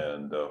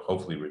 and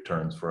hopefully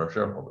returns for our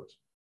shareholders.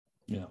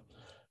 Yeah.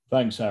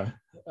 Thanks,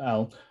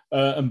 Al.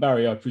 And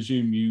Barry, I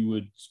presume you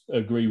would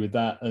agree with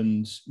that,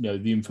 and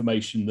the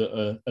information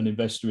that an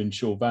investor in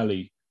Shore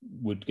Valley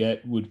would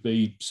get would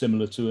be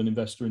similar to an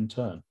investor in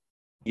Tern.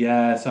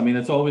 Yes, I mean,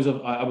 it's always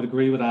I would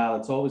agree with Al.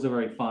 It's always a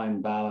very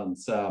fine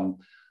balance.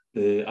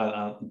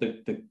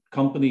 The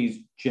companies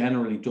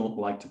generally don't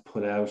like to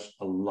put out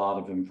a lot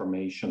of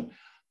information.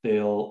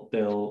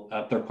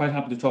 They're quite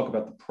happy to talk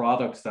about the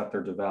products that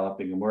they're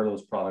developing and where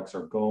those products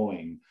are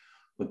going,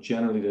 but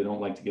generally they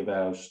don't like to give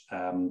out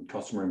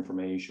customer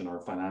information or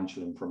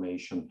financial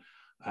information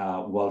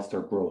whilst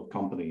they're growth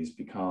companies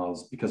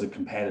because of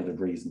competitive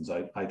reasons.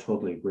 I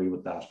totally agree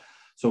with that.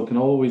 So it can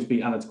always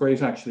be, and it's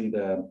great actually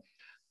the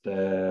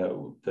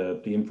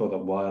info that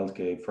Wild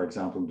gave, for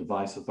example,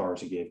 Device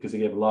Authority gave, because they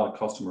gave a lot of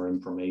customer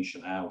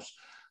information out.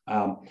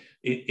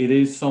 It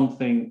is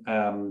something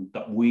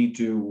that we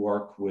do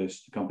work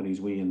with the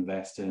companies we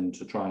invest in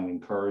to try and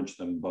encourage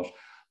them, but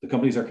the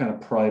companies are kind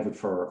of private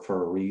for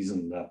a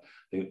reason, that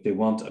they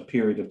want a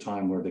period of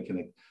time where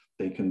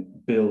they can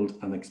build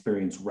and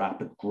experience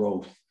rapid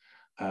growth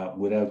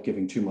without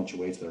giving too much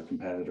away to their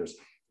competitors.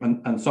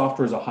 And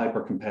software is a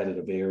hyper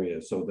competitive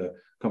area, so the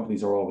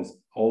companies are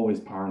always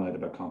paranoid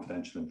about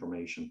confidential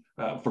information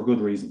for good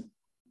reason.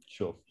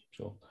 Sure.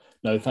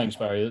 No, thanks,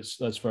 Barry.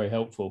 That's very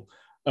helpful.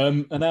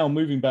 And now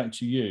moving back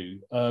to you,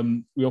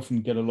 we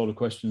often get a lot of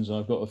questions.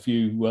 I've got a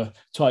few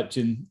typed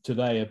in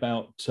today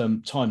about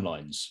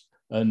timelines,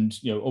 and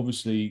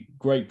obviously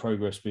great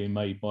progress being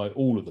made by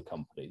all of the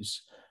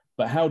companies.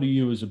 But how do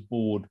you as a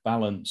board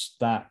balance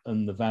that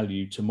and the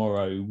value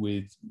tomorrow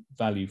with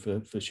value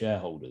for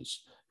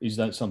shareholders? Is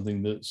that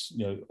something that's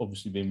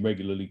obviously been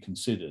regularly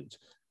considered?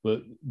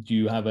 But do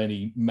you have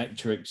any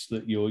metrics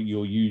that you're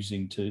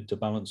using to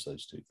balance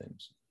those two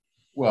things?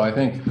 Well, I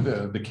think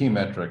the key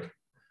metric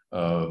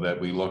that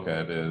we look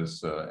at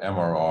is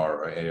MRR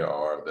or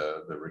ARR,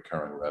 the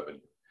recurring revenue.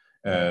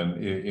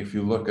 And if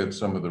you look at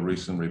some of the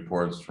recent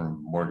reports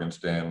from Morgan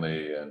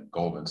Stanley and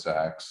Goldman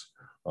Sachs,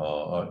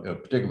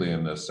 particularly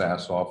in the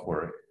SaaS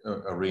software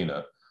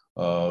arena,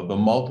 the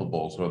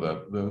multiples, or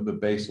the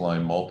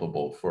baseline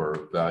multiple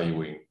for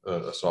valuing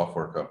a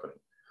software company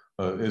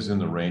is in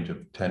the range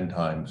of 10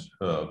 times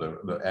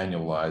the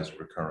annualized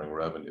recurring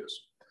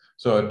revenues.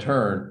 So at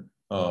Tern,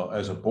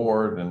 as a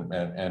board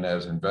and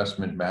as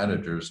investment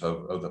managers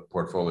of the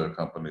portfolio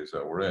companies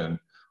that we're in,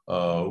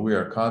 we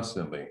are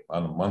constantly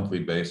on a monthly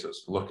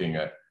basis looking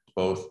at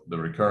both the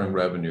recurring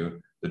revenue,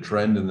 the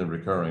trend in the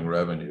recurring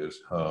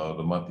revenues,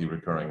 the monthly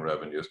recurring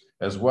revenues,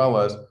 as well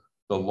as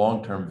the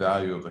long-term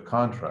value of the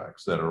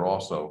contracts that are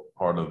also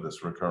part of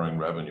this recurring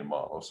revenue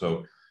model.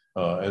 So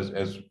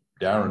as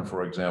Darren,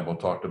 for example,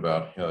 talked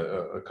about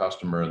a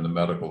customer in the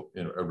medical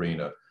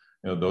arena,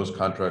 those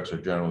contracts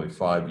are generally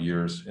 5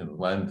 years in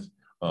length.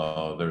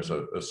 There's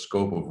a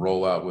scope of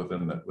rollout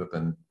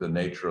within the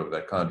nature of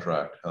that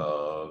contract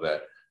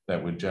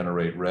that would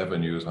generate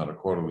revenues on a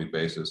quarterly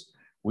basis.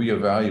 We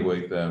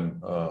evaluate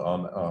them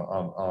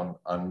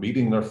on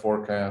meeting their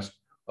forecast,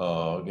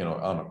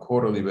 on a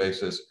quarterly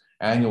basis,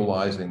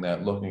 annualizing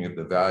that, looking at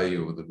the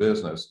value of the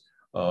business,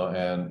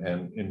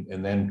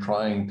 and then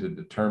trying to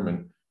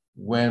determine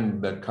when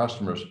that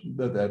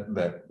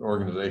that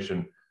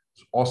organization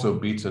also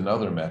beats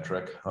another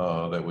metric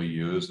that we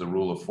use, the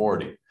Rule of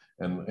 40.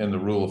 And the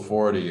Rule of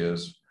 40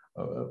 is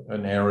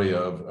an area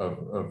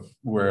of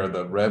where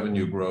the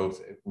revenue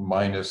growth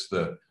minus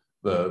the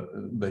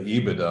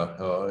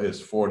EBITDA is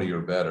 40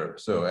 or better.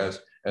 So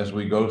as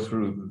we go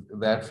through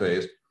that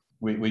phase,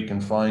 we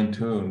can fine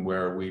tune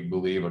where we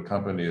believe a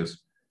company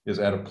is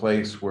at a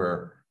place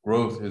where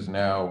growth is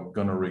now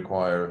going to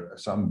require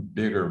some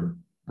bigger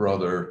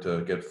brother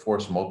to get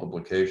force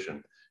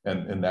multiplication,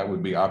 and that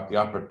would be the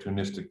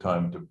opportunistic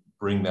time to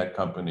bring that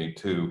company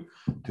to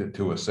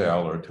a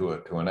sale or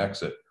to an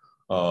exit.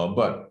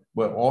 But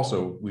what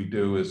also we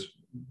do is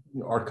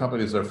our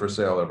companies are for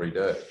sale every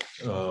day.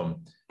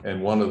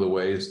 And one of the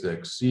ways to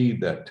exceed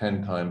that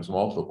 10 times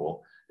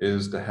multiple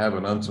is to have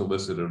an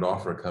unsolicited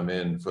offer come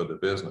in for the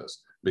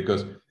business.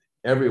 Because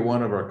every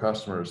one of our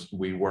customers,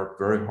 we work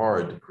very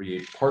hard to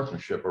create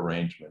partnership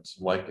arrangements.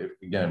 Like,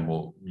 again,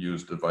 we'll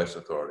use Device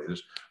Authority.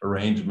 There's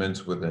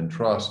arrangements within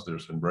trust.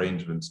 There's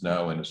arrangements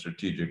now in a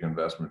strategic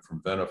investment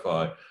from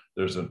Venafi.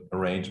 There's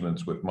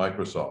arrangements with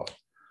Microsoft.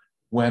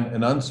 When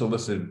an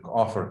unsolicited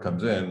offer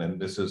comes in,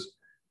 and this is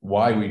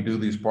why we do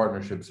these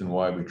partnerships and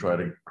why we try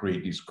to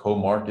create these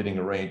co-marketing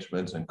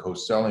arrangements and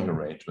co-selling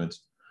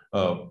arrangements,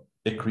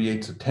 it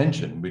creates a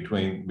tension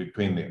between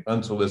the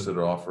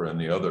unsolicited offer and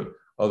the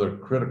other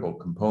critical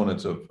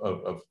components of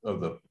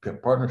the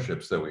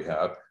partnerships that we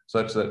have,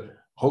 such that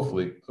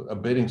hopefully a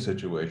bidding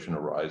situation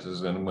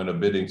arises. And when a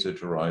bidding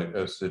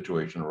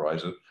situation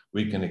arises,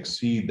 we can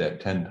exceed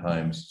that 10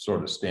 times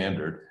sort of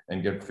standard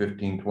and get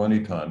 15, 20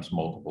 times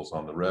multiples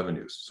on the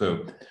revenues.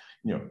 So,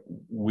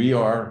 we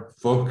are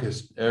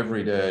focused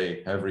every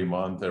day, every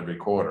month, every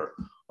quarter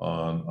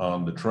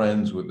on the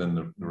trends within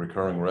the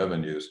recurring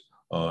revenues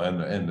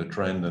and the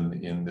trend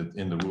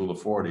in the Rule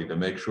of 40 to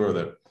make sure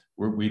that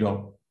we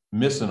don't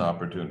miss an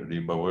opportunity,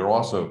 but we're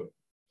also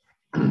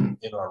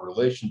in our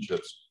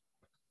relationships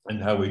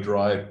and how we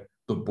drive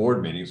the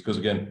board meetings. Because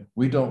again,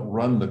 we don't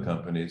run the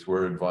companies,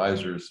 we're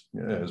advisors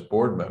as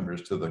board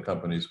members to the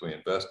companies we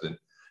invest in,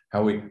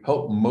 how we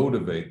help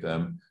motivate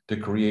them to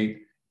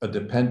create a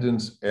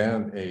dependence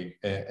and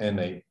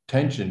a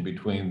tension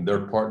between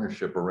their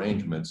partnership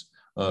arrangements,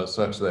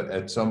 such that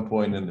at some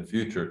point in the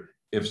future,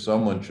 if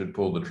someone should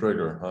pull the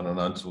trigger on an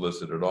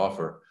unsolicited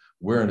offer,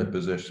 we're in a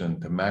position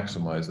to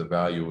maximize the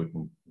value we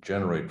can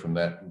generate from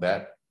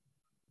that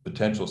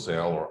potential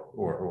sale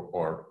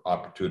or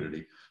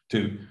opportunity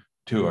to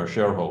our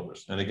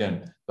shareholders. And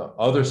again, the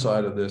other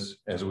side of this,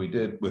 as we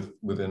did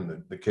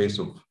within the case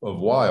of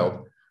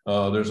Wild,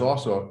 there's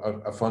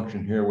also a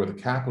function here where the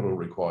capital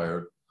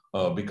required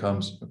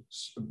becomes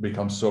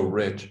so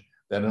rich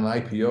that an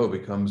IPO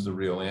becomes the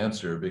real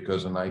answer,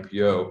 because an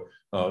IPO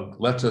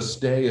lets us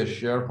stay as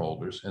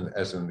shareholders, and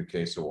as in the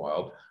case of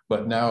Wild.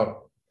 But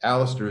now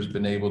Alistair has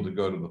been able to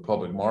go to the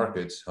public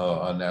markets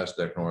on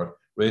NASDAQ North,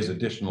 raise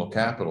additional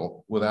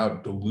capital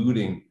without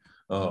diluting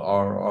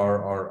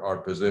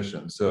our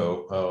position.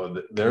 So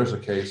there's a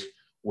case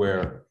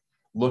where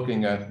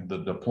looking at the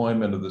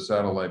deployment of the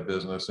satellite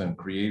business and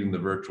creating the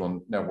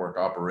virtual network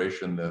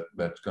operation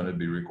that's going to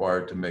be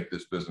required to make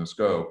this business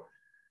go,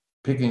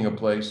 picking a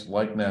place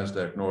like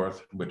NASDAQ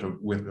North with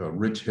a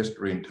rich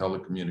history in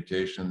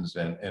telecommunications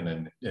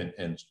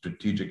and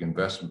strategic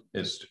investment,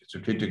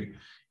 strategic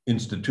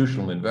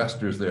institutional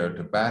investors there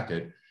to back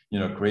it,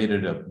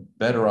 created a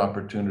better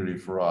opportunity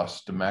for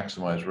us to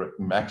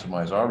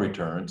maximize our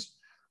returns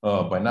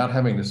by not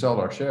having to sell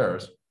our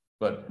shares,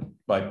 but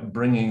by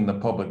bringing the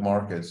public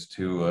markets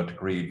to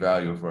create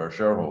value for our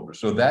shareholders.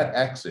 So that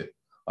exit,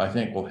 I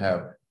think, will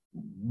have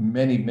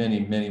many, many,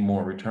 many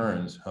more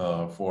returns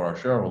for our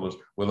shareholders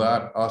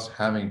without us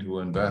having to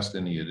invest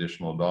any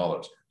additional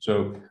dollars.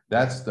 So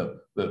that's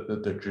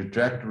the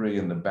trajectory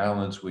and the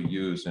balance we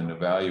use in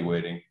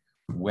evaluating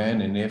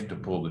when and if to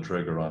pull the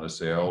trigger on a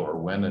sale, or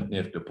when and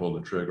if to pull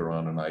the trigger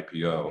on an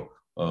IPO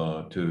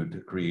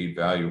to create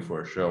value for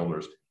our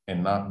shareholders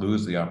and not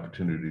lose the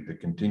opportunity to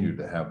continue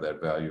to have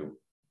that value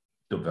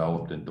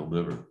developed and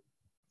delivered.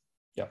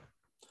 Yeah,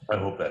 I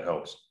hope that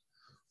helps.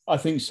 I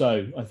think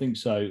so.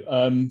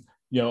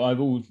 I've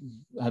all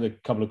had a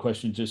couple of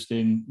questions just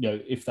in,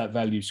 if that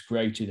value is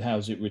created,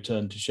 how's it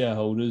returned to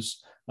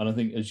shareholders? And I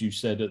think, as you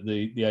said at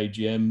the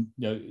AGM,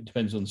 it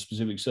depends on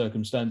specific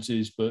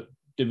circumstances, but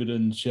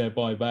dividends, share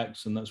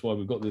buybacks, and that's why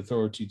we've got the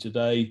authority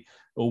today,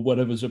 or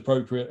whatever's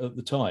appropriate at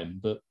the time,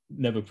 but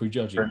never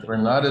prejudging. We're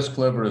not as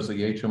clever as the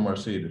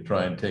HMRC to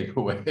try and take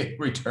away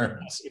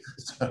returns.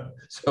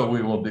 So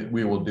we will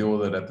deal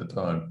with it at the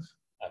time.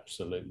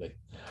 Absolutely.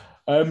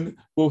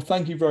 Well,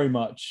 thank you very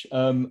much.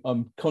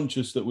 I'm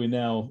conscious that we're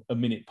now a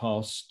minute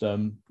past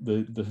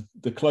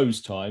the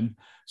close time,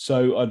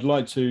 so I'd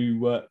like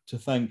to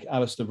thank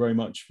Alistair very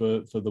much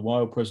for the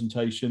WILD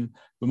presentation.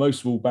 But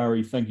most of all,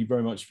 Barry, thank you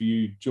very much for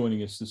you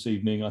joining us this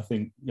evening. I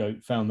think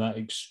found that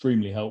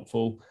extremely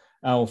helpful.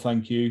 Al,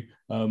 thank you.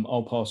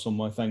 I'll pass on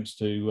my thanks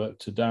to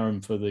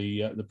Darren for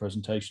the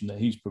presentation that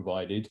he's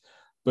provided.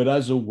 But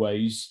as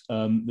always,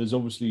 there's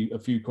obviously a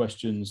few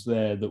questions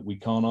there that we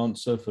can't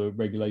answer for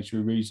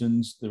regulatory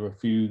reasons. There are a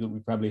few that we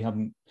probably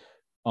haven't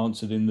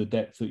answered in the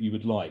depth that you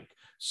would like.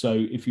 So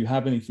if you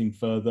have anything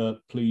further,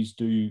 please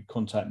do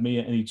contact me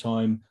at any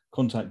time.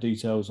 Contact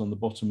details on the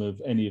bottom of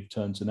any of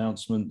Tern's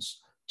announcements,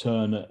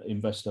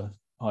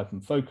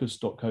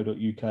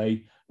 tern@investor-focus.co.uk,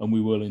 and we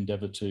will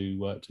endeavour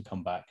to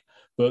come back.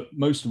 But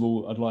most of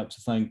all, I'd like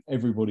to thank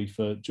everybody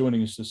for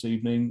joining us this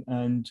evening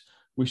and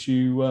wish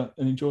you an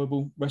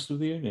enjoyable rest of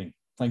the evening.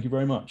 Thank you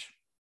very much.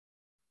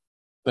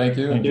 Thank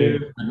you. Thank you.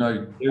 Good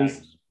night.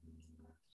 Cheers.